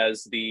well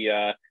as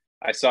the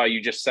I saw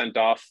you just sent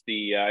off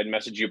the I'd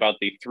messaged you about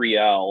the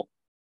 3L.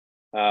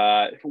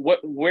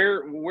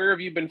 Where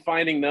have you been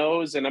finding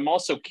those? And I'm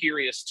also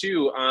curious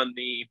too on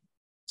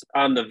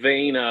the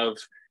vein of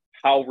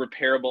how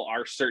repairable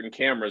are certain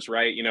cameras,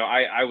 right?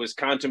 I was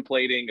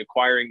contemplating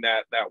acquiring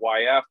that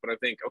YF, but I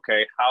think,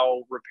 okay,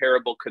 how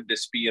repairable could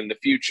this be in the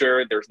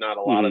future? There's not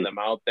a lot of them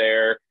out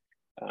there.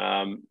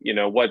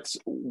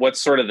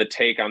 What's sort of the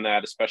take on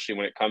that, especially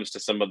when it comes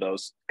to some of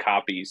those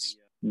copies?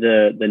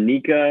 The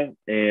Nikon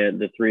and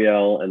the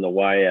 3L and the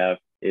YF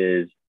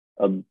is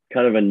a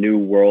kind of a new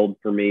world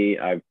for me.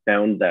 I've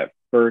found that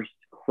first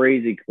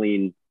crazy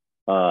clean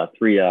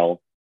 3L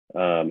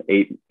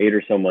 8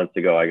 or so months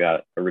ago. I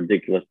got a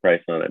ridiculous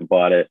price on it,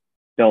 bought it,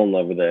 fell in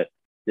love with it,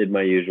 did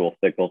my usual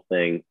fickle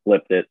thing,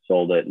 flipped it,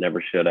 sold it,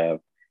 never should have.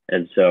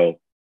 And so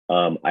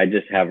I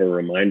just have a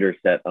reminder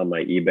set on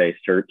my eBay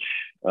search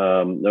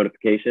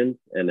notifications,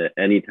 and at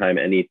anytime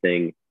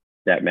anything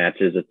that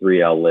matches a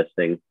 3L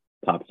listing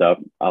pops up,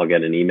 I'll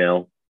get an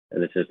email.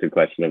 And it's just a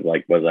question of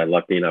like, was I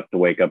lucky enough to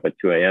wake up at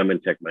 2 a.m.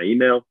 and check my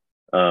email?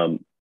 So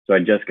I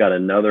just got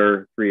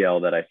another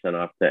 3L that I sent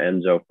off to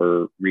Enzo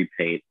for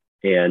repaint.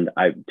 And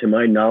to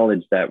my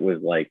knowledge, that's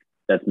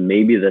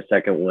maybe the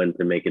second one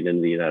to make it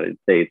into the United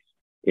States.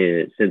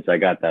 Since I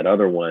got that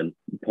other one,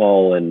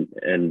 Paul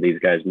and these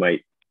guys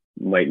might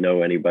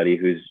know anybody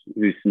who's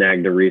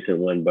snagged a recent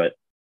one, but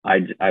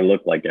I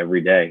look like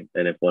every day.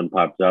 And if one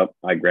pops up,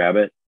 I grab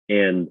it.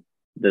 And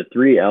the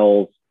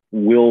 3Ls,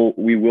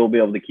 we will be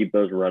able to keep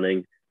those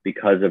running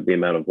because of the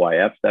amount of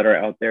YFs that are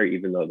out there,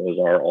 even though those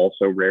are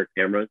also rare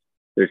cameras.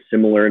 They're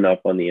similar enough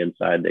on the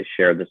inside. They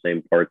share the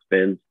same parts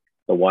bins.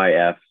 The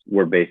YFs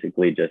were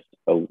basically just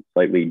a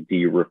slightly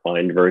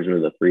de-refined version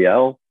of the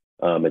 3L.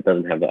 It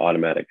doesn't have the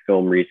automatic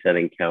film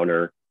resetting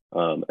counter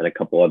and a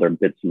couple other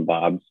bits and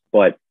bobs.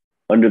 But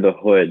under the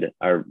hood,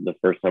 the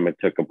first time I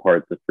took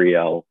apart the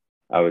 3L,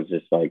 I was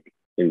just like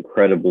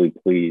incredibly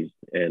pleased,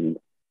 and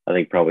I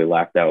think probably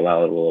laughed out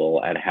loud a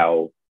little at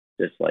how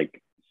just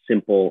like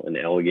simple and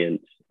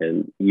elegant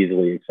and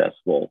easily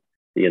accessible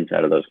the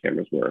inside of those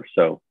cameras were.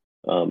 So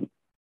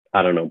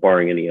I don't know,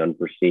 barring any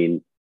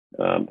unforeseen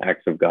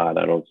acts of God,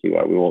 I don't see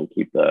why we won't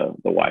keep the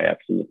YFs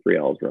and the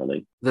 3Ls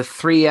running. The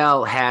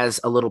 3L has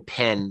a little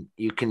pin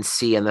you can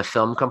see in the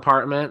film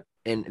compartment,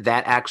 and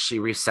that actually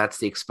resets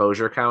the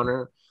exposure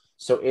counter.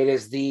 So it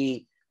is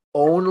the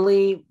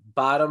only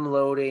bottom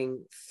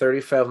loading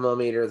 35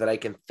 millimeter that I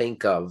can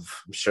think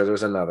of. I'm sure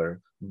there's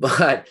another,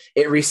 but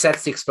it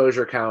resets the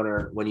exposure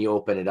counter when you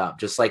open it up,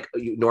 just like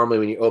normally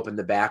when you open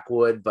the back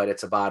would, but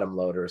it's a bottom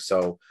loader.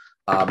 So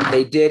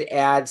they did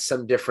add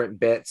some different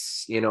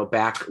bits,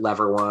 back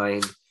lever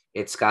line.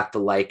 It's got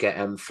the Leica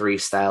M3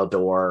 style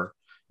door,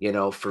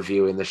 for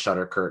viewing the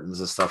shutter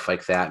curtains and stuff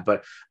like that.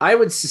 But I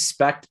would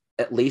suspect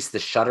at least the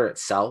shutter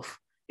itself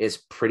is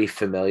pretty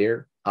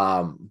familiar.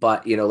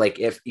 But, like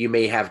if you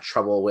may have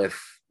trouble with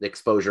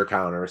exposure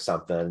counter or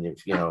something,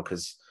 you know,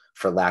 because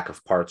for lack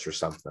of parts or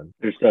something.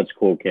 They're such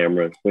cool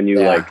cameras. When you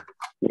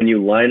when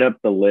you line up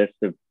the list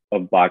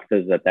of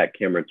boxes that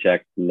camera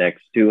checked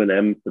next to an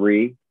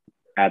M3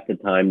 at the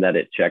time that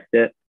it checked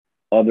it,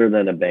 other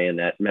than a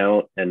bayonet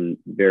mount and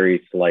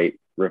very slight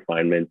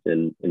refinements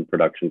in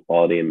production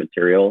quality and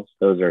materials,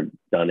 those are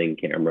stunning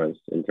cameras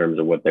in terms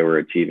of what they were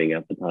achieving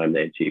at the time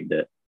they achieved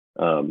it.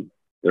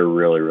 They're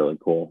really, really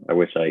cool. I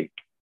wish I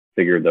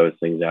figured those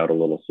things out a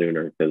little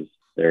sooner, because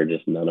there are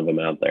just none of them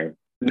out there.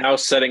 Now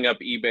setting up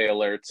eBay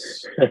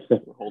alerts.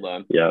 Hold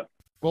on. Yeah.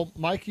 Well,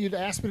 Mike, you'd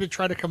asked me to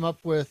try to come up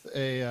with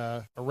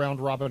a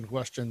round robin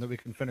question that we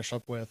can finish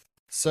up with.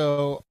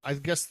 So I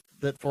guess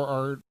that for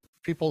our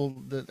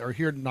people that are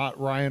here, not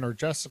Ryan or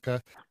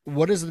Jessica,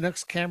 what is the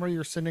next camera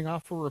you're sending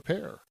off for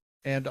repair?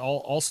 And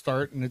I'll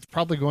start, and it's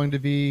probably going to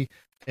be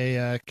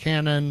a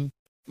Canon,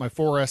 my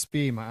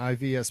 4SB, my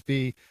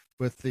IVSB,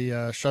 with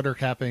the shutter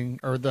capping,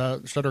 or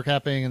the shutter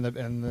capping and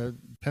the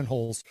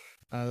pinholes.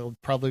 It'll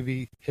probably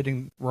be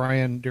hitting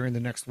Ryan during the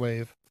next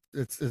wave.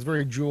 It's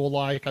very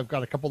jewel-like. I've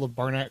got a couple of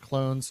Barnett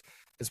clones.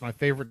 It's my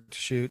favorite to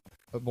shoot,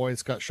 but boy,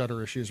 it's got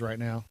shutter issues right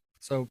now.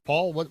 So,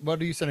 Paul,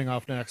 what are you sending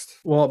off next?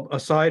 Well,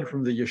 aside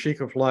from the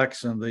Yashica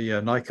Flex and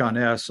the Nikon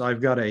S,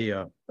 I've got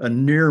a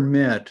near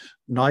mint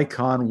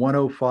Nikon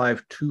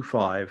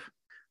 105-25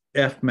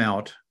 F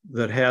mount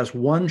that has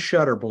one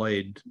shutter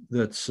blade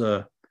that's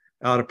out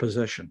of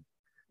position.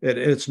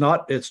 It's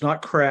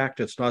not cracked,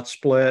 it's not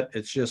split,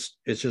 it's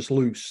just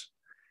loose.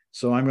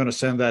 So I'm going to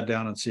send that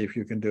down and see if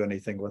you can do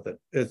anything with it.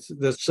 It's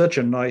such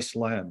a nice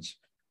lens,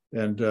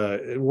 and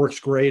it works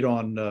great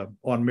on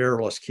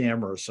mirrorless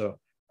cameras. So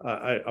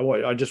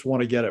I just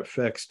want to get it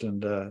fixed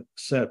and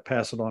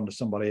pass it on to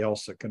somebody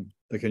else that can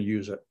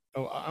use it.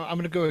 Oh, I'm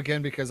going to go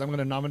again, because I'm going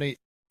to nominate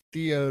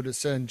Theo to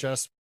send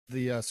Jess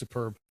the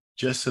Superb.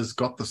 Jess has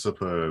got the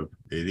Superb.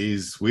 It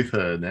is with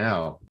her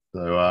now.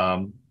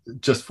 So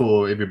just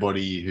for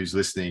everybody who's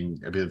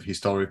listening, a bit of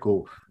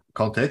historical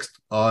context,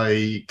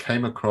 I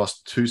came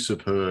across two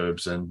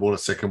Superbs and bought a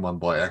second one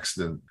by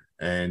accident.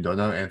 And I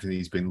know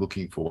Anthony's been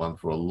looking for one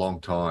for a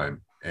long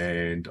time.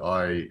 And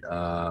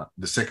the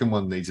second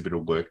one needs a bit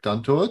of work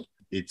done to it.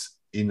 It's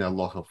in a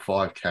lot of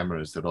 5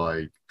 cameras that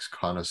I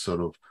kind of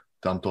sort of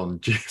dumped on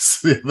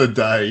Jess the other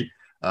day.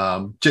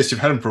 Jess,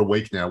 you've had them for a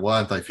week now. Why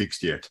aren't they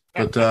fixed yet?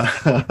 But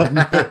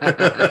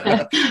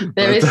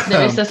there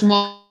is a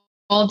small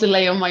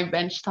delay on my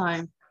bench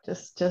time.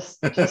 Just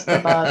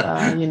about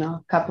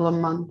a couple of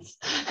months.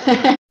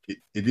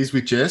 It is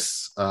with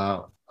Jess,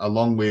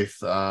 along with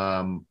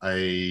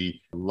a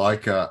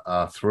Leica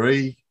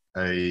R3,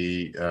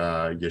 a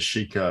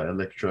Yashica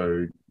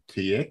Electro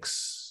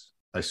TX,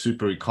 a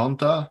Super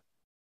Iconta,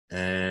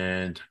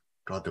 and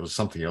God, there was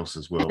something else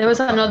as well. There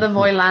was another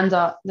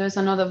Voigtlander. There's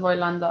another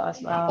Voigtlander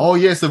as well. Oh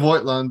yes, the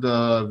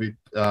Voigtlander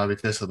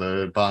Vitessa,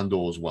 the barn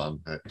doors one.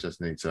 That just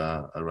needs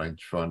a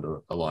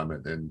rangefinder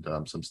alignment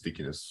and some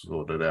stickiness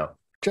sorted out.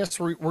 Jess,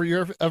 were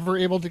you ever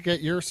able to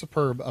get your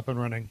Superb up and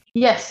running?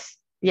 Yes,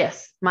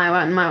 my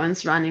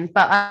one's running,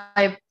 but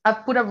I've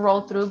put a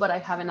roll through, but I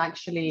haven't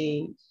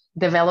actually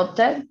developed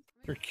it.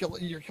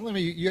 You're killing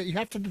me. You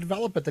have to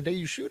develop it the day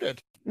you shoot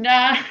it.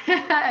 Nah,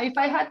 if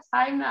I had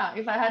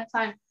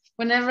time,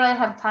 whenever I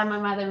have time,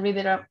 I'm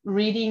either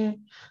reading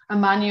a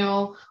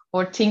manual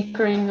or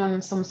tinkering on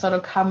some sort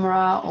of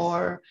camera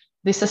or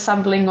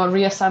disassembling or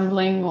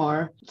reassembling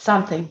or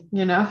something,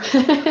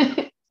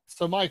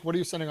 So, Mike, what are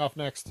you sending off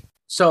next?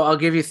 So I'll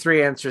give you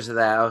 3 answers to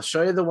that. I'll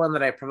show you the one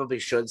that I probably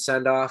should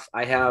send off.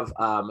 I have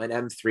an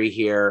M3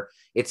 here.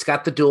 It's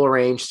got the dual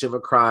range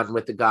Summicron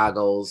with the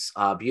goggles,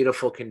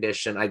 beautiful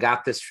condition. I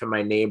got this from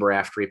my neighbor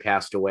after he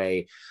passed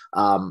away.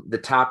 The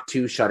top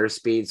 2 shutter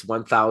speeds,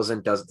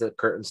 1000 the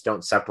curtains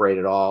don't separate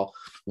at all.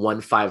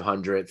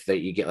 1/500th that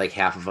you get like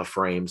half of a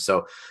frame.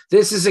 So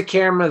this is a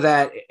camera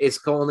that is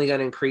only going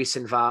to increase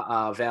in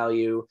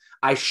value.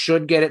 I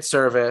should get it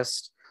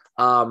serviced.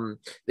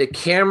 The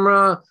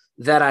camera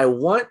that I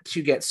want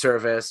to get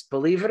serviced,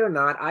 believe it or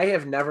not, I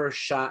have never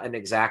shot an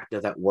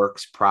Exacta that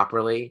works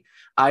properly.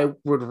 I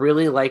would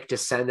really like to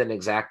send an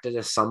Exacta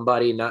to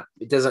somebody.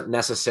 It doesn't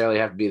necessarily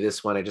have to be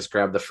this one. I just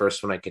grabbed the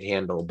first one I could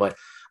handle, but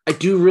I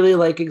do really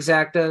like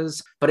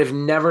Exactas, but I've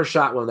never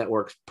shot one that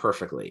works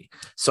perfectly.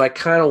 So I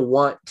kind of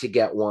want to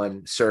get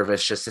one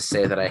serviced just to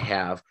say that I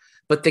have.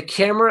 But the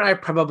camera I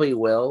probably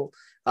will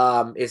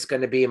is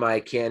going to be my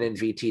Canon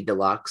VT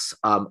Deluxe.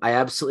 I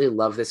absolutely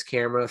love this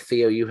camera.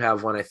 Theo, you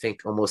have one, I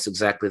think, almost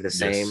exactly the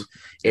same. Yes.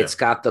 It's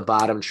got the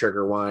bottom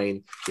trigger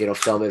wind,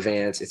 film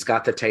advance. It's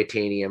got the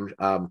titanium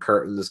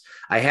curtains.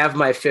 I have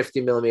my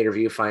 50 millimeter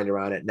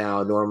viewfinder on it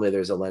now. Normally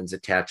there's a lens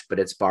attached, but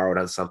it's borrowed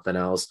on something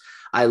else.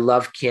 I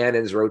love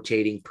Canon's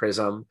rotating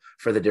prism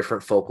for the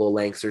different focal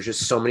lengths. There's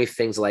just so many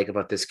things I like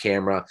about this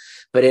camera,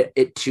 but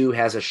it too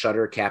has a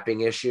shutter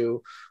capping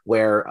issue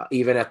where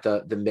even at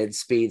the mid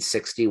speed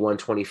 60,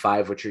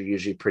 125, which are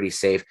usually pretty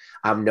safe,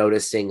 I'm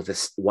noticing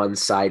this one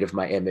side of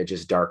my image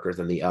is darker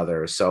than the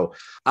other. So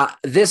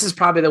this is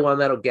probably the one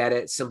that'll get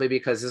it, simply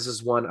because this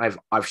is one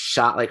I've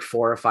shot like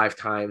 4 or 5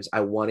 times. I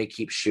want to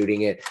keep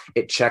shooting it.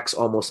 It checks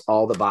almost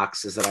all the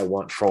boxes that I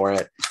want for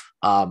it.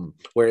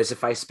 Whereas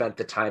if I spent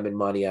the time and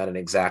money on an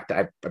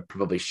Exacta, I'd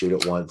probably shoot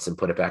it once and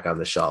put it back on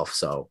the shelf.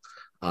 So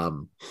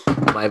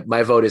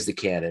my vote is the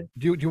Canon.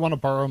 Do you want to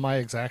borrow my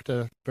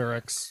Exacta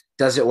Barracks?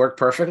 Does it work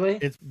perfectly?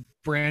 It's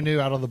brand new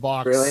out of the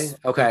box. Really?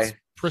 Okay. It's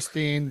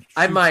pristine.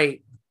 I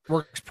might.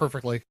 Works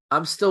perfectly.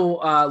 I'm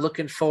still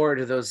looking forward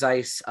to those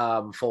Zeiss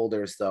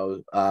folders,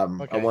 though.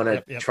 Okay. I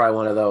want to try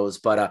one of those.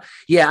 But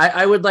yeah,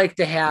 I would like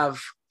to have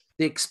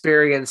the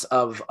experience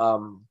of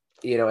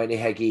you know, an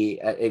Ihegi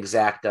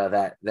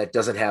Exacta that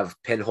doesn't have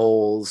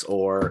pinholes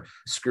or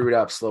screwed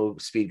up slow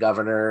speed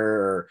governor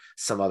or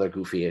some other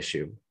goofy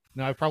issue.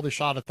 No, I probably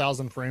shot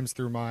 1,000 frames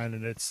through mine,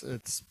 and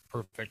it's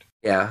perfect.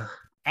 Yeah.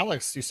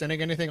 Alex, you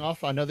sending anything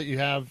off? I know that you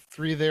have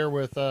 3 there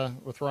with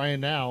Ryan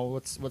now.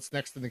 What's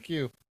next in the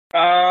queue?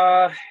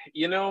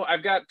 You know,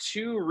 I've got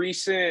 2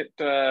 recent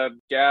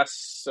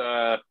gas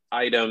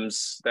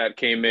items that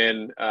came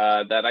in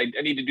that I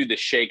need to do the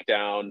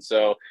shakedown.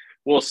 So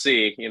we'll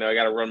see. You know, I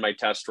got to run my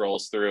test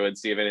rolls through and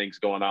see if anything's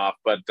going off.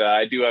 But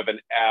I do have an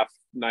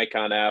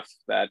Nikon F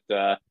that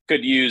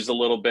could use a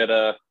little bit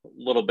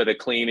of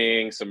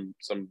cleaning, some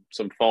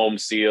foam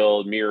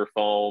seal, mirror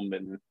foam,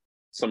 and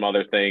some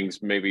other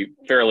things, maybe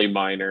fairly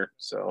minor.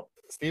 So,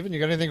 Steven, you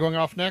got anything going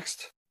off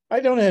next? I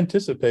don't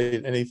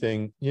anticipate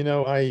anything. You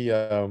know,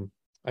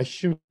 I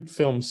shoot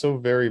film so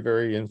very,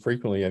 very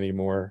infrequently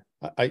anymore.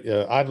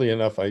 Oddly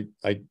enough,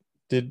 I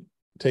did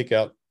take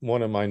out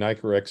one of my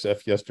Nikkor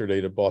XF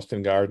yesterday to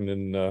Boston Garden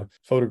and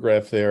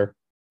photograph there.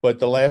 But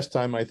the last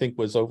time I think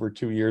was over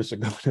 2 years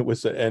ago. It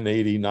was an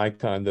N80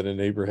 Nikon that a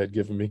neighbor had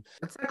given me.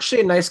 It's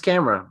actually a nice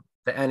camera,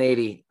 the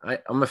N80.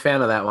 I'm a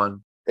fan of that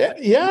one.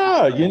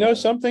 Yeah, you know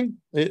something?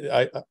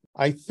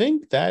 I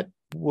think that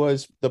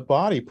was the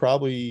body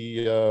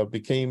probably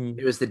became.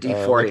 It was the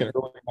D40. Like an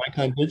early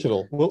Nikon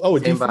digital. Well, a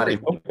Same D40. Body.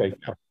 Okay,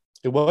 yeah.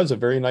 It was a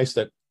very nice,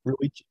 that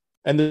really,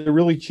 and the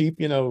really cheap.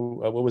 You know,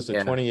 what was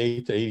it?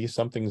 28 to 80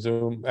 something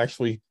zoom.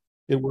 Actually,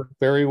 it worked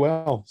very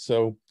well.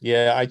 So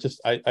yeah,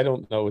 I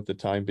don't know at the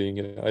time being.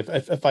 You know,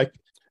 if I.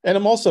 And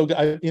I'm also,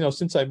 you know,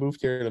 since I moved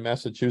here to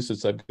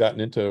Massachusetts, I've gotten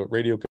into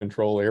radio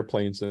control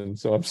airplanes, and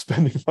so I'm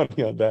spending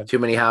money on that. Too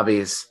many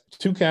hobbies.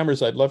 2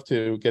 cameras I'd love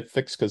to get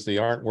fixed because they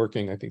aren't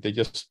working. I think they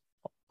just,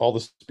 all the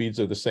speeds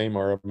are the same,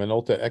 are a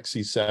Minolta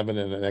XE7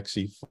 and an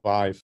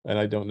XE5. And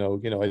I don't know,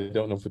 you know, I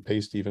don't know if it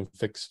pays to even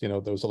fix, you know,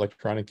 those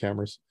electronic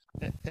cameras.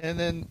 And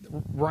then,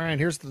 Ryan,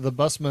 here's the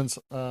busman's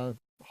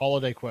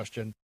holiday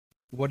question.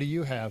 What do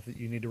you have that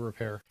you need to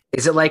repair?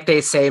 Is it like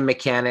they say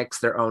mechanics,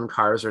 their own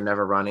cars are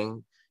never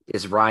running?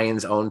 Is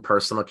Ryan's own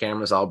personal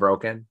cameras all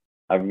broken?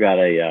 I've got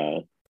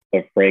a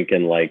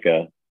Franken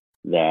Leica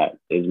that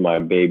is my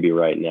baby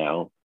right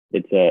now.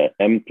 It's a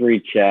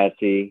M3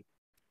 chassis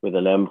with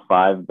an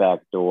M5 back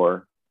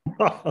door.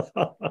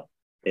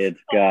 It's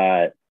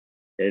got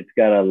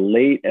a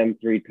late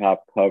M3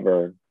 top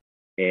cover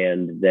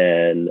and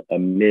then a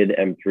mid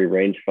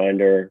M3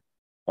 rangefinder,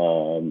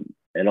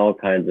 and all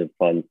kinds of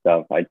fun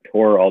stuff. I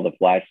tore all the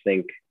flash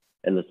sync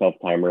and the self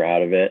timer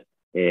out of it,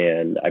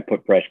 and I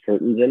put fresh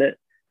curtains in it.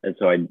 And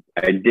so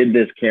I did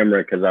this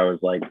camera because I was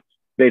like,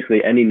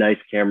 basically any nice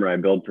camera I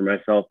build for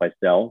myself, I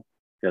sell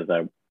because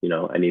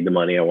I need the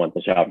money. I want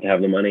the shop to have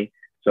the money.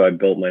 So I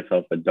built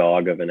myself a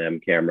dog of an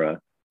M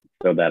camera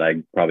so that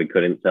I probably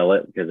couldn't sell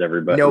it because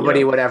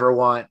nobody would ever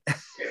want.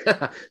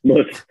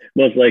 most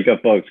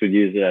Leica folks would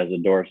use it as a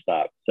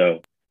doorstop.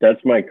 So that's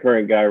my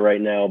current guy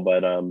right now.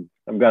 But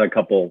I've got a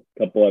couple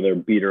other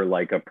beater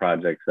Leica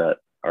projects that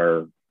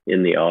are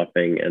in the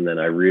offing, and then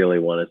I really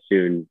want to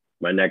soon.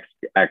 My next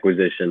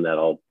acquisition that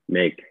I'll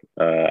make,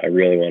 I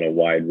really want a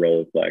wide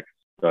Rolleiflex.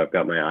 So I've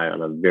got my eye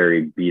on a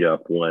very beat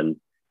up one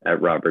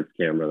at Robert's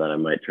Camera that I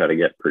might try to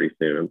get pretty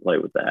soon and play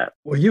with that.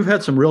 Well, you've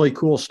had some really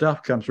cool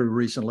stuff come through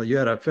recently. You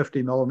had a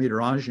 50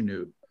 millimeter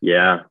Ingenue.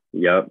 Yeah.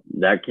 Yep.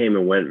 That came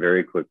and went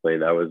very quickly.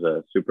 That was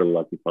a super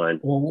lucky find.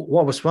 Well,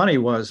 what was funny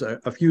was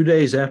a few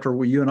days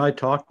after you and I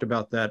talked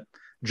about that,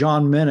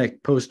 John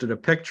Minnick posted a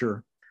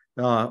picture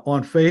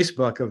on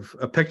Facebook of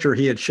a picture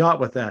he had shot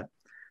with that.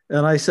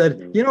 And I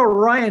said, you know,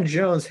 Ryan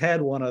Jones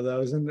had one of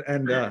those, and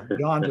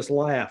John just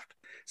laughed.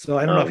 So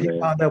I don't know if he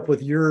wound up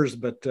with yours,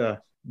 but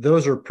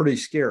those are pretty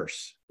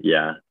scarce.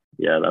 Yeah,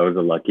 that was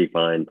a lucky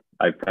find.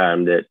 I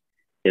found it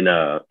in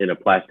a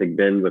plastic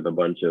bin with a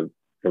bunch of,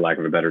 for lack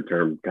of a better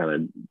term, kind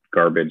of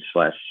garbage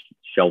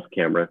 / shelf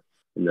camera,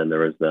 and then there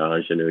was the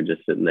Ingenue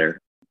just sitting there.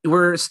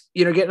 we're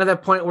getting to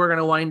that point where we're going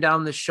to wind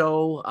down the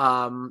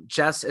show.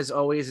 Jess, as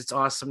always, it's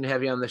awesome to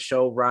have you on the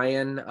show.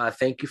 Ryan,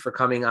 thank you for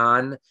coming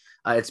on.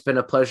 It's been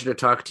a pleasure to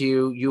talk to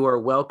you. You are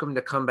welcome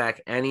to come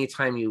back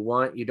anytime you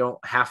want. You don't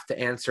have to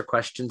answer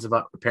questions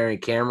about repairing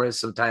cameras.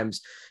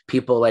 Sometimes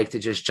people like to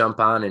just jump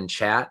on and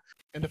chat.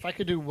 And if I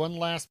could do one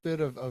last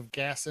bit of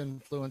gas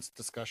influence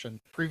discussion.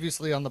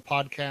 Previously on the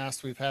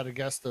podcast, we've had a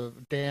guest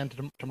of Dan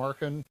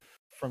Tamarkin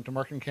from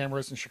Tamarkin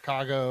Cameras in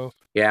Chicago.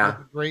 Yeah.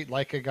 Great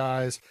Leica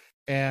guys.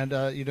 And,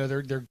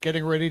 they're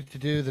getting ready to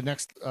do the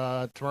next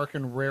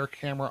Tamarkin Rare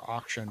Camera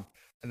auction.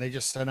 And they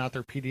just sent out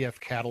their PDF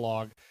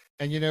catalog.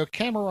 And,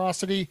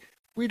 Camerosity,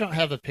 we don't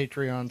have a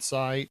Patreon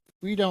site.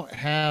 We don't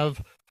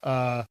have,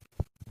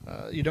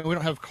 we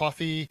don't have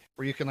coffee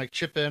where you can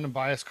chip in and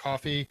buy us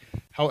coffee.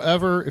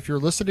 However, if you're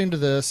listening to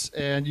this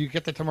and you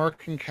get the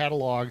Tamarkin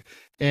catalog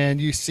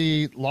and you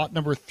see lot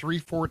number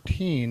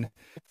 314,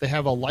 they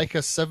have a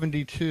Leica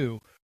 72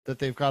 that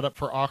they've got up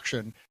for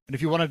auction. And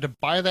if you wanted to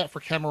buy that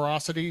for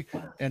Camerosity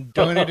and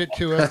donate it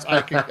to us,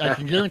 I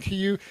can guarantee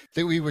you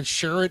that we would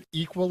share it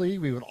equally.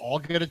 We would all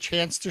get a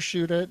chance to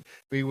shoot it.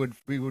 We would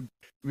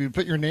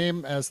put your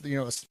name as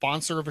a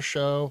sponsor of a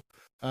show.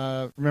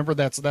 Remember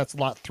that's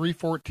lot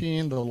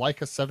 314, the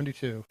Leica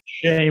 72.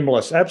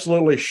 Shameless,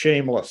 absolutely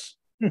shameless.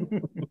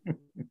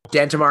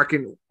 Dan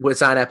Tamarkin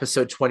was on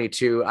episode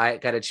 22. I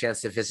got a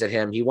chance to visit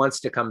him. He wants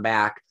to come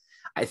back.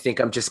 I think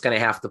I'm just going to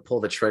have to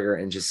pull the trigger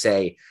and just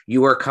say,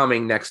 you are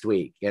coming next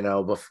week,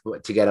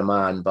 to get him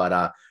on,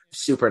 but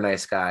super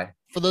nice guy.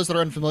 For those that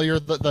are unfamiliar,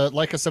 the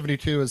Leica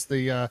 72 is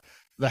the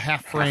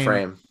half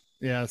frame.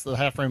 Yeah, it's the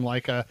half frame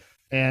Leica.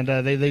 And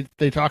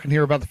they talk in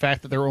here about the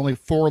fact that there are only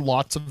 4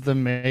 lots of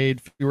them made,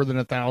 fewer than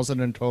 1,000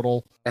 in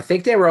total. I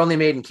think they were only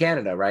made in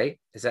Canada, right?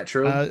 Is that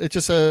true? It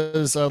just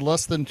says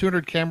less than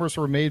 200 cameras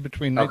were made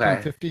between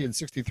 1950 and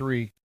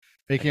 63,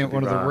 making it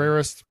one of the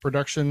rarest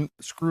production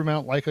screw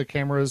mount Leica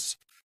cameras.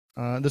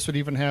 This one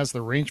even has the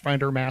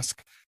rangefinder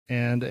mask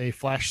and a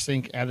flash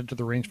sync added to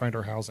the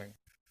rangefinder housing.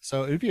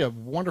 So it would be a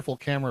wonderful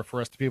camera for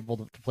us to be able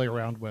to play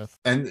around with.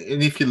 And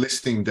if you're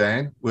listening,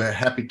 Dan, we're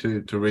happy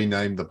to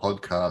rename the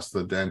podcast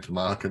the Dan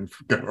Tamarkin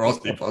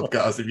Camerosity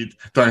Podcast if you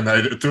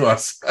donate it to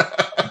us.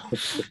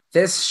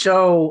 This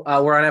show,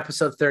 we're on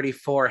episode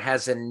 34,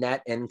 has a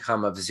net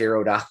income of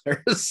 $0.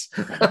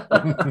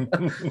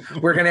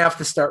 We're going to have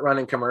to start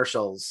running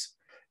commercials.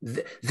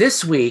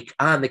 This week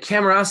on the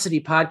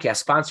Camerosity Podcast,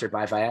 sponsored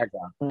by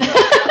Viagra.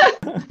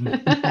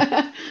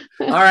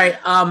 All right.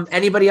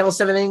 Anybody else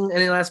have any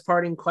last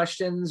parting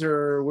questions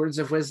or words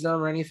of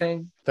wisdom or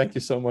anything? Thank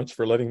you so much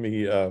for letting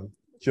me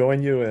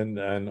join you,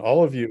 and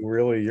all of you.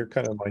 Really, you're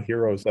kind of my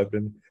heroes. I've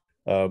been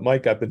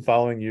Mike. I've been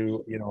following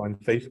you, on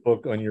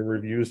Facebook on your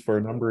reviews for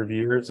a number of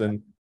years,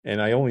 and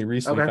I only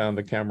recently found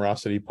the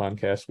Camerosity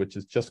podcast, which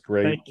is just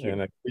great.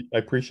 And I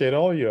appreciate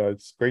all of you.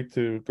 It's great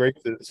to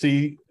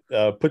see.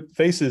 Put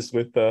faces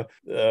with the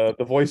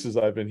voices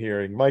I've been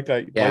hearing. Mike,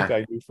 I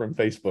knew from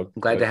Facebook.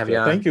 I'm glad to have you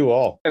on. Thank you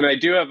all. And I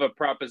do have a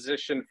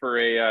proposition for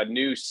a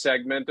new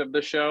segment of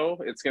the show.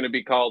 It's going to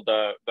be called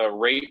the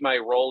Rate My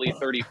Rolly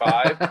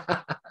 35.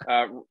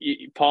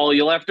 Paul,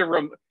 you'll have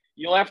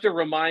to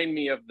remind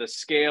me of the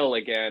scale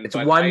again. It's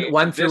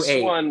one through 8.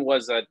 This one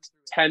was a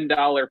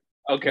 $10.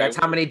 Okay. That's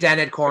how many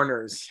dented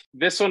corners.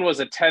 This one was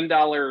a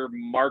 $10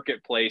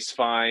 marketplace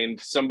find.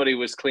 Somebody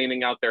was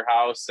cleaning out their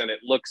house and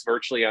it looks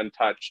virtually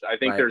untouched. I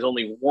think there's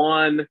only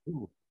one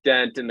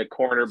dent in the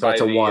corner by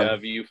the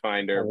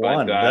viewfinder,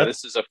 but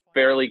this is a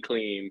fairly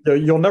clean.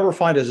 You'll never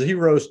find a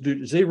zeros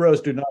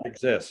do not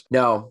exist.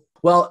 No.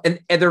 Well, and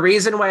the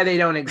reason why they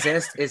don't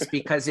exist is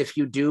because if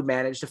you do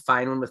manage to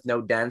find one with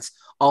no dents,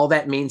 all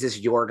that means is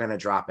you're going to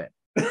drop it.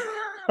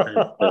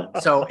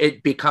 So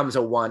it becomes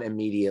a 1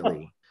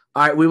 immediately.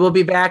 All right, we will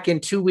be back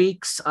in 2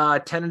 weeks.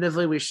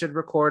 Tentatively, we should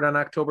record on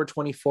October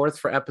 24th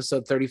for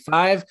episode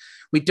 35.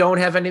 We don't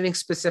have anything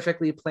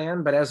specifically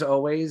planned, but as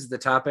always, the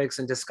topics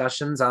and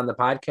discussions on the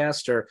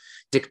podcast are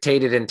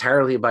dictated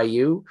entirely by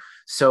you.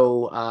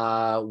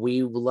 So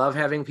we love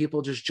having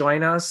people just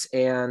join us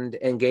and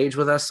engage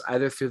with us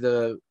either through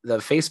the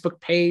Facebook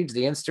page,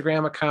 the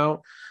Instagram account.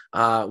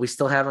 We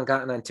still haven't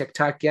gotten on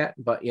TikTok yet,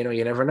 but you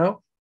never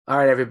know. All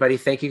right, everybody.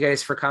 Thank you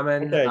guys for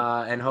coming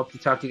and hope to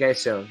talk to you guys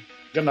soon.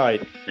 Good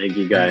night. Thank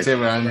you, guys. Thanks,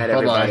 everyone. Good night,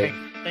 everybody.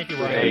 Thank you,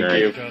 Ryan.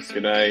 Thank you.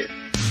 Good night.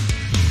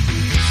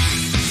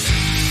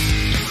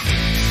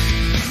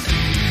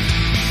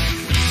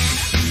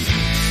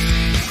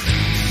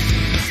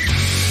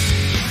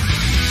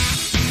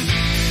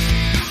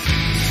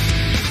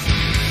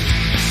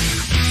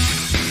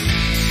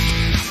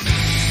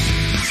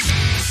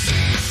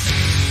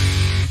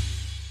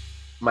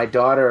 My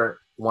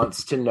daughter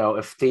wants to know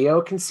if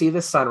Theo can see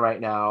the sun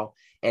right now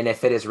and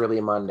if it is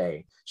really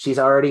Monday. She's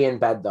already in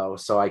bed though,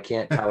 so I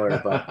can't tell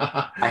her, but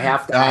I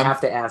have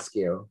to ask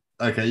you.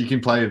 Okay, you can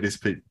play this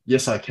bit.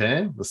 Yes, I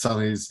can. The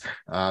sun is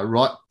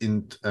right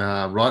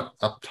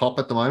up top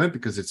at the moment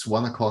because it's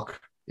 1 o'clock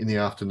in the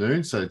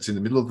afternoon. So it's in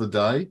the middle of the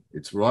day.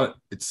 It's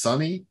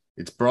sunny,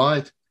 it's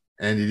bright,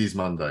 and it is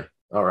Monday.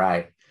 All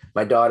right.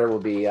 My daughter will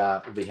be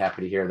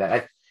happy to hear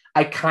that.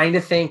 I kind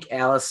of think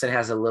Allison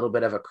has a little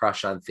bit of a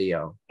crush on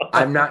Theo.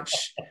 I'm not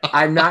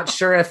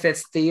sure if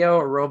it's Theo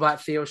or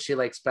Robot Theo she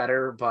likes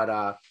better,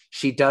 but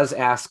she does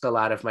ask a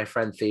lot if my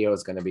friend Theo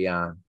is going to be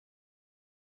on.